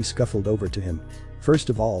 She scuffled over to him. First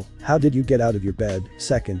of all, how did you get out of your bed?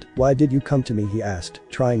 Second, why did you come to me? He asked,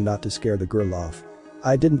 trying not to scare the girl off.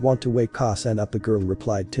 I didn't want to wake Ka-san up, the girl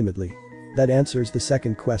replied timidly. That answers the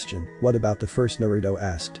second question, what about the first? Naruto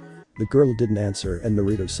asked. The girl didn't answer and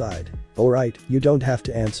Naruto sighed. Alright, you don't have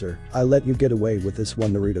to answer, I'll let you get away with this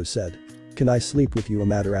one, Naruto said. Can I sleep with you?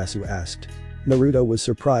 Amaterasu asked. Naruto was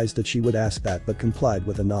surprised that she would ask that but complied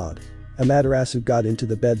with a nod. Amaterasu got into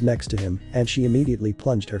the bed next to him and she immediately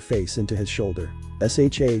plunged her face into his shoulder.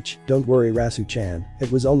 SHH, don't worry, Rasu-chan,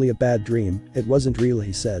 it was only a bad dream, it wasn't real,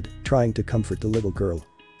 he said, trying to comfort the little girl.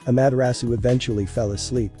 Amaterasu eventually fell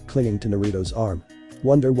asleep, clinging to Naruto's arm.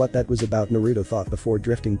 Wonder what that was about, Naruto thought before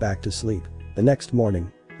drifting back to sleep. The next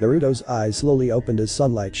morning, Naruto's eyes slowly opened as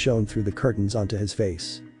sunlight shone through the curtains onto his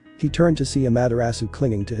face. He turned to see Amaterasu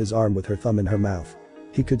clinging to his arm with her thumb in her mouth.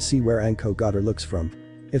 He could see where Anko got her looks from.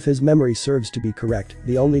 If his memory serves to be correct,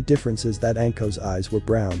 the only difference is that Anko's eyes were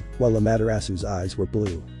brown, while Amaterasu's eyes were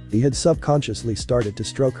blue. He had subconsciously started to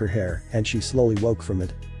stroke her hair, and she slowly woke from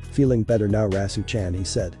it. Feeling better now, Rasu-chan, he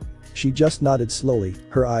said. She just nodded slowly,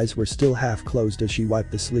 her eyes were still half closed as she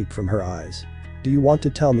wiped the sleep from her eyes. Do you want to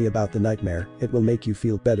tell me about the nightmare? It will make you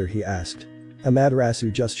feel better, he asked.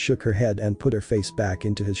 Amaterasu just shook her head and put her face back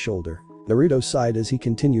into his shoulder. Naruto sighed as he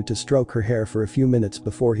continued to stroke her hair for a few minutes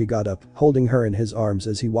before he got up, holding her in his arms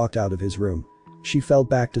as he walked out of his room. She fell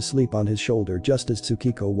back to sleep on his shoulder just as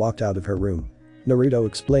Tsukiko walked out of her room. Naruto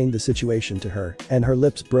explained the situation to her, and her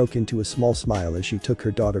lips broke into a small smile as she took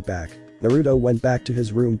her daughter back. Naruto went back to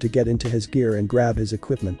his room to get into his gear and grab his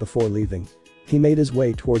equipment before leaving. He made his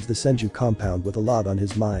way towards the Senju compound with a lot on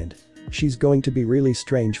his mind. She's going to be really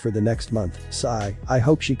strange for the next month, sigh, I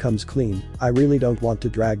hope she comes clean, I really don't want to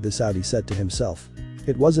drag this out, he said to himself.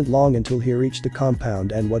 It wasn't long until he reached the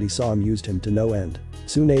compound and what he saw amused him to no end.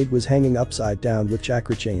 Tsunade was hanging upside down with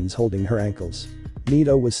chakra chains holding her ankles.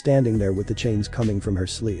 Mito was standing there with the chains coming from her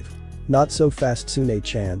sleeve. Not so fast,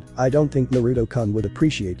 Tsunade-chan, I don't think Naruto-kun would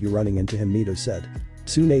appreciate you running into him, Mito said.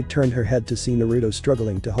 Tsunade turned her head to see Naruto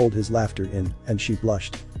struggling to hold his laughter in, and she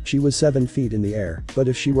blushed. She was 7 feet in the air, but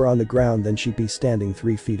if she were on the ground then she'd be standing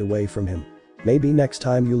 3 feet away from him. Maybe next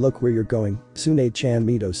time you look where you're going, Tsunade-chan,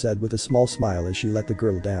 Mito said with a small smile as she let the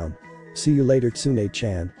girl down. See you later,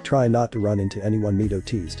 Tsunade-chan, try not to run into anyone, Mito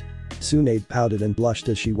teased. Tsunade pouted and blushed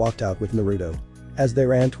as she walked out with Naruto. As they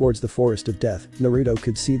ran towards the forest of death, Naruto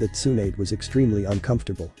could see that Tsunade was extremely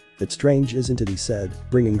uncomfortable. It's strange, isn't it, he said,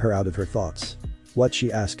 bringing her out of her thoughts. What,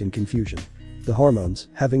 she asked in confusion. The hormones,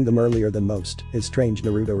 having them earlier than most, is strange,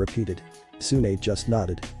 Naruto repeated. Tsunade just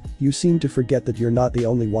nodded. You seem to forget that you're not the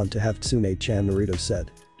only one to have, Tsunade-chan, Naruto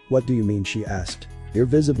said. What do you mean, she asked. You're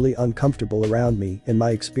visibly uncomfortable around me, in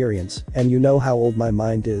my experience, and you know how old my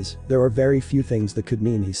mind is, there are very few things that could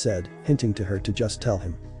mean, he said, hinting to her to just tell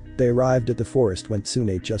him. They arrived at the forest when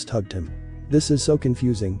Tsunade just hugged him. This is so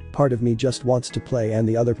confusing, part of me just wants to play and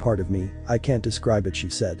the other part of me, I can't describe it, she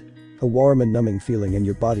said. A warm and numbing feeling in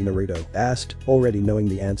your body, Naruto asked, already knowing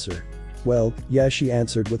the answer. Well, yeah, she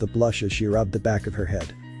answered with a blush as she rubbed the back of her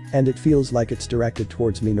head. And it feels like it's directed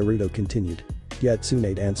towards me, Naruto continued. Yet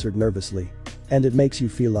Tsunade answered nervously. And it makes you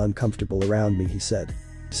feel uncomfortable around me, he said.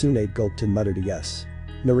 Tsunade gulped and muttered a yes.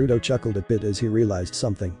 Naruto chuckled a bit as he realized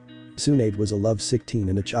something. Tsunade was a lovesick teen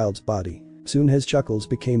in a child's body. Soon his chuckles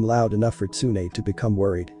became loud enough for Tsunade to become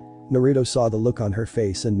worried. Naruto saw the look on her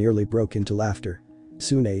face and nearly broke into laughter.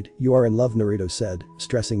 Tsunade, you are in love, Naruto said,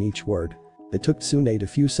 stressing each word. It took Tsunade a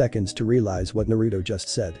few seconds to realize what Naruto just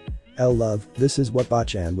said. Love, this is what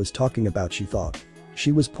Bachan was talking about, she thought.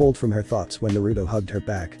 She was pulled from her thoughts when Naruto hugged her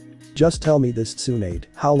back. Just tell me this, Tsunade,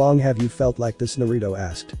 how long have you felt like this, Naruto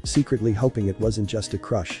asked, secretly hoping it wasn't just a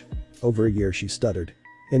crush. Over a year, she stuttered.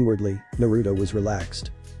 Inwardly, Naruto was relaxed.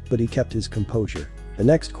 But he kept his composure. The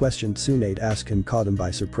next question Tsunade asked him caught him by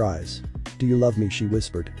surprise. Do you love me, she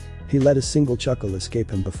whispered. He let a single chuckle escape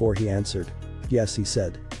him before he answered. Yes, he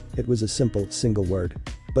said. It was a simple, single word.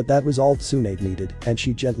 But that was all Tsunade needed, and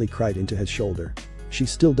she gently cried into his shoulder. She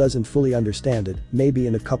still doesn't fully understand it, maybe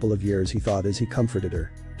in a couple of years, he thought as he comforted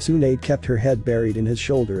her. Tsunade kept her head buried in his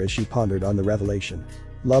shoulder as she pondered on the revelation.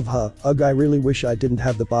 Love, huh? Ugh, I really wish I didn't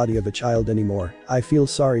have the body of a child anymore. I feel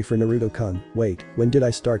sorry for Naruto-kun. Wait, when did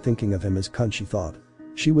I start thinking of him as kun, she thought.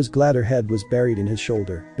 She was glad her head was buried in his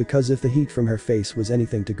shoulder, because if the heat from her face was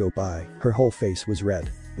anything to go by, her whole face was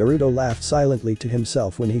red. Naruto laughed silently to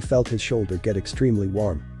himself when he felt his shoulder get extremely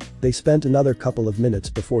warm. They spent another couple of minutes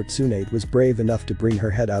before Tsunade was brave enough to bring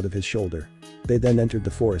her head out of his shoulder. They then entered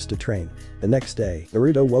the forest to train. The next day,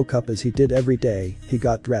 Naruto woke up as he did every day, he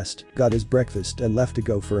got dressed, got his breakfast and left to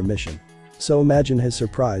go for a mission. So imagine his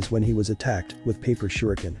surprise when he was attacked with paper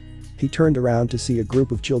shuriken. He turned around to see a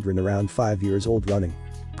group of children around 5 years old running.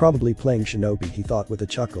 Probably playing shinobi, he thought with a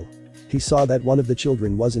chuckle. He saw that one of the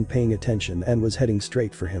children wasn't paying attention and was heading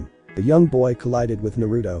straight for him. The young boy collided with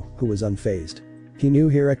Naruto, who was unfazed. He knew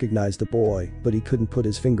he recognized the boy, but he couldn't put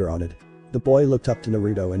his finger on it. The boy looked up to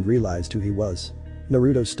Naruto and realized who he was.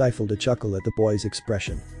 Naruto stifled a chuckle at the boy's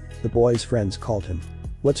expression. The boy's friends called him.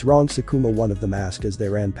 What's wrong, Sakumo, one of them asked as they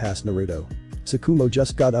ran past Naruto. Sakumo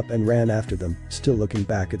just got up and ran after them, still looking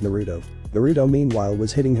back at Naruto. Naruto meanwhile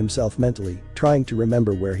was hitting himself mentally, trying to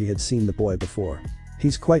remember where he had seen the boy before.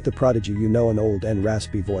 He's quite the prodigy, you know, an old and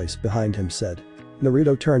raspy voice behind him said.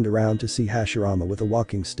 Naruto turned around to see Hashirama with a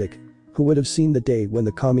walking stick. Who would have seen the day when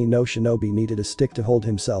the Kami no Shinobi needed a stick to hold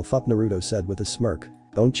himself up, Naruto said with a smirk.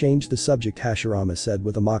 Don't change the subject, Hashirama said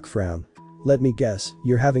with a mock frown. Let me guess,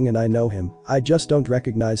 you're having an I know him, I just don't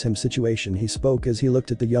recognize him situation, he spoke as he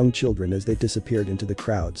looked at the young children as they disappeared into the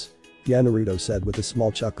crowds. Yeah, Naruto said with a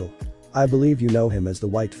small chuckle. I believe you know him as the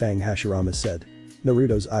White Fang, Hashirama said.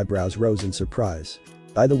 Naruto's eyebrows rose in surprise.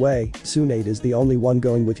 By the way, Tsunade is the only one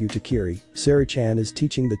going with you to Kiri. Saru-chan is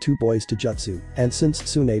teaching the two boys to jutsu, and since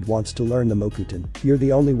Tsunade wants to learn the Mokuton, you're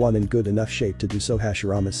the only one in good enough shape to do so,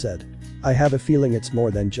 Hashirama said. I have a feeling it's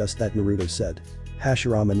more than just that, Naruto said.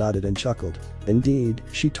 Hashirama nodded and chuckled. Indeed,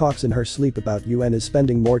 she talks in her sleep about you and is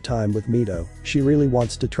spending more time with Mito. She really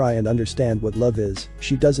wants to try and understand what love is.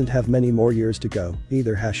 She doesn't have many more years to go,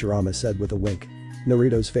 either, Hashirama said with a wink.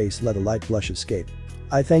 Naruto's face let a light blush escape.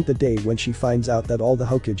 I thank the day when she finds out that all the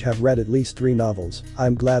Hokage have read at least 3 novels.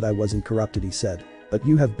 I'm glad I wasn't corrupted, he said. But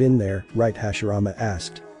you have been there, right, Hashirama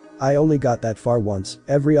asked. I only got that far once,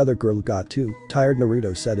 every other girl got too, tired,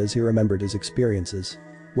 Naruto said as he remembered his experiences.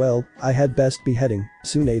 Well, I had best be heading.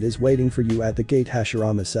 Tsunade is waiting for you at the gate,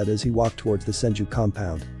 Hashirama said as he walked towards the Senju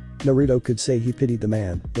compound. Naruto could say he pitied the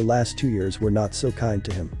man, the last 2 years were not so kind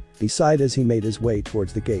to him. He sighed as he made his way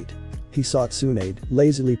towards the gate. He saw Tsunade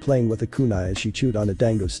lazily playing with a kunai as she chewed on a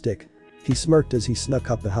dango stick. He smirked as he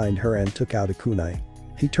snuck up behind her and took out a kunai.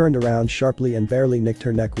 He turned around sharply and barely nicked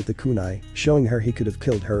her neck with the kunai, showing her he could have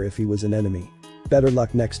killed her if he was an enemy. Better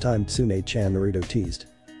luck next time, Tsunade-chan, Naruto teased.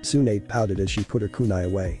 Tsunade pouted as she put her kunai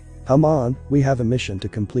away. Come on, we have a mission to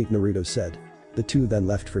complete, Naruto said. The two then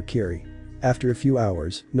left for Kiri. After a few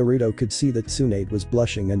hours, Naruto could see that Tsunade was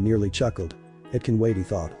blushing and nearly chuckled. It can wait, he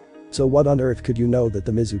thought. So what on earth could you know that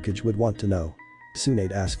the Mizukage would want to know?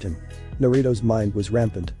 Tsunade asked him. Naruto's mind was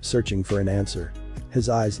rampant, searching for an answer. His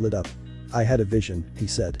eyes lit up. I had a vision, he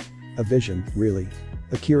said. A vision, really?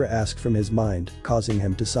 Akira asked from his mind, causing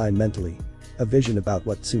him to sign mentally. A vision about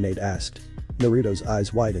what, Tsunade asked. Naruto's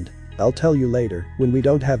eyes widened. I'll tell you later, when we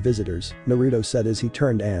don't have visitors, Naruto said as he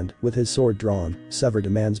turned and, with his sword drawn, severed a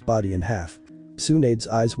man's body in half. Tsunade's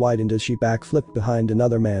eyes widened as she backflipped behind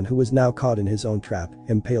another man who was now caught in his own trap,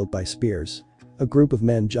 impaled by spears. A group of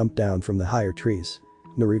men jumped down from the higher trees.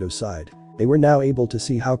 Naruto sighed. They were now able to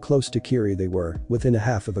see how close to Kiri they were, within a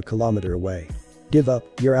half of a kilometer away. Give up,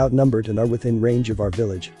 you're outnumbered and are within range of our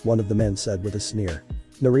village, one of the men said with a sneer.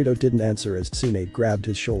 Naruto didn't answer as Tsunade grabbed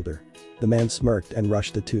his shoulder. The man smirked and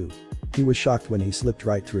rushed the two. He was shocked when he slipped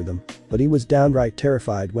right through them, but he was downright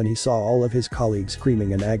terrified when he saw all of his colleagues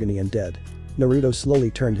screaming in agony and dead. Naruto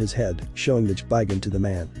slowly turned his head, showing the Jibigan to the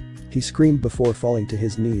man. He screamed before falling to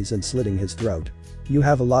his knees and slitting his throat. You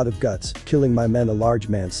have a lot of guts, killing my men, a large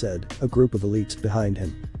man said, a group of elites behind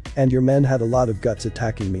him. And your men had a lot of guts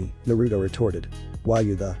attacking me, Naruto retorted. Why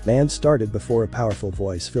you the man started before a powerful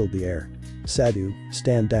voice filled the air. Sadu,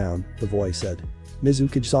 stand down, the voice said.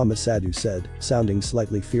 Mizukage-sama, Sadu said, sounding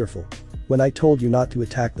slightly fearful. When I told you not to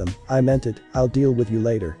attack them, I meant it, I'll deal with you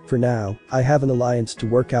later, for now, I have an alliance to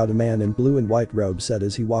work out, a man in blue and white robe said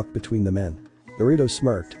as he walked between the men. Naruto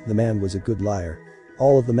smirked, the man was a good liar.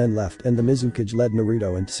 All of the men left and the Mizukage led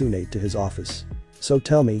Naruto and Tsunade to his office. So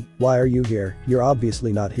tell me, why are you here? You're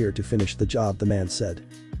obviously not here to finish the job, the man said.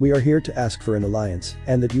 We are here to ask for an alliance,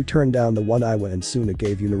 and that you turned down the one Iwa and Suna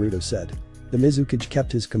gave you, Naruto said. The Mizukage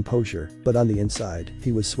kept his composure, but on the inside,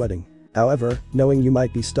 he was sweating. However, knowing you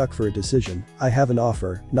might be stuck for a decision, I have an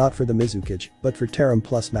offer, not for the Mizukage, but for Taram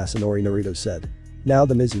plus Masanori, Naruto said. Now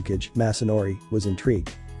the Mizukage, Masanori, was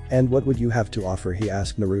intrigued. And what would you have to offer, he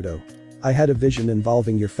asked Naruto. I had a vision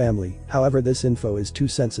involving your family, however this info is too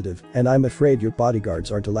sensitive, and I'm afraid your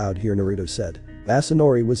bodyguards aren't allowed here, Naruto said.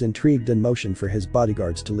 Masanori was intrigued and motioned for his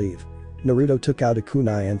bodyguards to leave. Naruto took out a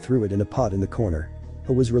kunai and threw it in a pot in the corner.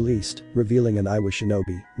 It was released, revealing an Iwa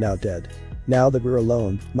shinobi, now dead. Now that we're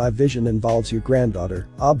alone, my vision involves your granddaughter,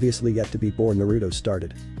 obviously yet to be born, Naruto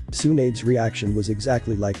started. Tsunade's reaction was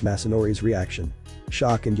exactly like Masanori's reaction.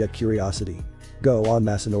 Shock and yet curiosity. Go on,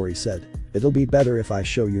 Masanori said. It'll be better if I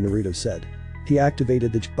show you, Naruto said. He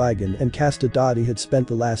activated the Jibigan and cast a dot. He had spent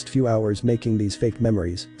the last few hours making these fake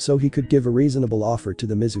memories, so he could give a reasonable offer to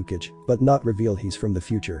the Mizukage, but not reveal he's from the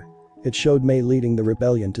future. It showed Mei leading the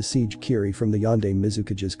rebellion to siege Kiri from the Yonde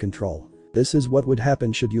Mizukage's control. This is what would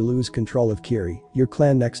happen should you lose control of Kiri, your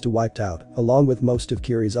clan next to wiped out, along with most of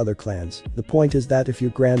Kiri's other clans. The point is that if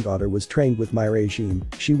your granddaughter was trained with my regime,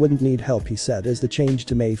 she wouldn't need help, he said as the change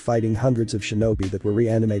to Mei fighting hundreds of shinobi that were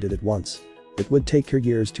reanimated at once. It would take her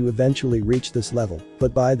years to eventually reach this level,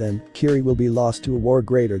 but by then, Kiri will be lost to a war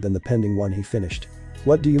greater than the pending one he finished.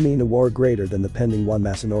 What do you mean a war greater than the pending one?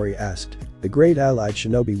 Masanori asked. The Great Allied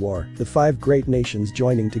Shinobi War, the 5 great nations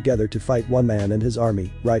joining together to fight one man and his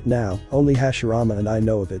army. Right now, only Hashirama and I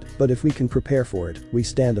know of it, but if we can prepare for it, we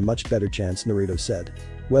stand a much better chance, Naruto said.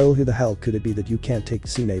 Well, who the hell could it be that you can't take?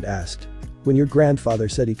 Tsunade asked. When your grandfather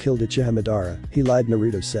said he killed Uchiha Madara, he lied,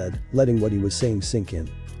 Naruto said, letting what he was saying sink in.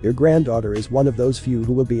 Your granddaughter is one of those few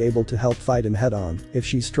who will be able to help fight him head on. If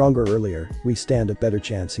she's stronger earlier, we stand a better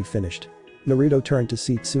chance, he finished. Naruto turned to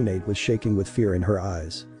see Tsunade was shaking with fear in her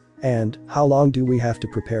eyes. And, how long do we have to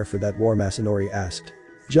prepare for that war? Masanori asked.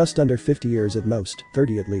 Just under 50 years at most,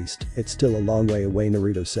 30 at least. It's still a long way away,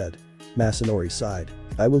 Naruto said. Masanori sighed.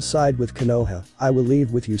 I will side with Konoha. I will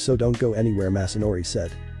leave with you, so don't go anywhere, Masanori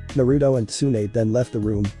said. Naruto and Tsunade then left the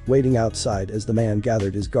room, waiting outside as the man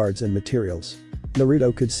gathered his guards and materials.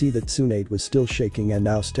 Naruto could see that Tsunade was still shaking and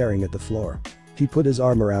now staring at the floor. He put his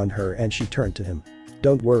arm around her and she turned to him.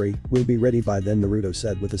 Don't worry, we'll be ready by then, Naruto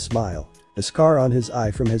said with a smile. The scar on his eye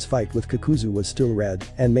from his fight with Kakuzu was still red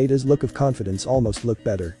and made his look of confidence almost look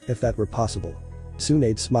better, if that were possible.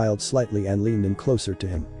 Tsunade smiled slightly and leaned in closer to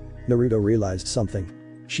him. Naruto realized something.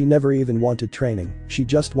 She never even wanted training, she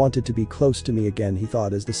just wanted to be close to me again, he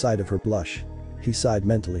thought as the sight of her blush. He sighed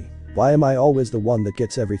mentally. Why am I always the one that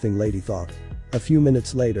gets everything late, he thought. A few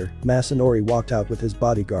minutes later, Masanori walked out with his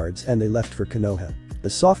bodyguards and they left for Konoha. The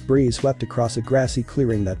soft breeze swept across a grassy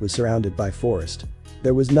clearing that was surrounded by forest.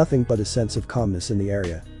 There was nothing but a sense of calmness in the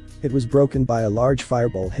area. It was broken by a large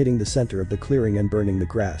fireball hitting the center of the clearing and burning the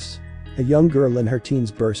grass. A young girl in her teens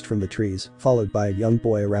burst from the trees, followed by a young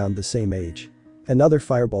boy around the same age. Another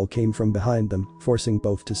fireball came from behind them, forcing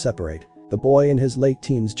both to separate. The boy in his late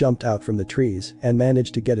teens jumped out from the trees and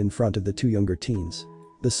managed to get in front of the 2 younger teens.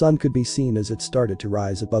 The sun could be seen as it started to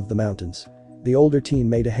rise above the mountains. The older teen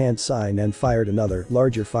made a hand sign and fired another,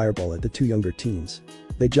 larger fireball at the 2 younger teens.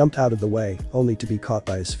 They jumped out of the way, only to be caught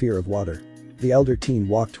by a sphere of water. The elder teen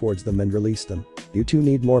walked towards them and released them. You two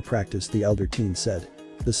need more practice, the elder teen said.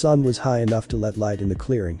 The sun was high enough to let light in the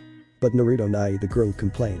clearing. But Naruto Nai, the girl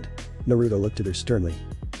complained. Naruto looked at her sternly.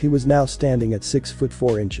 He was now standing at 6 foot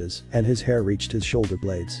 4 inches and his hair reached his shoulder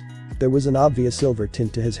blades. There was an obvious silver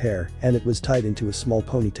tint to his hair and it was tied into a small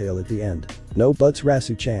ponytail at the end. No buts,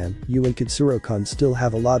 Rasu-chan, you and Kitsuro-kun still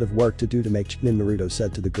have a lot of work to do to make Chunin, Naruto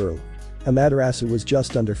said to the girl. Amaterasu was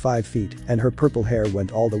just under 5 feet and her purple hair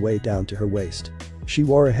went all the way down to her waist. She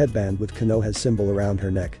wore a headband with Konoha's symbol around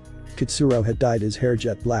her neck. Kitsuro had dyed his hair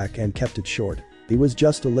jet black and kept it short. He was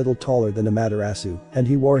just a little taller than Amaterasu and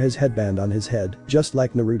he wore his headband on his head just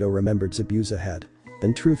like Naruto remembered Zabuza had.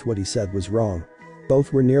 In truth, what he said was wrong.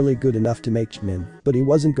 Both were nearly good enough to make Chunin, but he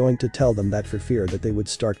wasn't going to tell them that for fear that they would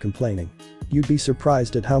start complaining. You'd be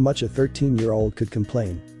surprised at how much a 13-year-old could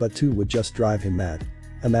complain, but 2 would just drive him mad.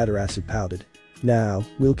 Amaterasu pouted. Now,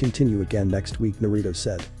 we'll continue again next week, Naruto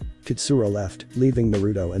said. Kitsuro left, leaving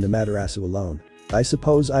Naruto and Amaterasu alone. I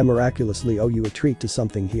suppose I miraculously owe you a treat to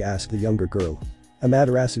something, he asked the younger girl.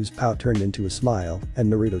 Amaterasu's pout turned into a smile and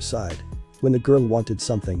Naruto sighed. When the girl wanted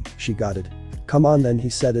something, she got it. Come on then, he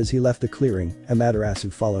said as he left the clearing,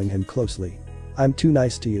 Amaterasu following him closely. I'm too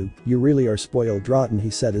nice to you, you really are spoiled rotten, he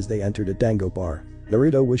said as they entered a dango bar.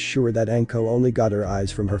 Naruto was sure that Anko only got her eyes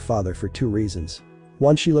from her father for 2 reasons.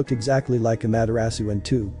 1, she looked exactly like Amaterasu and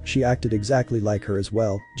 2, she acted exactly like her as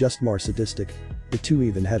well, just more sadistic. The 2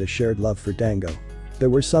 even had a shared love for dango. There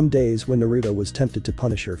were some days when Naruto was tempted to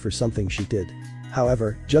punish her for something she did.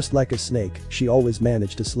 However, just like a snake, she always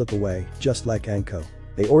managed to slip away, just like Anko.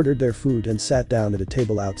 They ordered their food and sat down at a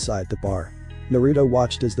table outside the bar. Naruto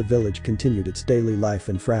watched as the village continued its daily life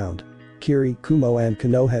and frowned. Kiri, Kumo and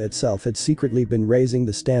Konoha itself had secretly been raising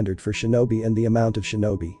the standard for shinobi and the amount of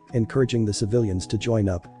shinobi, encouraging the civilians to join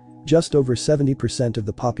up. Just over 70% of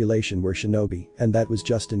the population were shinobi, and that was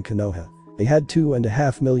just in Konoha. They had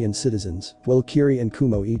 2.5 million citizens, while Kiri and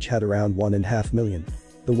Kumo each had around 1.5 million.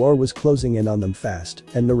 The war was closing in on them fast,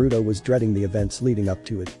 and Naruto was dreading the events leading up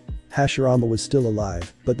to it. Hashirama was still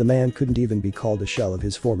alive, but the man couldn't even be called a shell of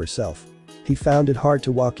his former self. He found it hard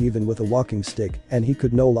to walk even with a walking stick and he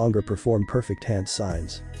could no longer perform perfect hand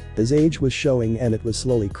signs. His age was showing and it was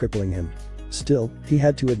slowly crippling him. Still, he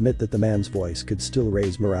had to admit that the man's voice could still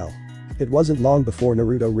raise morale. It wasn't long before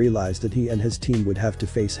Naruto realized that he and his team would have to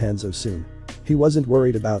face Hanzo soon. He wasn't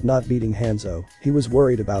worried about not beating Hanzo, he was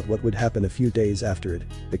worried about what would happen a few days after it.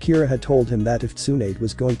 Akira had told him that if Tsunade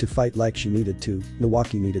was going to fight like she needed to,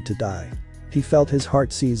 Nawaki needed to die. He felt his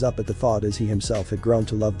heart seize up at the thought as he himself had grown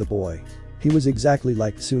to love the boy. He was exactly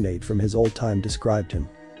like Tsunade from his old time described him.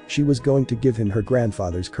 She was going to give him her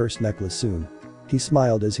grandfather's cursed necklace soon. He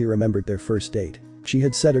smiled as he remembered their first date. She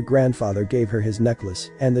had said her grandfather gave her his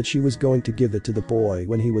necklace and that she was going to give it to the boy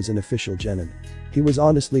when he was an official genin. He was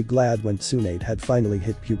honestly glad when Tsunade had finally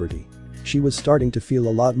hit puberty. She was starting to feel a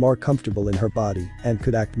lot more comfortable in her body and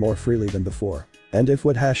could act more freely than before. And if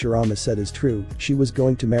what Hashirama said is true, she was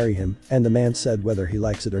going to marry him, and the man said whether he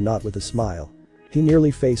likes it or not with a smile. He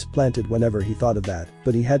nearly face planted whenever he thought of that,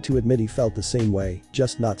 but he had to admit he felt the same way,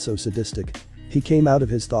 just not so sadistic. He came out of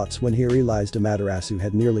his thoughts when he realized Amaterasu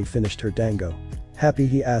had nearly finished her dango. Happy,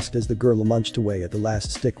 he asked as the girl munched away at the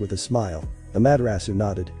last stick with a smile. Amaterasu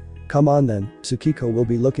nodded. Come on then, Tsukiko will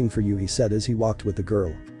be looking for you, he said as he walked with the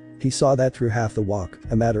girl. He saw that through half the walk,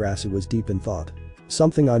 Amaterasu was deep in thought.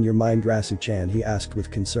 Something on your mind, Rasu-chan, he asked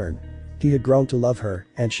with concern. He had grown to love her,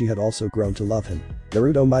 and she had also grown to love him.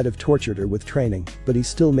 Naruto might have tortured her with training, but he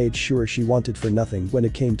still made sure she wanted for nothing when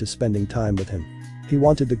it came to spending time with him. He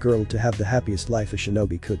wanted the girl to have the happiest life a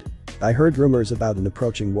shinobi could. I heard rumors about an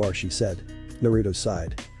approaching war, she said. Naruto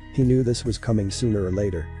sighed. He knew this was coming sooner or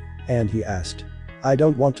later. And he asked. I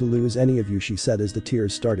don't want to lose any of you, she said as the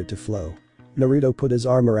tears started to flow. Naruto put his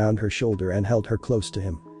arm around her shoulder and held her close to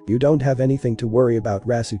him. You don't have anything to worry about,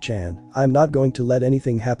 Rasu-chan. I'm not going to let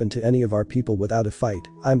anything happen to any of our people without a fight.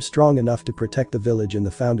 I'm strong enough to protect the village in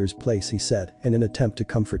the founder's place, he said, in an attempt to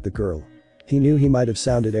comfort the girl. He knew he might have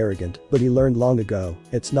sounded arrogant, but he learned long ago,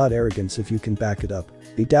 it's not arrogance if you can back it up.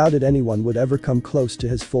 He doubted anyone would ever come close to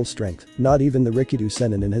his full strength, not even the Rikido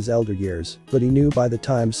Sennin in his elder years, but he knew by the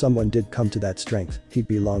time someone did come to that strength, he'd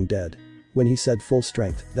be long dead. When he said full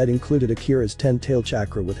strength, that included Akira's 10-tail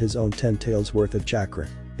chakra with his own 10 tails worth of chakra.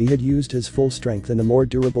 He had used his full strength in a more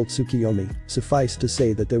durable Tsukiyomi, suffice to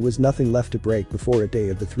say that there was nothing left to break before a day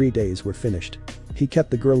of the 3 days were finished. He kept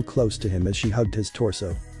the girl close to him as she hugged his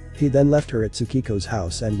torso. He then left her at Tsukiko's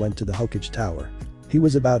house and went to the Hokage tower. He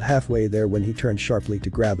was about halfway there when he turned sharply to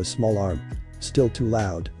grab a small arm. Still too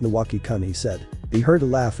loud, Nawaki-kun, he said. He heard a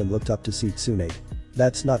laugh and looked up to see Tsunade.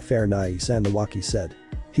 That's not fair, Nai-san, Nawaki said.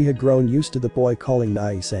 He had grown used to the boy calling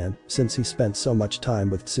Nai-san since he spent so much time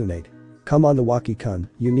with Tsunade. Come on, Nawaki-kun,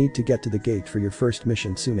 you need to get to the gate for your first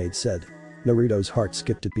mission, Tsunade said. Naruto's heart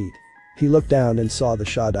skipped a beat. He looked down and saw the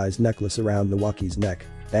Shadai's necklace around Nawaki's neck.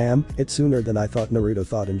 Damn, it's sooner than I thought, Naruto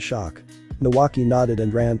thought in shock. Nawaki nodded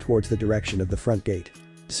and ran towards the direction of the front gate.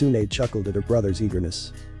 Tsunade chuckled at her brother's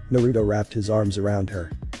eagerness. Naruto wrapped his arms around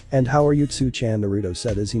her. And how are you, Tsu-chan, Naruto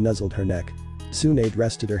said as he nuzzled her neck. Tsunade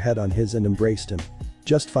rested her head on his and embraced him.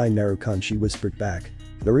 Just fine, Naru-kun, she whispered back.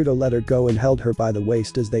 Naruto let her go and held her by the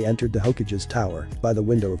waist as they entered the Hokage's tower, by the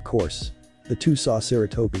window of course. The two saw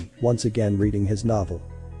Sarutobi, once again reading his novel.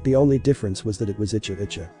 The only difference was that it was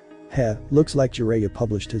Icha. Heh, looks like Jiraiya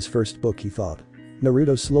published his first book, he thought.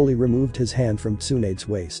 Naruto slowly removed his hand from Tsunade's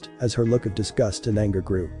waist as her look of disgust and anger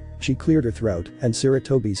grew. She cleared her throat and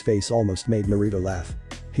Sarutobi's face almost made Naruto laugh.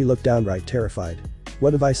 He looked downright terrified.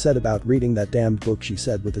 What have I said about reading that damned book, she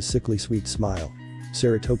said with a sickly sweet smile.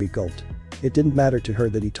 Sarutobi gulped. It didn't matter to her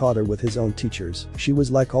that he taught her with his own teachers, she was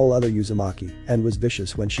like all other Uzumaki and was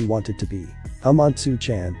vicious when she wanted to be.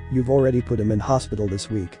 Tsu-chan, you've already put him in hospital this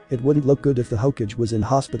week, it wouldn't look good if the Hokage was in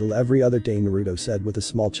hospital every other day, Naruto said with a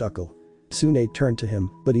small chuckle. Tsunade turned to him,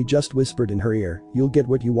 but he just whispered in her ear, you'll get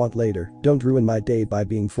what you want later, don't ruin my day by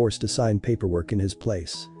being forced to sign paperwork in his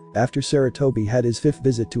place. After Sarutobi had his 5th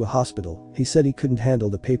visit to a hospital, he said he couldn't handle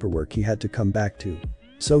the paperwork he had to come back to.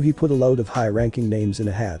 So he put a load of high-ranking names in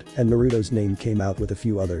a hat and Naruto's name came out with a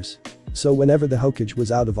few others. So whenever the Hokage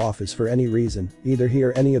was out of office for any reason, either he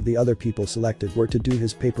or any of the other people selected were to do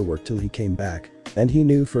his paperwork till he came back. And he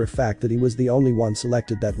knew for a fact that he was the only one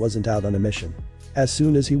selected that wasn't out on a mission. As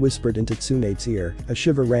soon as he whispered into Tsunade's ear, a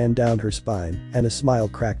shiver ran down her spine and a smile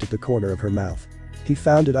cracked at the corner of her mouth. He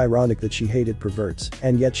found it ironic that she hated perverts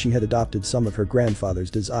and yet she had adopted some of her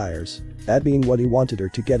grandfather's desires. That being what he wanted her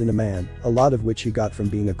to get in a man, a lot of which he got from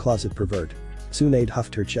being a closet pervert. Tsunade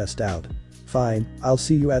huffed her chest out. Fine, I'll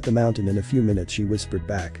see you at the mountain in a few minutes, she whispered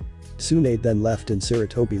back. Tsunade then left and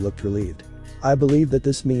Sarutobi looked relieved. I believe that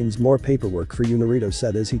this means more paperwork for you, Naruto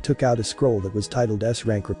said as he took out a scroll that was titled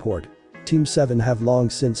S-Rank Report. Team 7 have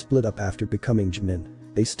long since split up after becoming Jonin.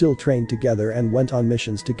 They still trained together and went on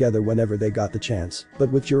missions together whenever they got the chance,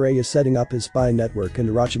 but with Jiraiya setting up his spy network and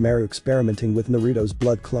Orochimaru experimenting with Naruto's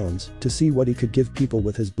blood clones to see what he could give people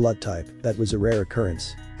with his blood type, that was a rare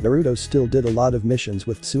occurrence. Naruto still did a lot of missions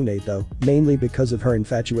with Tsunade though, mainly because of her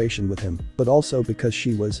infatuation with him, but also because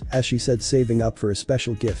she was, as she said, saving up for a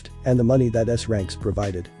special gift, and the money that S-Ranks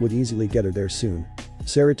provided would easily get her there soon.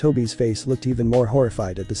 Sarutobi's face looked even more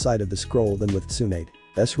horrified at the sight of the scroll than with Tsunade.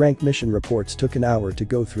 S-rank mission reports took an hour to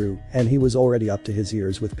go through and he was already up to his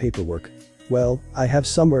ears with paperwork. Well, I have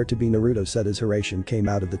somewhere to be, Naruto said as Hiruzen came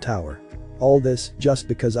out of the tower. All this, just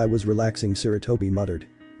because I was relaxing, Sarutobi muttered.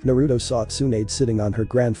 Naruto saw Tsunade sitting on her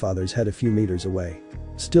grandfather's head a few meters away.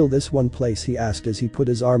 Still this one place, he asked as he put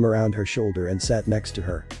his arm around her shoulder and sat next to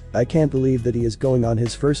her. I can't believe that he is going on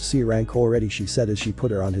his first C rank already, she said as she put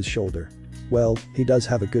her on his shoulder. Well, he does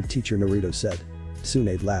have a good teacher, Naruto said.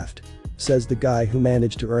 Tsunade laughed. Says the guy who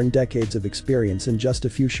managed to earn decades of experience in just a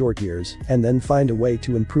few short years and then find a way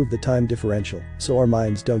to improve the time differential so our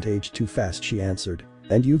minds don't age too fast, she answered.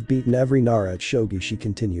 And you've beaten every Nara at shogi, she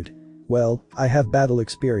continued. Well, I have battle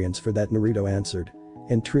experience for that, Naruto answered.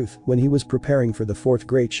 In truth, when he was preparing for the Fourth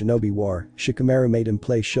Great Shinobi War, Shikamaru made him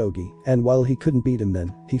play shogi, and while he couldn't beat him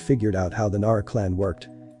then, he figured out how the Nara clan worked.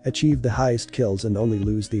 Achieve the highest kills and only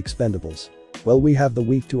lose the expendables. Well, we have the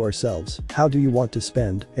week to ourselves, how do you want to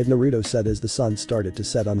spend it, Naruto said as the sun started to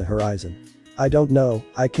set on the horizon. I don't know,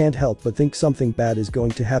 I can't help but think something bad is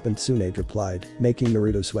going to happen, Tsunade replied, making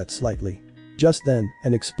Naruto sweat slightly. Just then,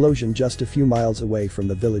 an explosion just a few miles away from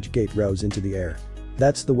the village gate rose into the air.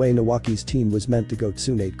 That's the way Nawaki's team was meant to go,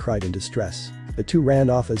 Tsunade cried in distress. The two ran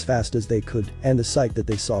off as fast as they could, and the sight that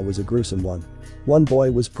they saw was a gruesome one. One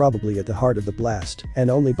boy was probably at the heart of the blast,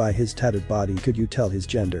 and only by his tattered body could you tell his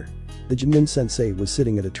gender. The Jimin sensei was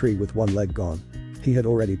sitting at a tree with one leg gone. He had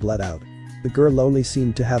already bled out. The girl only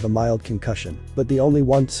seemed to have a mild concussion, but the only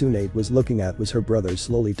one Tsunade was looking at was her brother's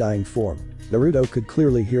slowly dying form. Naruto could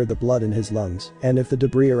clearly hear the blood in his lungs, and if the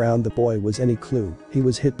debris around the boy was any clue, he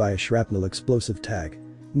was hit by a shrapnel explosive tag.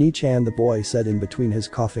 Ni-chan, the boy said in between his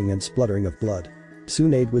coughing and spluttering of blood.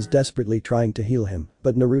 Tsunade was desperately trying to heal him,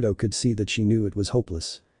 but Naruto could see that she knew it was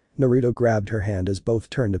hopeless. Naruto grabbed her hand as both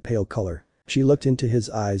turned a pale color. She looked into his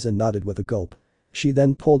eyes and nodded with a gulp. She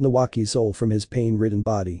then pulled Nawaki's soul from his pain-ridden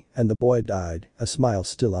body, and the boy died, a smile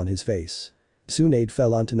still on his face. Tsunade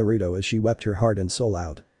fell onto Naruto as she wept her heart and soul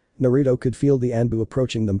out. Naruto could feel the Anbu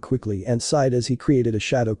approaching them quickly and sighed as he created a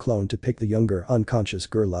shadow clone to pick the younger, unconscious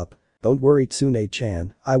girl up. Don't worry,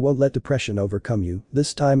 Tsunade-chan, I won't let depression overcome you,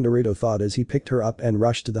 this time, Naruto thought as he picked her up and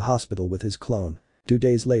rushed to the hospital with his clone. 2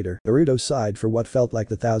 days later, Naruto sighed for what felt like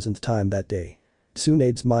the 1000th time that day.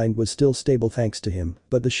 Tsunade's mind was still stable thanks to him,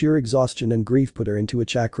 but the sheer exhaustion and grief put her into a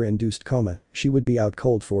chakra-induced coma. She would be out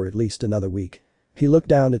cold for at least another week. He looked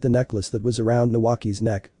down at the necklace that was around Nawaki's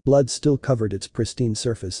neck, blood still covered its pristine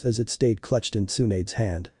surface as it stayed clutched in Tsunade's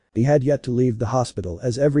hand. He had yet to leave the hospital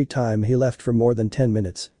as every time he left for more than 10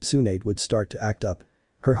 minutes, Tsunade would start to act up.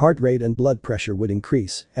 Her heart rate and blood pressure would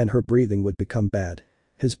increase and her breathing would become bad.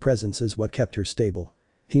 His presence is what kept her stable.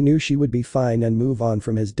 He knew she would be fine and move on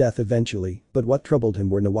from his death eventually, but what troubled him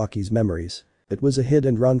were Nawaki's memories. It was a hit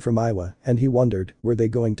and run from Iwa, and he wondered, were they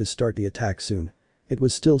going to start the attack soon? It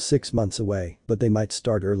was still 6 months away, but they might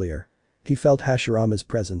start earlier. He felt Hashirama's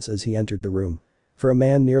presence as he entered the room. For a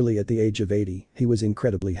man nearly at the age of 80, he was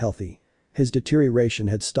incredibly healthy. His deterioration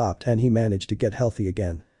had stopped and he managed to get healthy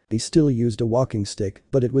again. He still used a walking stick,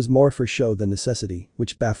 but it was more for show than necessity,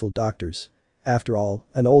 which baffled doctors. After all,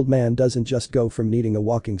 an old man doesn't just go from needing a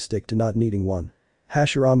walking stick to not needing one.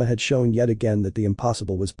 Hashirama had shown yet again that the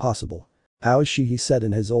impossible was possible. How is she? He said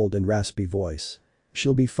in his old and raspy voice.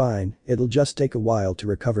 She'll be fine, it'll just take a while to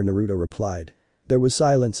recover, Naruto replied. There was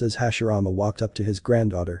silence as Hashirama walked up to his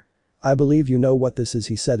granddaughter. I believe you know what this is,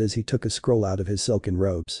 he said as he took a scroll out of his silken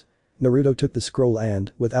robes. Naruto took the scroll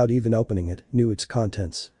and, without even opening it, knew its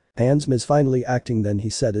contents. Handsome is finally acting then, he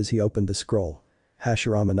said as he opened the scroll.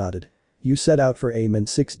 Hashirama nodded. You set out for aim in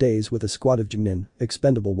 6 days with a squad of Junin,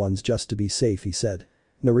 expendable ones just to be safe, he said.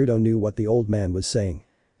 Naruto knew what the old man was saying.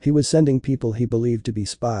 He was sending people he believed to be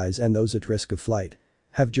spies and those at risk of flight.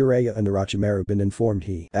 Have Jiraiya and Orochimaru been informed,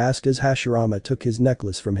 he asked as Hashirama took his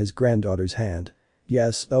necklace from his granddaughter's hand.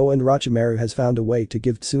 Yes, and Orochimaru has found a way to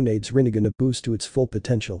give Tsunade's Rinnegan a boost to its full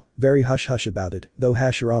potential. Very hush-hush about it, though,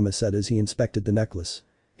 Hashirama said as he inspected the necklace.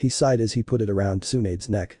 He sighed as he put it around Tsunade's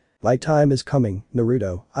neck. My time is coming,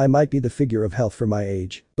 Naruto. I might be the figure of health for my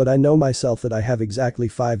age, but I know myself that I have exactly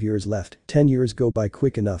 5 years left. 10 years go by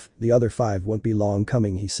quick enough, the other 5 won't be long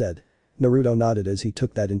coming, he said. Naruto nodded as he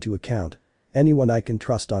took that into account. Anyone I can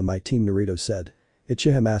trust on my team, Naruto said.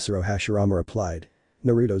 Uchiha Masaro, Hashirama replied.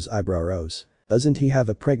 Naruto's eyebrow rose. Doesn't he have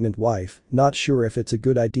a pregnant wife? Not sure if it's a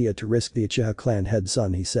good idea to risk the Uchiha clan head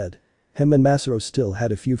son, he said. Him and Masaro still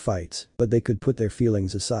had a few fights, but they could put their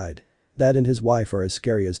feelings aside. That and his wife are as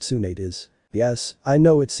scary as Tsunade is. Yes, I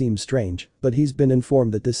know it seems strange, but he's been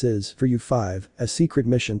informed that this is, for you 5, a secret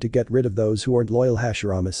mission to get rid of those who aren't loyal,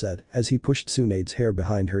 Hashirama said as he pushed Tsunade's hair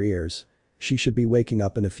behind her ears. She should be waking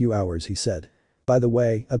up in a few hours, he said. By the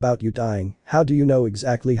way, about you dying, how do you know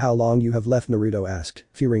exactly how long you have left, Naruto asked,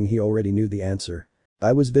 fearing he already knew the answer.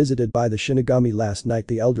 I was visited by the Shinigami last night,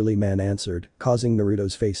 the elderly man answered, causing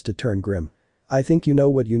Naruto's face to turn grim. I think you know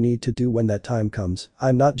what you need to do when that time comes.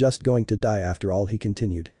 I'm not just going to die after all, he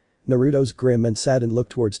continued. Naruto's grim and saddened look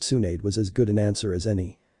towards Tsunade was as good an answer as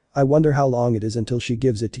any. I wonder how long it is until she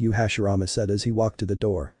gives it to you, Hashirama said as he walked to the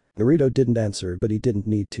door. Naruto didn't answer, but he didn't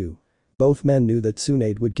need to. Both men knew that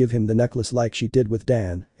Tsunade would give him the necklace like she did with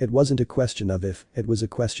Dan. It wasn't a question of if, it was a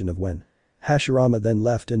question of when. Hashirama then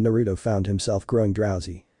left and Naruto found himself growing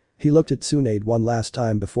drowsy. He looked at Tsunade one last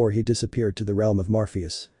time before he disappeared to the realm of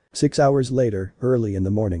Morpheus. 6 hours later, early in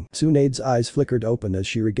the morning, Tsunade's eyes flickered open as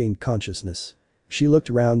she regained consciousness. She looked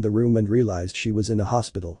around the room and realized she was in a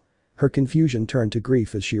hospital. Her confusion turned to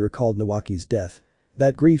grief as she recalled Nawaki's death.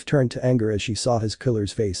 That grief turned to anger as she saw his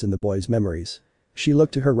killer's face in the boy's memories. She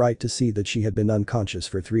looked to her right to see that she had been unconscious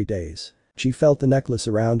for 3 days. She felt the necklace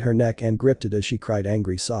around her neck and gripped it as she cried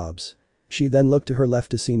angry sobs. She then looked to her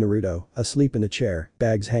left to see Naruto, asleep in a chair,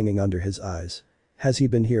 bags hanging under his eyes. Has he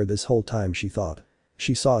been here this whole time, she thought.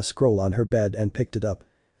 She saw a scroll on her bed and picked it up.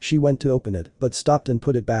 She went to open it but stopped and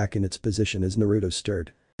put it back in its position as Naruto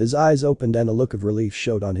stirred. His eyes opened and a look of relief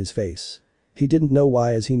showed on his face. He didn't know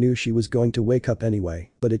why as he knew she was going to wake up anyway,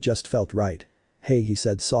 but it just felt right. Hey, he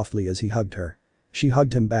said softly as he hugged her. She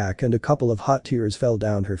hugged him back and a couple of hot tears fell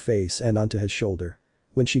down her face and onto his shoulder.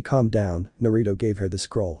 When she calmed down, Naruto gave her the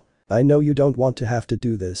scroll. I know you don't want to have to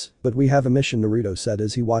do this, but we have a mission, Naruto said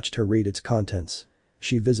as he watched her read its contents.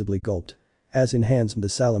 She visibly gulped. As in hands the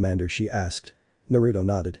salamander, she asked. Naruto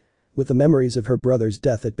nodded. With the memories of her brother's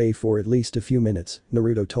death at bay for at least a few minutes,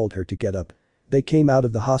 Naruto told her to get up. They came out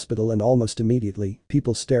of the hospital and almost immediately,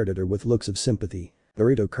 people stared at her with looks of sympathy.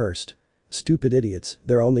 Naruto cursed. Stupid idiots,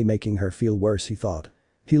 they're only making her feel worse, he thought.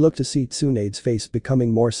 He looked to see Tsunade's face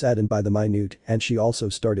becoming more saddened by the minute and she also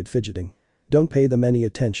started fidgeting. Don't pay them any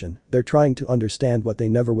attention, they're trying to understand what they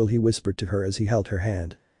never will, he whispered to her as he held her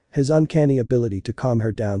hand. His uncanny ability to calm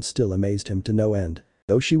her down still amazed him to no end.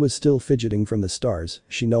 Though she was still fidgeting from the stars,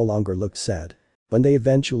 she no longer looked sad. When they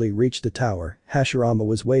eventually reached the tower, Hashirama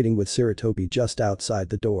was waiting with Sarutobi just outside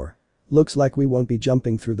the door. Looks like we won't be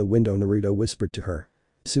jumping through the window, Naruto whispered to her.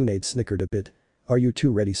 Tsunade snickered a bit. Are you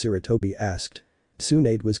two ready, Sarutobi asked.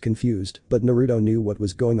 Tsunade was confused, but Naruto knew what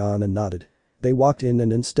was going on and nodded. They walked in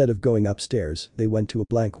and instead of going upstairs, they went to a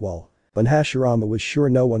blank wall. When Hashirama was sure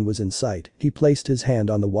no one was in sight, he placed his hand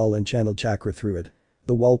on the wall and channeled chakra through it.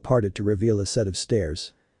 The wall parted to reveal a set of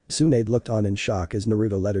stairs. Tsunade looked on in shock as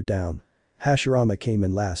Naruto led her down. Hashirama came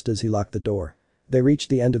in last as he locked the door. They reached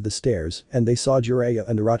the end of the stairs and they saw Jiraiya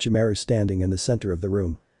and Orochimaru standing in the center of the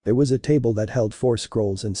room. There was a table that held 4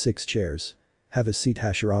 scrolls and 6 chairs. Have a seat,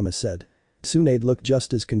 Hashirama said. Tsunade looked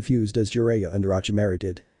just as confused as Jiraiya and Orochimaru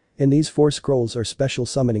did. In these 4 scrolls are special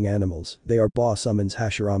summoning animals, they are Ba summons,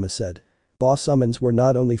 Hashirama said. Ba summons were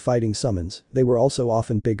not only fighting summons, they were also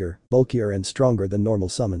often bigger, bulkier and stronger than normal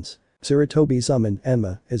summons. Sarutobi's summon,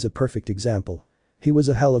 Enma, is a perfect example. He was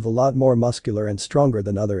a hell of a lot more muscular and stronger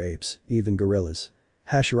than other apes, even gorillas.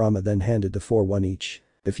 Hashirama then handed the 4 one each.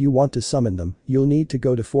 If you want to summon them, you'll need to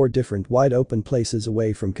go to 4 different wide open places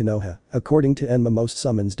away from Konoha. According to Enma, most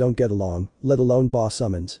summons don't get along, let alone Ba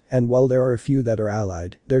summons, and while there are a few that are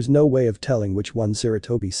allied, there's no way of telling which one,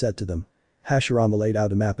 Sarutobi said to them. Hashirama laid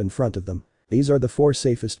out a map in front of them. These are the 4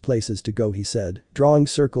 safest places to go, he said, drawing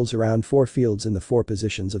circles around 4 fields in the 4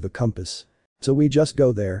 positions of a compass. So we just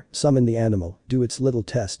go there, summon the animal, do its little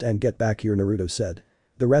test and get back here, Naruto said.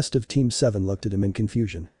 The rest of Team 7 looked at him in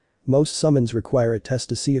confusion. Most summons require a test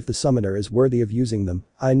to see if the summoner is worthy of using them.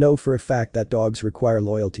 I know for a fact that dogs require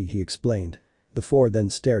loyalty, he explained. The 4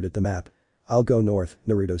 then stared at the map. I'll go north,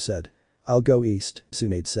 Naruto said. I'll go east,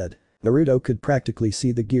 Tsunade said. Naruto could practically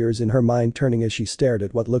see the gears in her mind turning as she stared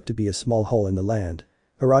at what looked to be a small hole in the land.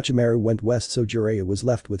 Orochimaru went west, so Jiraiya was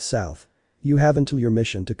left with south. You have until your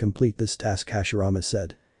mission to complete this task, Hashirama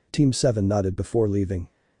said. Team 7 nodded before leaving.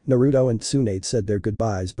 Naruto and Tsunade said their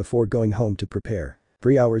goodbyes before going home to prepare.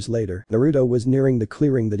 3 hours later, Naruto was nearing the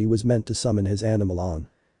clearing that he was meant to summon his animal on.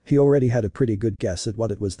 He already had a pretty good guess at what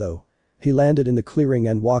it was though. He landed in the clearing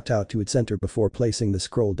and walked out to its center before placing the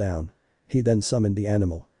scroll down. He then summoned the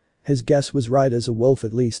animal. His guess was right as a wolf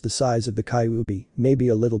at least the size of the Kyuubi, maybe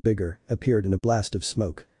a little bigger, appeared in a blast of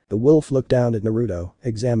smoke. The wolf looked down at Naruto,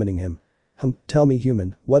 examining him. Tell me,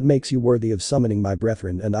 human, what makes you worthy of summoning my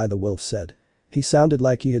brethren? And I, the wolf said. He sounded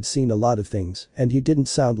like he had seen a lot of things, and he didn't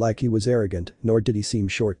sound like he was arrogant, nor did he seem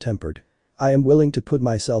short-tempered. I am willing to put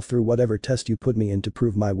myself through whatever test you put me in to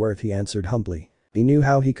prove my worth, he answered humbly. He knew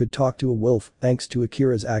how he could talk to a wolf thanks to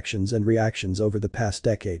Akira's actions and reactions over the past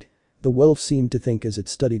decade. The wolf seemed to think as it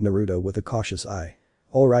studied Naruto with a cautious eye.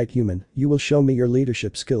 Alright, human, you will show me your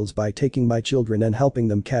leadership skills by taking my children and helping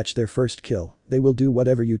them catch their first kill. They will do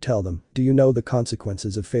whatever you tell them. Do you know the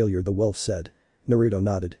consequences of failure? The wolf said. Naruto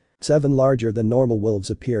nodded. 7 larger than normal wolves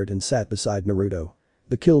appeared and sat beside Naruto.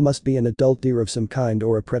 The kill must be an adult deer of some kind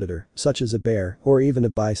or a predator, such as a bear or even a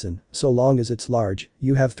bison, so long as it's large,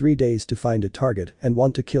 you have 3 days to find a target and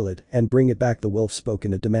want to kill it and bring it back, the wolf spoke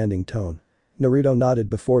in a demanding tone. Naruto nodded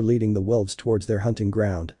before leading the wolves towards their hunting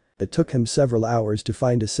ground. It took him several hours to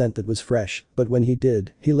find a scent that was fresh, but when he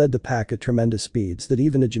did, he led the pack at tremendous speeds that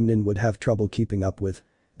even a Jimnin would have trouble keeping up with.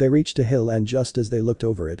 They reached a hill and just as they looked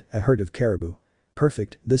over it, a herd of caribou.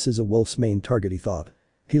 Perfect, this is a wolf's main target, he thought.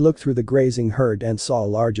 He looked through the grazing herd and saw a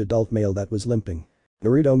large adult male that was limping.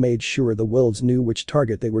 Naruto made sure the wolves knew which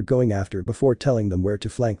target they were going after before telling them where to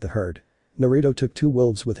flank the herd. Naruto took 2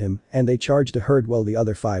 wolves with him and they charged the herd while the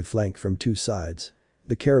other 5 flanked from 2 sides.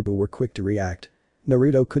 The caribou were quick to react.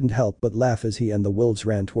 Naruto couldn't help but laugh as he and the wolves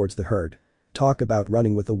ran towards the herd. Talk about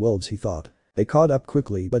running with the wolves, he thought. They caught up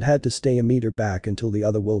quickly but had to stay a meter back until the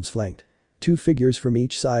other wolves flanked. 2 figures from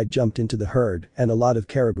each side jumped into the herd and a lot of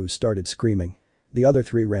caribou started screaming. The other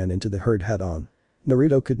 3 ran into the herd head-on.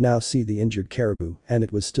 Naruto could now see the injured caribou and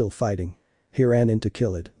it was still fighting. He ran in to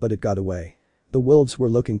kill it, but it got away. The wolves were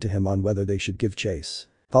looking to him on whether they should give chase.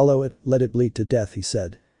 Follow it, let it bleed to death, he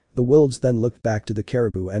said. The wolves then looked back to the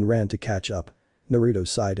caribou and ran to catch up. Naruto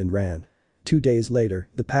sighed and ran. 2 days later,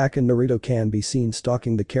 the pack and Naruto can be seen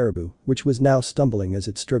stalking the caribou, which was now stumbling as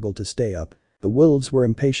it struggled to stay up. The wolves were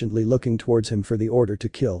impatiently looking towards him for the order to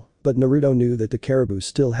kill, but Naruto knew that the caribou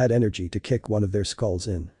still had energy to kick one of their skulls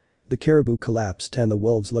in. The caribou collapsed and the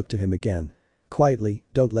wolves looked to him again. Quietly,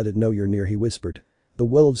 don't let it know you're near, he whispered. The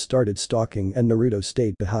wolves started stalking and Naruto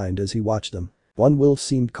stayed behind as he watched them. One wolf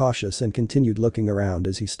seemed cautious and continued looking around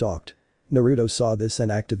as he stalked. Naruto saw this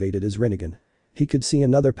and activated his Rinnegan. He could see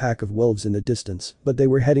another pack of wolves in the distance, but they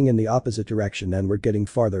were heading in the opposite direction and were getting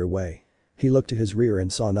farther away. He looked to his rear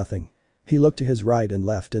and saw nothing. He looked to his right and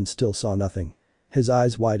left and still saw nothing. His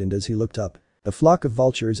eyes widened as he looked up. A flock of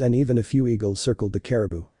vultures and even a few eagles circled the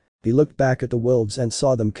caribou. He looked back at the wolves and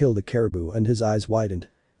saw them kill the caribou and his eyes widened.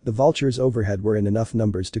 The vultures overhead were in enough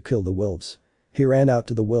numbers to kill the wolves. He ran out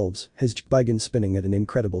to the wolves, his Jigen spinning at an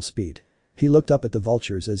incredible speed. He looked up at the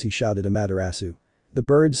vultures as he shouted Amaterasu. The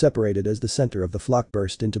birds separated as the center of the flock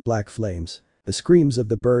burst into black flames. The screams of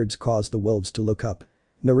the birds caused the wolves to look up.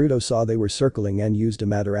 Naruto saw they were circling and used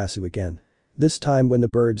Amaterasu again. This time when the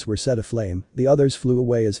birds were set aflame, the others flew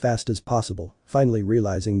away as fast as possible, finally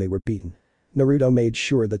realizing they were beaten. Naruto made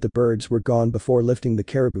sure that the birds were gone before lifting the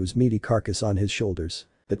caribou's meaty carcass on his shoulders.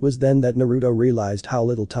 It was then that Naruto realized how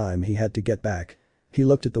little time he had to get back. He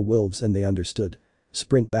looked at the wolves and they understood.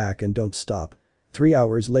 Sprint back and don't stop. 3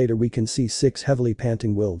 hours later we can see 6 heavily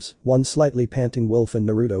panting wolves, 1 slightly panting wolf and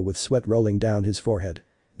Naruto with sweat rolling down his forehead.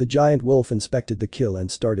 The giant wolf inspected the kill and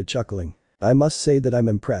started chuckling. I must say that I'm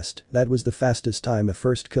impressed, that was the fastest time a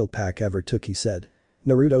first kill pack ever took, he said.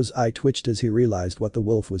 Naruto's eye twitched as he realized what the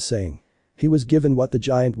wolf was saying. He was given what the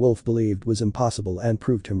giant wolf believed was impossible and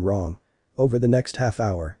proved him wrong. Over the next half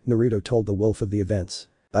hour, Naruto told the wolf of the events.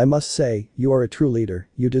 I must say, you are a true leader,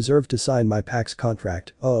 you deserve to sign my pack's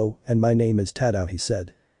contract, oh, and my name is Tadao, he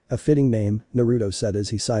said. A fitting name, Naruto said as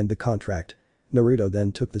he signed the contract. Naruto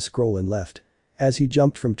then took the scroll and left. As he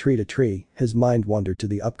jumped from tree to tree, his mind wandered to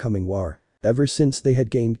the upcoming war. Ever since they had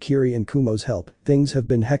gained Kiri and Kumo's help, things have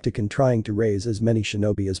been hectic in trying to raise as many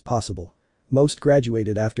shinobi as possible. Most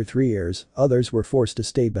graduated after 3 years, others were forced to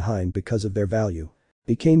stay behind because of their value.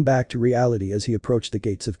 He came back to reality as he approached the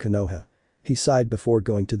gates of Konoha. He sighed before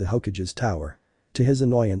going to the Hokage's tower. To his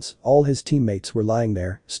annoyance, all his teammates were lying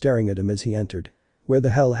there, staring at him as he entered. Where the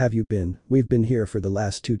hell have you been? We've been here for the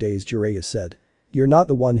last 2 days, Jiraiya said. You're not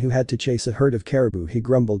the one who had to chase a herd of caribou, he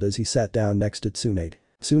grumbled as he sat down next to Tsunade.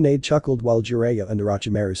 Tsunade chuckled while Jiraiya and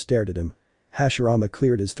Orochimaru stared at him. Hashirama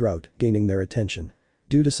cleared his throat, gaining their attention.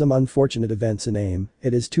 Due to some unfortunate events in AIM,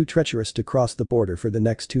 it is too treacherous to cross the border for the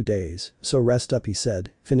next 2 days, so rest up, he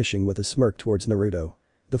said, finishing with a smirk towards Naruto.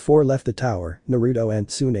 The 4 left the tower, Naruto and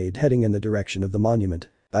Tsunade heading in the direction of the monument.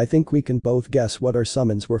 I think we can both guess what our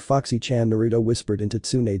summons were, Foxy-chan, Naruto whispered into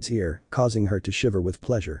Tsunade's ear, causing her to shiver with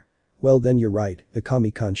pleasure. Well then you're right,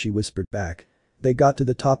 Akami-kan, she whispered back. They got to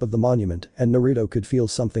the top of the monument and Naruto could feel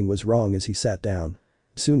something was wrong as he sat down.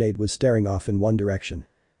 Tsunade was staring off in one direction.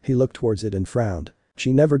 He looked towards it and frowned.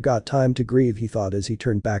 She never got time to grieve, he thought as he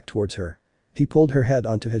turned back towards her. He pulled her head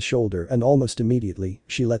onto his shoulder and almost immediately,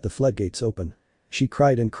 she let the floodgates open. She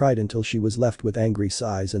cried and cried until she was left with angry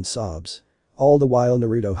sighs and sobs. All the while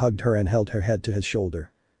Naruto hugged her and held her head to his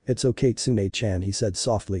shoulder. It's okay, Tsunade-chan, he said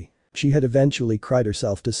softly. She had eventually cried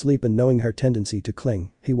herself to sleep and knowing her tendency to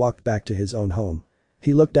cling, he walked back to his own home.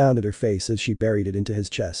 He looked down at her face as she buried it into his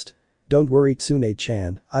chest. Don't worry,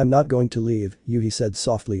 Tsunade-chan, I'm not going to leave you, he said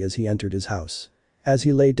softly as he entered his house. As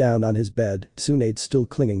he lay down on his bed, Tsunade still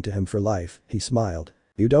clinging to him for life, he smiled.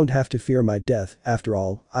 "You don't have to fear my death, after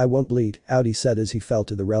all, I won't bleed out," he said as he fell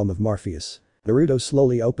to the realm of Morpheus. Naruto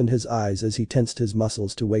slowly opened his eyes as he tensed his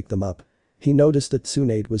muscles to wake them up. He noticed that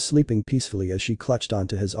Tsunade was sleeping peacefully as she clutched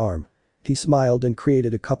onto his arm. He smiled and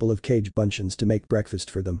created a couple of cage buncheons to make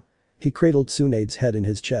breakfast for them. He cradled Tsunade's head in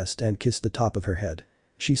his chest and kissed the top of her head.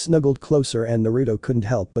 She snuggled closer and Naruto couldn't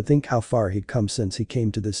help but think how far he'd come since he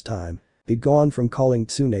came to this time. He'd gone from calling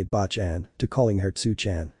Tsunade Bachan to calling her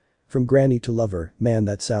Tsu-chan. From granny to lover, man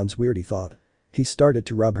that sounds weird, he thought. He started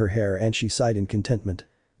to rub her hair and she sighed in contentment.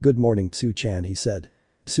 "Good morning Tsu-chan," he said.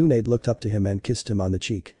 Tsunade looked up to him and kissed him on the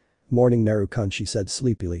cheek. "Morning Naru-kun," she said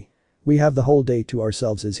sleepily. "We have the whole day to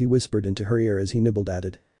ourselves," as he whispered into her ear as he nibbled at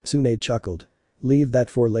it. Tsunade chuckled. "Leave that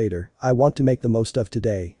for later, I want to make the most of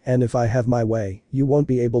today, and if I have my way, you won't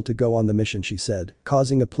be able to go on the mission," she said,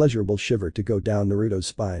 causing a pleasurable shiver to go down Naruto's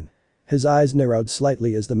spine. His eyes narrowed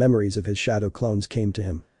slightly as the memories of his shadow clones came to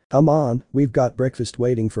him. "Come on, we've got breakfast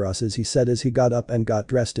waiting for us," as he said as he got up and got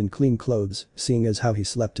dressed in clean clothes, seeing as how he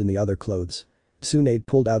slept in the other clothes. Tsunade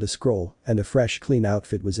pulled out a scroll, and a fresh clean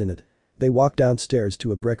outfit was in it. They walked downstairs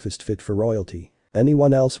to a breakfast fit for royalty.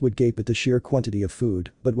 Anyone else would gape at the sheer quantity of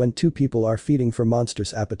food, but when two people are feeding for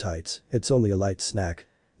monstrous appetites, it's only a light snack.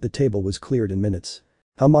 The table was cleared in minutes.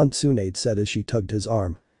 "Come on," Tsunade said as she tugged his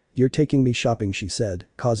arm. "You're taking me shopping," she said,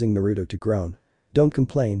 causing Naruto to groan. "Don't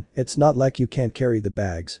complain, it's not like you can't carry the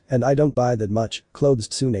bags, and I don't buy that much clothes,"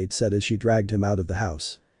 Tsunade said as she dragged him out of the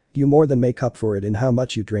house. "You more than make up for it in how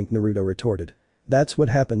much you drink," Naruto retorted. "That's what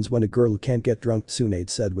happens when a girl can't get drunk," Tsunade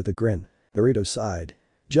said with a grin. Naruto sighed.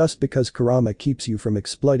 "Just because Kurama keeps you from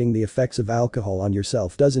exploiting the effects of alcohol on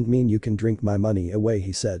yourself doesn't mean you can drink my money away,"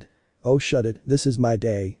 he said. "Oh shut it, this is my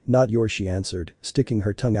day, not yours," she answered, sticking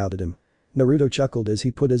her tongue out at him. Naruto chuckled as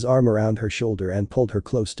he put his arm around her shoulder and pulled her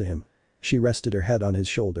close to him. She rested her head on his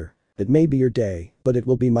shoulder. "It may be your day, but it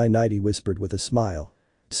will be my night," he whispered with a smile.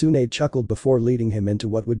 Tsunade chuckled before leading him into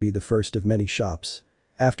what would be the first of many shops.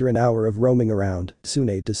 After an hour of roaming around,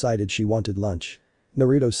 Tsunade decided she wanted lunch.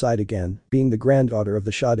 Naruto sighed again, being the granddaughter of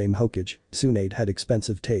the Second Hokage, Tsunade had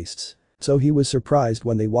expensive tastes. So he was surprised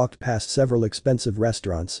when they walked past several expensive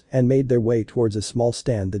restaurants and made their way towards a small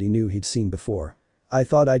stand that he knew he'd seen before. "I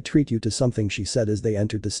thought I'd treat you to something," she said as they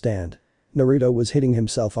entered the stand. Naruto was hitting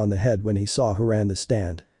himself on the head when he saw who ran the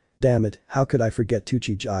stand. "Damn it, how could I forget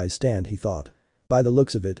Tuchi's stand," he thought. By the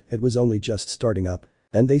looks of it, it was only just starting up.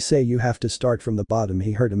 "And they say you have to start from the bottom,"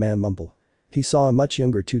 he heard a man mumble. He saw a much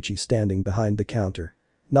younger Tuchi standing behind the counter.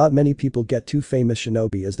 "Not many people get two famous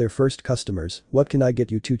shinobi as their first customers, what can I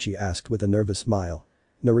get you?" Tuchi asked with a nervous smile.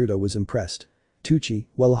 Naruto was impressed. Tuchi,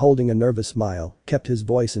 while holding a nervous smile, kept his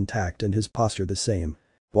voice intact and his posture the same.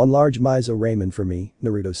 "One large miso ramen for me,"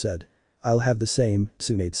 Naruto said. "I'll have the same,"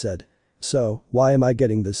 Tsunade said. "So, why am I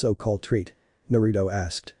getting the so-called treat?" Naruto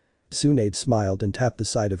asked. Tsunade smiled and tapped the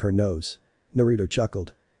side of her nose. Naruto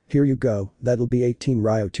chuckled. "Here you go, that'll be 18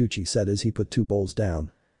 Ryo," Tuchi said as he put 2 bowls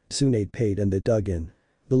down. Tsunade paid and they dug in.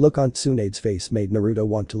 The look on Tsunade's face made Naruto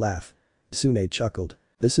want to laugh. Tsunade chuckled.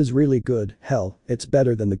 "This is really good, hell, it's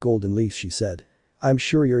better than the golden leaf," she said. "I'm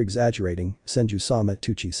sure you're exaggerating, Senju-sama,"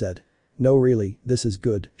 Tuchi said. "No really, this is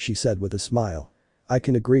good," she said with a smile. "I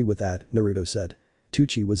can agree with that," Naruto said.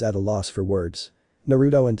 Tuchi was at a loss for words.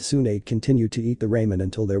 Naruto and Tsunade continued to eat the ramen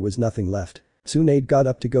until there was nothing left. Tsunade got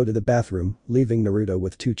up to go to the bathroom, leaving Naruto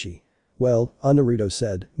with Tuchi. "Well, Naruto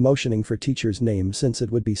said, motioning for teacher's name since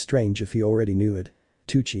it would be strange if he already knew it.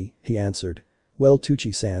 "Tuchi," he answered. "Well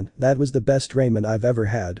Tuchi-san, that was the best ramen I've ever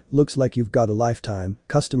had, looks like you've got a lifetime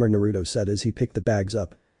customer," Naruto said as he picked the bags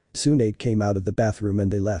up. Tsunade came out of the bathroom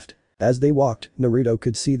and they left. As they walked, Naruto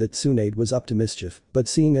could see that Tsunade was up to mischief, but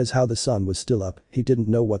seeing as how the sun was still up, he didn't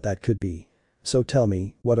know what that could be. "So tell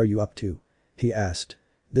me, what are you up to?" he asked.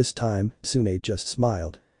 This time, Tsunade just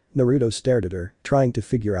smiled. Naruto stared at her, trying to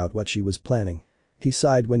figure out what she was planning. He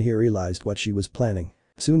sighed when he realized what she was planning.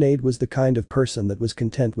 Tsunade was the kind of person that was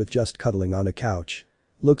content with just cuddling on a couch.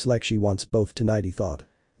 Looks like she wants both tonight, he thought.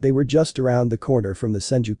 They were just around the corner from the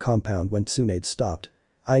Senju compound when Tsunade stopped.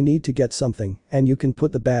 "I need to get something, and you can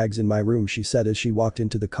put the bags in my room," she said as she walked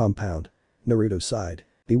into the compound. Naruto sighed.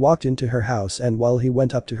 He walked into her house and while he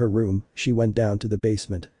went up to her room, she went down to the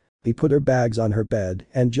basement. He put her bags on her bed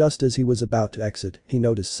and just as he was about to exit, he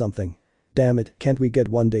noticed something. "Damn it, can't we get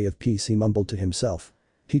one day of peace?" he mumbled to himself.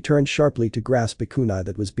 He turned sharply to grasp a kunai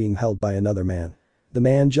that was being held by another man. The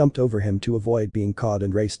man jumped over him to avoid being caught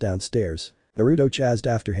and raced downstairs. Naruto chased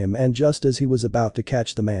after him and just as he was about to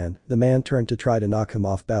catch the man turned to try to knock him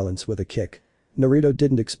off balance with a kick. Naruto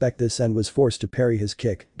didn't expect this and was forced to parry his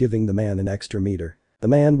kick, giving the man an extra meter. The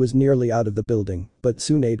man was nearly out of the building, but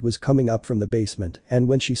Tsunade was coming up from the basement, and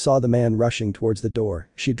when she saw the man rushing towards the door,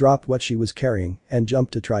 she dropped what she was carrying and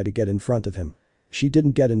jumped to try to get in front of him. She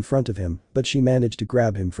didn't get in front of him, but she managed to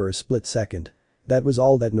grab him for a split second. That was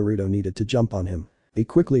all that Naruto needed to jump on him. He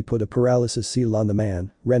quickly put a paralysis seal on the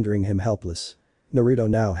man, rendering him helpless. Naruto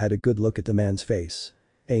now had a good look at the man's face.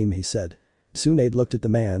 "Aim," he said. Tsunade looked at the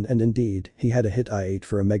man and indeed, he had a hit I-8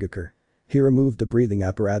 for a megacure. He removed the breathing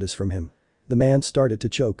apparatus from him. The man started to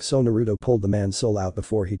choke, so Naruto pulled the man's soul out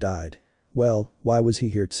before he died. "Well, why was he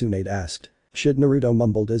here?" Tsunade asked. "Shit," Naruto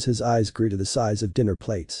mumbled as his eyes grew to the size of dinner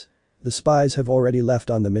plates. "The spies have already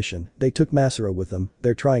left on the mission, they took Masuro with them,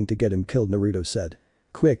 they're trying to get him killed," Naruto said.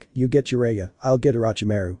 "Quick, you get Jiraiya, I'll get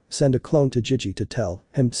Orochimaru, send a clone to Jiji to tell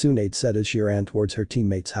him," Tsunade said as she ran towards her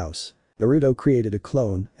teammate's house. Naruto created a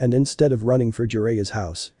clone and instead of running for Jiraiya's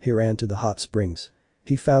house, he ran to the hot springs.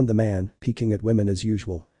 He found the man, peeking at women as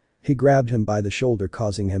usual. He grabbed him by the shoulder,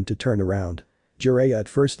 causing him to turn around. Jiraiya at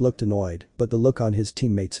first looked annoyed, but the look on his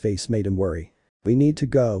teammate's face made him worry. "We need to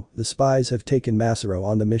go, the spies have taken Masuro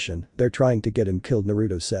on the mission, they're trying to get him killed,"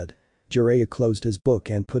 Naruto said. Jiraiya closed his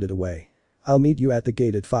book and put it away. "I'll meet you at the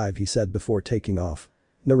gate at 5," he said before taking off.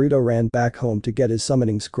 Naruto ran back home to get his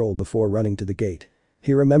summoning scroll before running to the gate.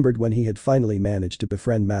 He remembered when he had finally managed to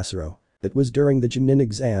befriend Masuro. It was during the Chunin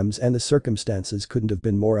exams and the circumstances couldn't have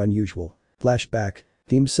been more unusual. Flashback.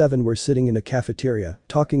 Team 7 were sitting in a cafeteria,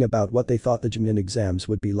 talking about what they thought the Chunin exams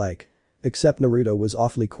would be like. Except Naruto was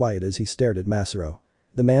awfully quiet as he stared at Masuro.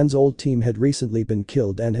 The man's old team had recently been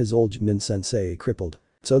killed and his old Chunin sensei crippled.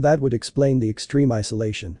 So that would explain the extreme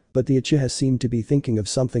isolation, but the Uchiha seemed to be thinking of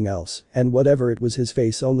something else, and whatever it was his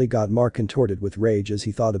face only got more contorted with rage as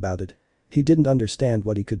he thought about it. He didn't understand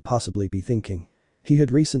what he could possibly be thinking. He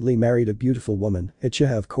had recently married a beautiful woman,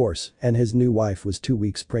 Uchiha of course, and his new wife was 2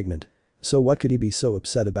 weeks pregnant. So what could he be so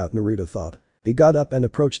upset about, Naruto thought. He got up and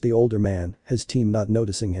approached the older man, his team not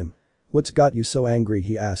noticing him. "What's got you so angry?"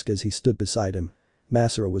 he asked as he stood beside him.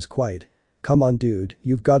 Masuro was quiet. "Come on dude,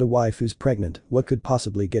 you've got a wife who's pregnant, what could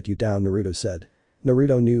possibly get you down?" Naruto said.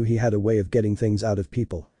 Naruto knew he had a way of getting things out of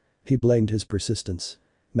people. He blamed his persistence.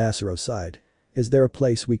 Masuro sighed. "Is there a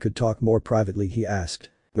place we could talk more privately?" he asked.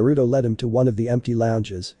 Naruto led him to one of the empty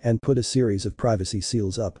lounges and put a series of privacy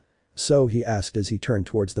seals up. "So?" he asked as he turned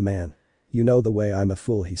towards the man. "You know the way I'm a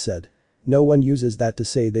fool," he said. "No one uses that to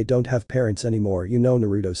say they don't have parents anymore, you know,"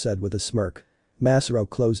 Naruto said with a smirk. Masuro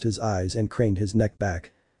closed his eyes and craned his neck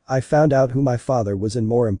back. "I found out who my father was and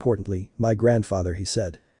more importantly, my grandfather," he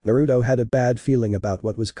said. Naruto had a bad feeling about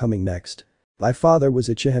what was coming next. "My father was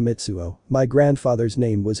Uchiha Mitsuo, my grandfather's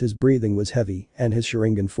name was." His breathing was heavy and his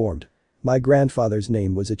Sharingan formed. "My grandfather's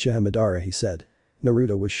name was Uchiha Madara," he said.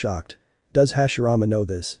 Naruto was shocked. Does Hashirama know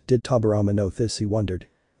this? Did Tobirama know this? He wondered.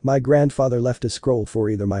 "My grandfather left a scroll for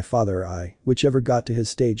either my father or I, whichever got to his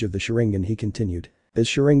stage of the Sharingan," he continued. His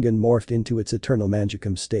Sharingan morphed into its eternal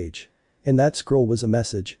Manjikam stage. In that scroll was a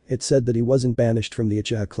message. It said that he wasn't banished from the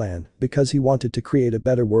Uchiha clan because he wanted to create a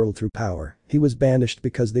better world through power. He was banished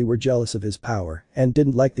because they were jealous of his power and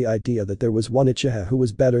didn't like the idea that there was one Uchiha who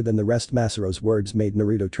was better than the rest. Masuro's words made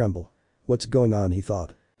Naruto tremble. What's going on, he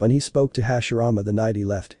thought. When he spoke to Hashirama the night he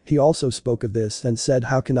left, he also spoke of this and said,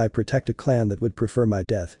 how can I protect a clan that would prefer my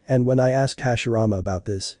death? And when I asked Hashirama about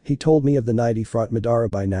this, he told me of the night he fought Madara.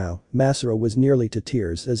 By now, Masuro was nearly to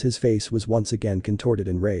tears as his face was once again contorted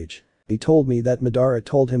in rage. He told me that Madara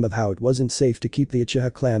told him of how it wasn't safe to keep the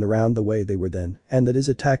Uchiha clan around the way they were then, and that his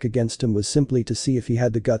attack against him was simply to see if he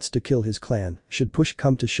had the guts to kill his clan, should push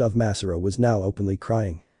come to shove. Masuro was now openly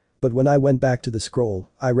crying. But when I went back to the scroll,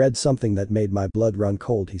 I read something that made my blood run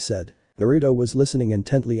cold, he said. Naruto was listening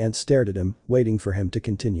intently and stared at him, waiting for him to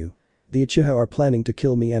continue. The Uchiha are planning to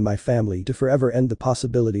kill me and my family to forever end the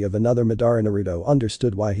possibility of another Madara. Naruto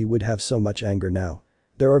understood why he would have so much anger now.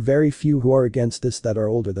 There are very few who are against this that are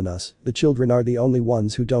older than us, the children are the only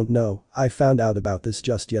ones who don't know. I found out about this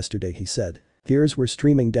just yesterday, he said. Tears were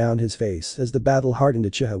streaming down his face as the battle-hardened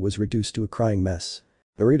Uchiha was reduced to a crying mess.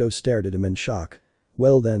 Naruto stared at him in shock.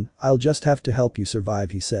 Well then, I'll just have to help you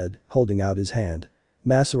survive, he said, holding out his hand.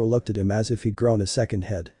 Masuro looked at him as if he'd grown a second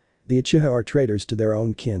head. The Uchiha are traitors to their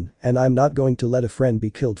own kin, and I'm not going to let a friend be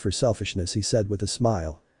killed for selfishness, he said with a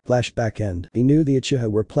smile. Flashback end. He knew the Uchiha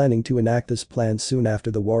were planning to enact this plan soon after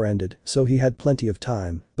the war ended, so he had plenty of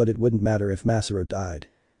time, but it wouldn't matter if Masuro died.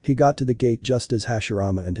 He got to the gate just as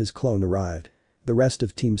Hashirama and his clone arrived. The rest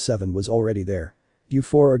of Team 7 was already there. You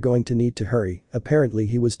four are going to need to hurry, apparently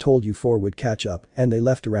he was told you four would catch up and they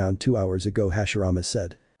left around 2 hours ago, Hashirama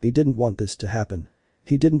said. He didn't want this to happen.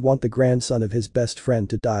 He didn't want the grandson of his best friend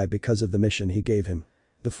to die because of the mission he gave him.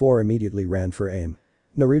 The four immediately ran for aim.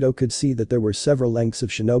 Naruto could see that there were several lengths of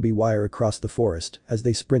shinobi wire across the forest as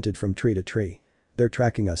they sprinted from tree to tree. "They're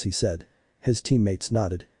tracking us," he said. His teammates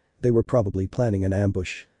nodded. They were probably planning an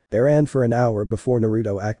ambush. They ran for an hour before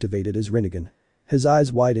Naruto activated his Rinnegan. His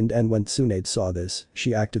eyes widened, and when Tsunade saw this,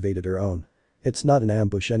 she activated her own. "It's not an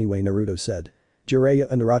ambush anyway," Naruto said.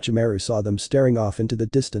 Jiraiya and Orochimaru saw them staring off into the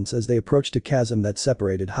distance as they approached a chasm that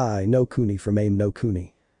separated Hai no Kuni from Aim no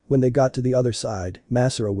Kuni. When they got to the other side,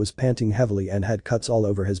 Masuro was panting heavily and had cuts all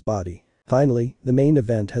over his body. "Finally, the main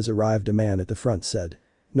event has arrived," a man at the front said.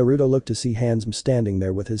 Naruto looked to see Handsome standing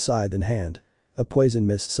there with his scythe in hand. A poison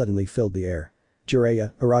mist suddenly filled the air.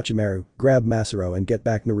 "Jiraiya, Orochimaru, grab Masuro and get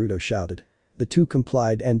back," Naruto shouted. The two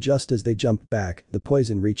complied, and just as they jumped back, the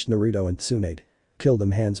poison reached Naruto and Tsunade. "Kill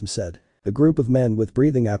them," Handsome said. A group of men with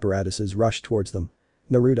breathing apparatuses rushed towards them.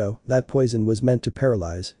 "Naruto, that poison was meant to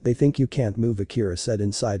paralyze, they think you can't move," Akira said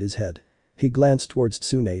inside his head. He glanced towards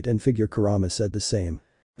Tsunade and Figure Kurama said the same.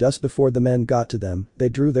 Just before the men got to them, they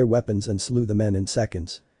drew their weapons and slew the men in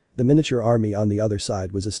seconds. The miniature army on the other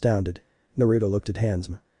side was astounded. Naruto looked at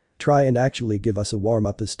Handsome. "Try and actually give us a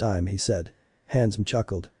warm-up this time," he said. Handsome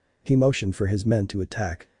chuckled. He motioned for his men to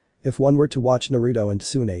attack. If one were to watch Naruto and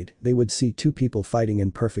Tsunade, they would see two people fighting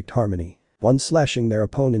in perfect harmony. One slashing their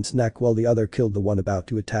opponent's neck while the other killed the one about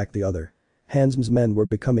to attack the other. Handsome's men were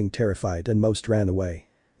becoming terrified and most ran away.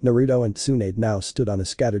 Naruto and Tsunade now stood on a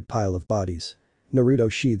scattered pile of bodies. Naruto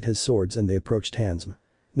sheathed his swords and they approached Handsome.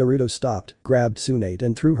 Naruto stopped, grabbed Tsunade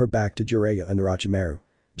and threw her back to Jiraiya and Orochimaru.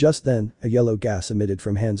 Just then, a yellow gas emitted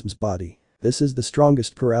from Handsome's body. "This is the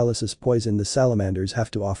strongest paralysis poison the salamanders have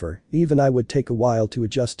to offer, even I would take a while to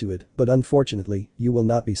adjust to it, but unfortunately, you will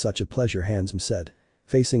not be such a pleasure," Handsome said.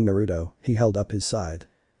 Facing Naruto, he held up his scythe.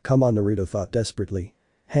 "Come on," Naruto thought desperately.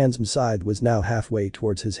 Handsome's scythe was now halfway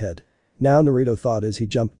towards his head. Now Naruto thought as he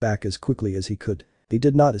jumped back as quickly as he could. He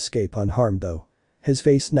did not escape unharmed though. His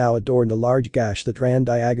face now adorned a large gash that ran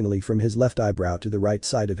diagonally from his left eyebrow to the right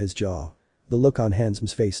side of his jaw. The look on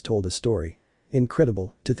Handsome's face told a story.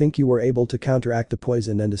 "Incredible, to think you were able to counteract the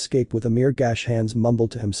poison and escape with a mere gash," Handsome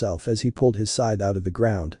mumbled to himself as he pulled his scythe out of the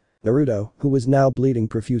ground. Naruto, who was now bleeding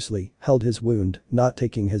profusely, held his wound, not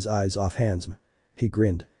taking his eyes off Handsome. He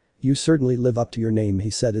grinned. "You certainly live up to your name,"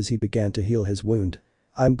 he said as he began to heal his wound.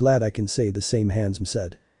 "I'm glad I can say the same," Handsome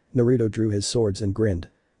said. Naruto drew his swords and grinned.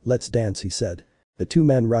 "Let's dance," he said. The two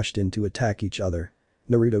men rushed in to attack each other.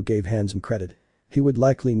 Naruto gave Handsome credit. He would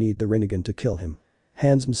likely need the Rinnegan to kill him.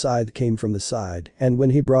 Handsome's scythe came from the side, and when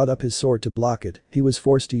he brought up his sword to block it, he was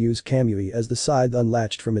forced to use Kamui as the scythe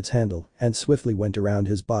unlatched from its handle and swiftly went around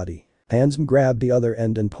his body. Handsome grabbed the other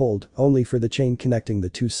end and pulled, only for the chain connecting the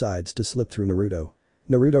two sides to slip through Naruto.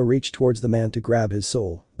 Naruto reached towards the man to grab his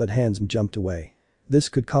soul, but Handsome jumped away. "This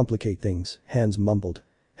could complicate things," Handsome mumbled.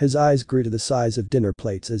 His eyes grew to the size of dinner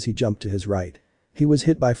plates as he jumped to his right. He was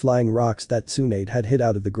hit by flying rocks that Tsunade had hit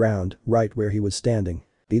out of the ground, right where he was standing.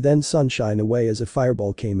 He then sunshine away as a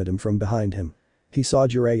fireball came at him from behind him. He saw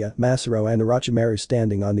Jiraiya, Masuro and Orochimaru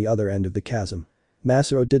standing on the other end of the chasm.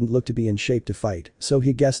 Masuro didn't look to be in shape to fight, so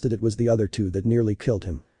he guessed that it was the other two that nearly killed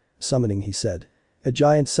him. "Summoning," he said. A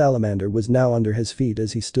giant salamander was now under his feet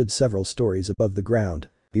as he stood several stories above the ground.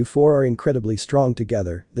 "You four are incredibly strong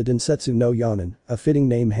together, the Densetsu no Yonin," a fitting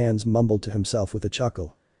name, Hands mumbled to himself with a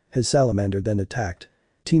chuckle. His salamander then attacked.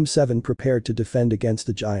 Team 7 prepared to defend against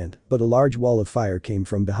the giant, but a large wall of fire came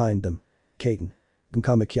from behind them. "Katon.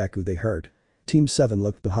 Gnkamakiaku," they heard. Team 7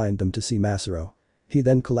 looked behind them to see Masuro. He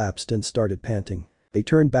then collapsed and started panting. They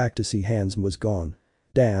turned back to see Handsome was gone.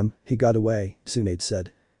 "Damn, he got away," Tsunade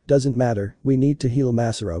said. "Doesn't matter, we need to heal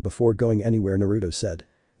Masuro before going anywhere," Naruto said.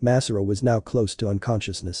 Masuro was now close to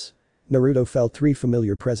unconsciousness. Naruto felt 3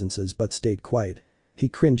 familiar presences but stayed quiet. He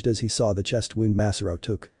cringed as he saw the chest wound Masuro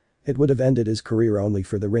took. It would have ended his career only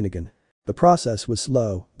for the Rinnegan. The process was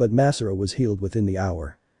slow, but Masuro was healed within the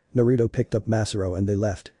hour. Naruto picked up Masuro and they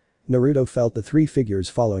left. Naruto felt the 3 figures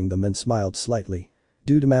following them and smiled slightly.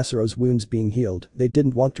 Due to Masuro's wounds being healed, they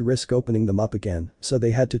didn't want to risk opening them up again, so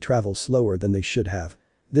they had to travel slower than they should have.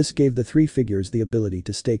 This gave the 3 figures the ability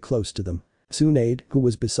to stay close to them. Tsunade, who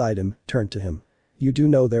was beside him, turned to him. "You do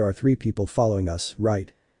know there are 3 people following us,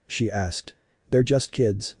 right?" she asked. "They're just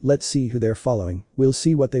kids, let's see who they're following, we'll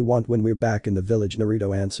see what they want when we're back in the village,"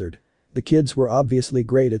 Naruto answered. The kids were obviously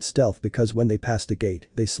great at stealth because when they passed the gate,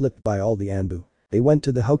 they slipped by all the Anbu. They went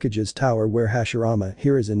to the Hokage's tower where Hashirama,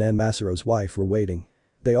 Hiruzen and Masuro's wife were waiting.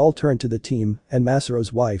 They all turned to the team, and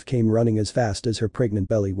Masuro's wife came running as fast as her pregnant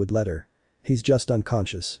belly would let her. "He's just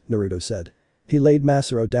unconscious," Naruto said. He laid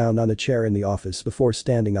Masuro down on a chair in the office before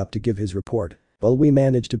standing up to give his report. "Well, we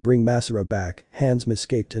managed to bring Masuro back, Handsome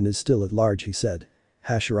escaped and is still at large," he said.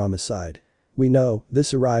 Hashirama sighed. "We know,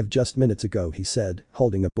 this arrived just minutes ago," he said,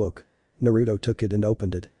 holding a book. Naruto took it and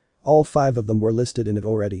opened it. All 5 of them were listed in it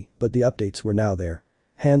already, but the updates were now there.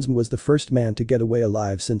 Handsome was the first man to get away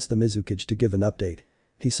alive since the Mizukage to give an update.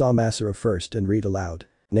 He saw Masuro first and read aloud.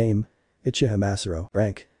 Name: Uchiha Masuro.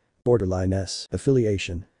 Rank: Borderline S.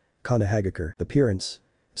 Affiliation: Konohagakure. Appearance: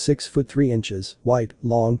 6 foot 3 inches, white,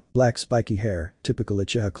 long, black spiky hair, typical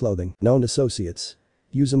Uchiha clothing. Known associates: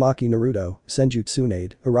 Uzumaki Naruto, Senju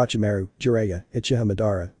Tsunade, Orochimaru, Jiraiya, Uchiha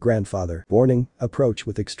Madara, grandfather. Warning: approach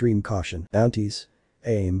with extreme caution. Bounties: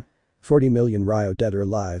 Aim: 40 million Ryo dead or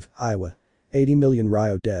alive, Iwa. 80 million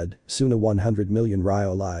Ryo dead, Suna 100 million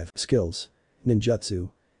Ryo alive. Skills: Ninjutsu,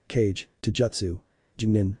 Kage, Taijutsu,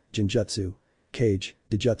 Junin, Jinjutsu, Kage,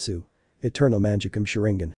 Dijutsu, Eternal Manjikam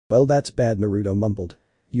Sharingan. Well, that's bad, Naruto mumbled.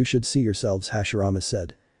 You should see yourselves, Hashirama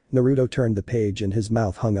said. Naruto turned the page and his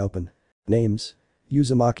mouth hung open. Names: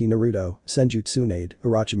 Uzumaki Naruto, Senju Tsunade,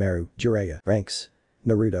 Orochimaru, Jiraiya. Ranks: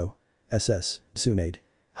 Naruto, SS, Tsunade.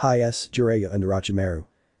 High S, Jiraiya and Orochimaru.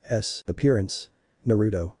 S. Appearance: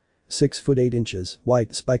 Naruto. 6 foot 8 inches,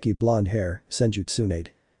 white spiky blonde hair, Senju Tsunade.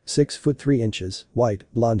 6 foot 3 inches, white,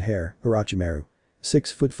 blonde hair, Orochimaru.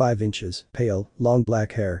 6 foot 5 inches, pale, long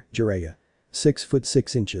black hair, Jiraiya. 6 foot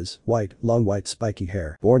 6 inches, white, long white spiky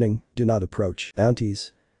hair. Warning: do not approach.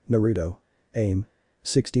 Bounties: Naruto. Aim: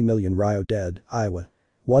 60 million Ryo dead, Iwa.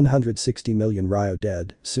 160 million Ryo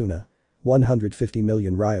dead, Suna. 150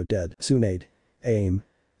 million Ryo dead, Tsunade. Aim: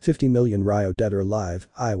 50 million Ryo dead or alive,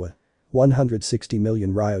 Iwa. 160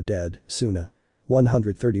 million Ryo dead, Suna.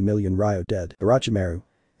 130 million Ryo dead, Orochimaru.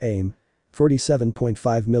 Aim: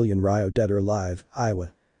 47.5 million Ryo dead or alive,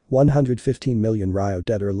 Iwa. 115 million Ryo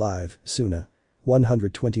dead or alive, Suna.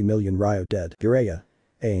 120 million Ryo dead, Jiraiya.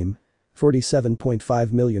 Aim: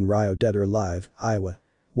 47.5 million Ryo dead or alive, Iwa.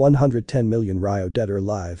 110 million Ryo dead or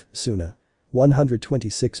alive, Suna.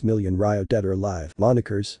 126 million Ryo dead or alive.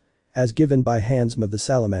 Monikers: as given by Handsome of the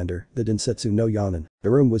Salamander, the Densetsu no Yonin. The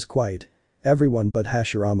room was quiet. Everyone but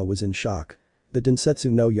Hashirama was in shock. The Densetsu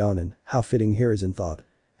no Yonin, how fitting, Hiruzen thought.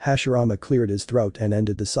 Hashirama cleared his throat and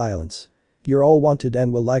ended the silence. "You're all wanted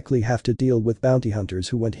and will likely have to deal with bounty hunters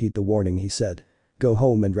who won't heed the warning," he said. "Go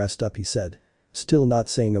home and rest up," he said. Still not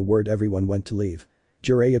saying a word, everyone went to leave.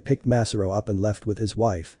 Jiraiya picked Masuro up and left with his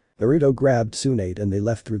wife. Naruto grabbed Tsunade and they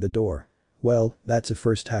left through the door. "Well, that's a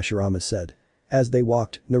first," Hashirama said. As they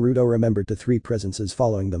walked, Naruto remembered the 3 presences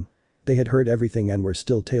following them. They had heard everything and were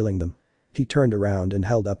still tailing them. He turned around and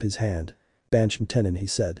held up his hand. "Banshim Tenin," he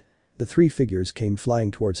said. The 3 figures came flying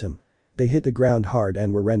towards him. They hit the ground hard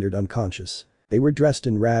and were rendered unconscious. They were dressed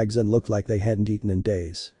in rags and looked like they hadn't eaten in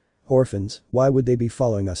days. "Orphans, why would they be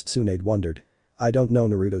following us?" Tsunade wondered. "I don't know,"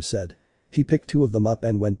 Naruto said. He picked 2 of them up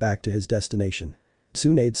and went back to his destination.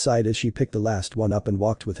 Tsunade sighed as she picked the last one up and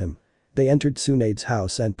walked with him. They entered Tsunade's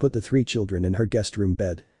house and put the 3 children in her guest room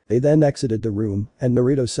bed. They then exited the room and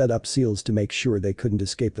Naruto set up seals to make sure they couldn't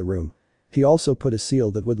escape the room. He also put a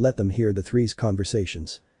seal that would let them hear the 3's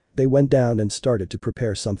conversations. They went down and started to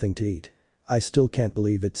prepare something to eat. "I still can't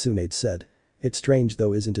believe it," Tsunade said. "It's strange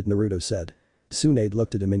though, isn't it?" Naruto said. Tsunade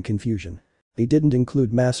looked at him in confusion. "He didn't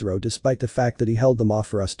include Masuro despite the fact that he held them off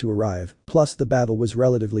for us to arrive, plus the battle was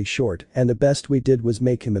relatively short and the best we did was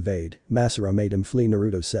make him evade. Masuro made him flee,"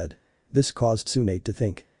 Naruto said. This caused Tsunade to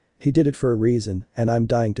think. "He did it for a reason and I'm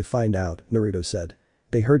dying to find out," Naruto said.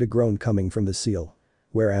 They heard a groan coming from the seal.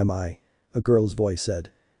 "Where am I?" a girl's voice said.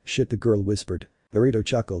 "Shit," the girl whispered. Naruto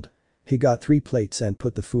chuckled. He got 3 plates and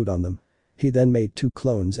put the food on them. He then made 2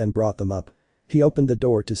 clones and brought them up. He opened the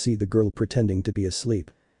door to see the girl pretending to be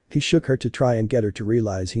asleep. He shook her to try and get her to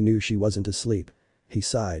realize he knew she wasn't asleep. He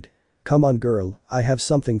sighed. "Come on girl, I have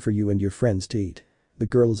something for you and your friends to eat." The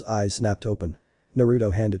girl's eyes snapped open.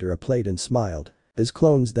 Naruto handed her a plate and smiled. His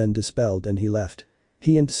clones then dispelled and he left.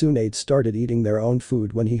 He and Tsunade started eating their own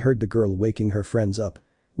food when he heard the girl waking her friends up.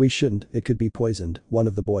 "We shouldn't, it could be poisoned," one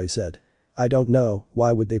of the boys said. "I don't know,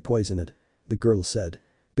 why would they poison it?" the girl said.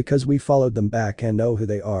 "Because we followed them back and know who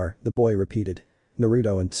they are," the boy repeated.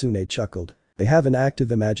 Naruto and Tsunade chuckled. "They have an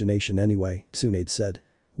active imagination anyway," Tsunade said.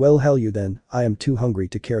 "Well hell you then, I am too hungry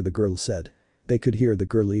to care," the girl said. They could hear the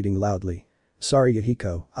girl eating loudly. "Sorry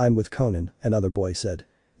Yahiko, I'm with Conan," another boy said.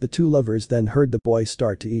 The 2 lovers then heard the boy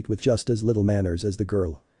start to eat with just as little manners as the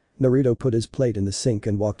girl. Naruto put his plate in the sink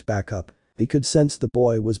and walked back up. He could sense the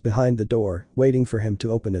boy was behind the door, waiting for him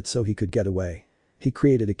to open it so he could get away. He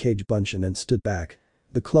created a cage bunchen and stood back.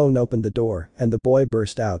 The clone opened the door and the boy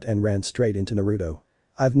burst out and ran straight into Naruto.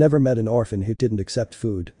 "I've never met an orphan who didn't accept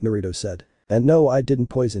food," Naruto said. "And no, I didn't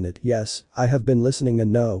poison it. Yes, I have been listening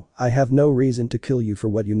and no, I have no reason to kill you for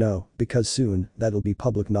what you know, because soon, that'll be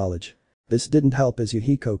public knowledge." This didn't help as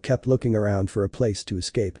Yahiko kept looking around for a place to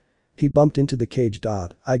escape. He bumped into the cage.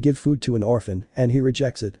 I give food to an orphan and he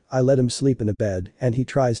rejects it, I let him sleep in a bed and he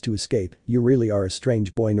tries to escape, you really are a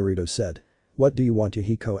strange boy, Naruto said. What do you want,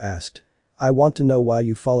 Yahiko asked. I want to know why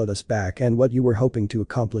you followed us back and what you were hoping to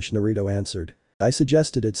accomplish, Naruto answered. I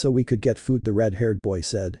suggested it so we could get food, the red-haired boy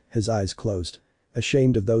said, his eyes closed.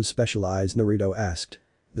 Ashamed of those special eyes, Naruto asked.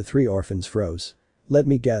 The three orphans froze. Let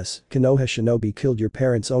me guess, Konoha Shinobi killed your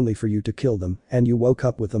parents only for you to kill them and you woke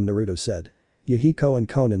up with them, Naruto said. Yahiko and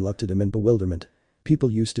Konan looked at him in bewilderment. People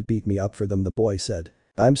used to beat me up for them, the boy said.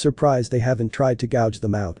 I'm surprised they haven't tried to gouge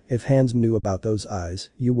them out, if Handsome knew about those eyes,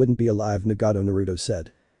 you wouldn't be alive, Nagato, Naruto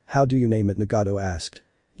said. How do you name it, Nagato asked.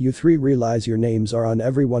 You three realize your names are on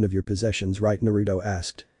every one of your possessions, right, Naruto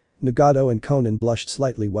asked. Nagato and Konan blushed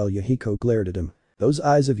slightly while Yahiko glared at him. Those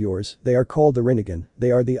eyes of yours, they are called the Rinnegan,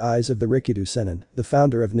 they are the eyes of the Rikido Sennin, the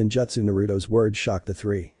founder of ninjutsu. Naruto's words shocked the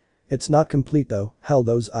three. It's not complete though, hell,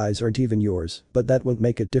 those eyes aren't even yours, but that won't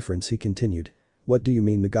make a difference, he continued. What do you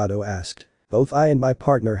mean, Nagato asked. Both I and my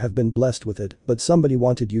partner have been blessed with it, but somebody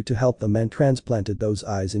wanted you to help them and transplanted those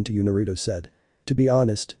eyes into you, Naruto said. To be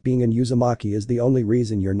honest, being in Uzumaki is the only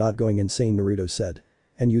reason you're not going insane, Naruto said.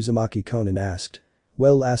 And Uzumaki, Konan asked.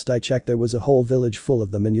 Well, last I checked there was a whole village full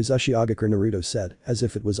of them in Uzashigakure, Naruto said, as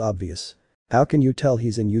if it was obvious. How can you tell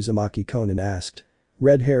he's in Uzumaki, Konan asked.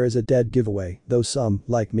 Red hair is a dead giveaway, though some,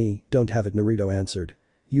 like me, don't have it, Naruto answered.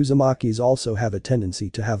 Uzumakis also have a tendency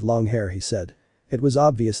to have long hair, he said. It was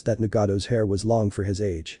obvious that Nagato's hair was long for his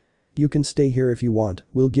age. You can stay here if you want,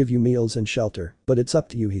 we'll give you meals and shelter, but it's up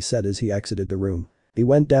to you, he said as he exited the room. He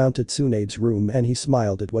went down to Tsunade's room and he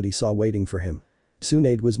smiled at what he saw waiting for him.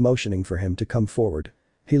 Tsunade was motioning for him to come forward.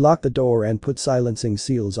 He locked the door and put silencing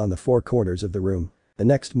seals on the four corners of the room. The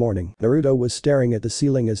next morning, Naruto was staring at the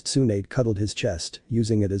ceiling as Tsunade cuddled his chest,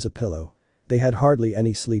 using it as a pillow. They had hardly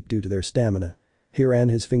any sleep due to their stamina. He ran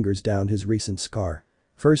his fingers down his recent scar.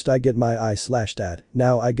 First I get my eye slashed at,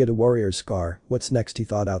 now I get a warrior's scar, what's next, he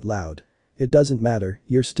thought out loud. It doesn't matter,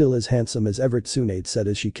 you're still as handsome as ever, Tsunade said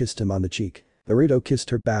as she kissed him on the cheek. Naruto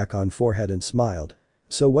kissed her back on forehead and smiled.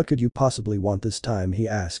 So what could you possibly want this time, he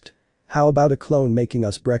asked. How about a clone making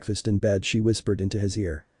us breakfast in bed, she whispered into his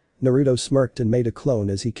ear. Naruto smirked and made a clone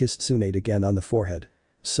as he kissed Tsunade again on the forehead.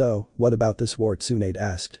 So, what about this war, Tsunade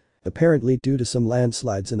asked. Apparently due to some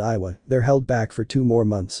landslides in Iowa, they're held back for 2 more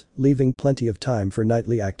months, leaving plenty of time for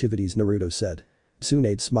nightly activities, Naruto said.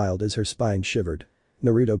 Tsunade smiled as her spine shivered.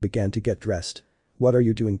 Naruto began to get dressed. What are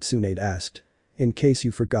you doing, Tsunade asked. In case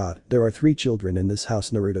you forgot, there are 3 children in this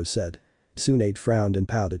house, Naruto said. Tsunade frowned and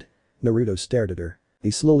pouted. Naruto stared at her.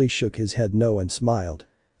 He slowly shook his head no and smiled.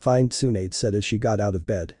 Fine, Tsunade said as she got out of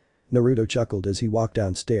bed. Naruto chuckled as he walked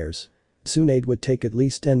downstairs. Tsunade would take at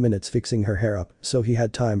least 10 minutes fixing her hair up, so he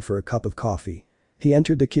had time for a cup of coffee. He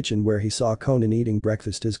entered the kitchen where he saw Konan eating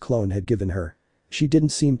breakfast his clone had given her. She didn't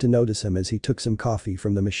seem to notice him as he took some coffee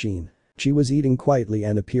from the machine. She was eating quietly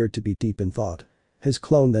and appeared to be deep in thought. His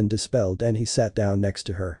clone then dispelled and he sat down next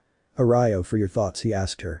to her. Arayo, for your thoughts, he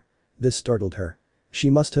asked her. This startled her. She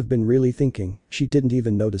must have been really thinking, she didn't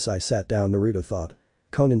even notice I sat down, Naruto thought.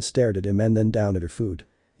 Konan stared at him and then down at her food.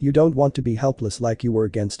 You don't want to be helpless like you were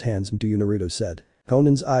against Handsome, do you, Naruto said.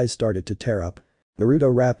 Konan's eyes started to tear up.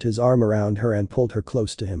 Naruto wrapped his arm around her and pulled her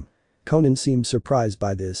close to him. Konan seemed surprised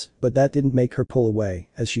by this, but that didn't make her pull away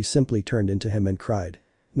as she simply turned into him and cried.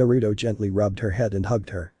 Naruto gently rubbed her head and hugged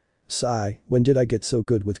her. Sigh, when did I get so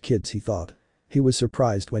good with kids, he thought. He was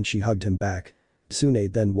surprised when she hugged him back.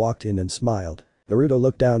 Tsunade then walked in and smiled. Naruto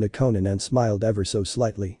looked down at Konan and smiled ever so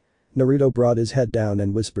slightly. Naruto brought his head down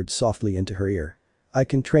and whispered softly into her ear. I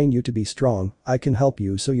can train you to be strong, I can help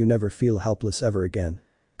you so you never feel helpless ever again.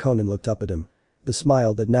 Konan looked up at him. The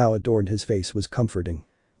smile that now adorned his face was comforting.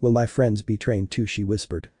 Will my friends be trained too, she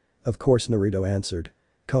whispered. Of course, Naruto answered.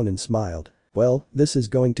 Konan smiled. Well, this is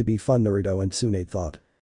going to be fun, Naruto and Tsunade thought.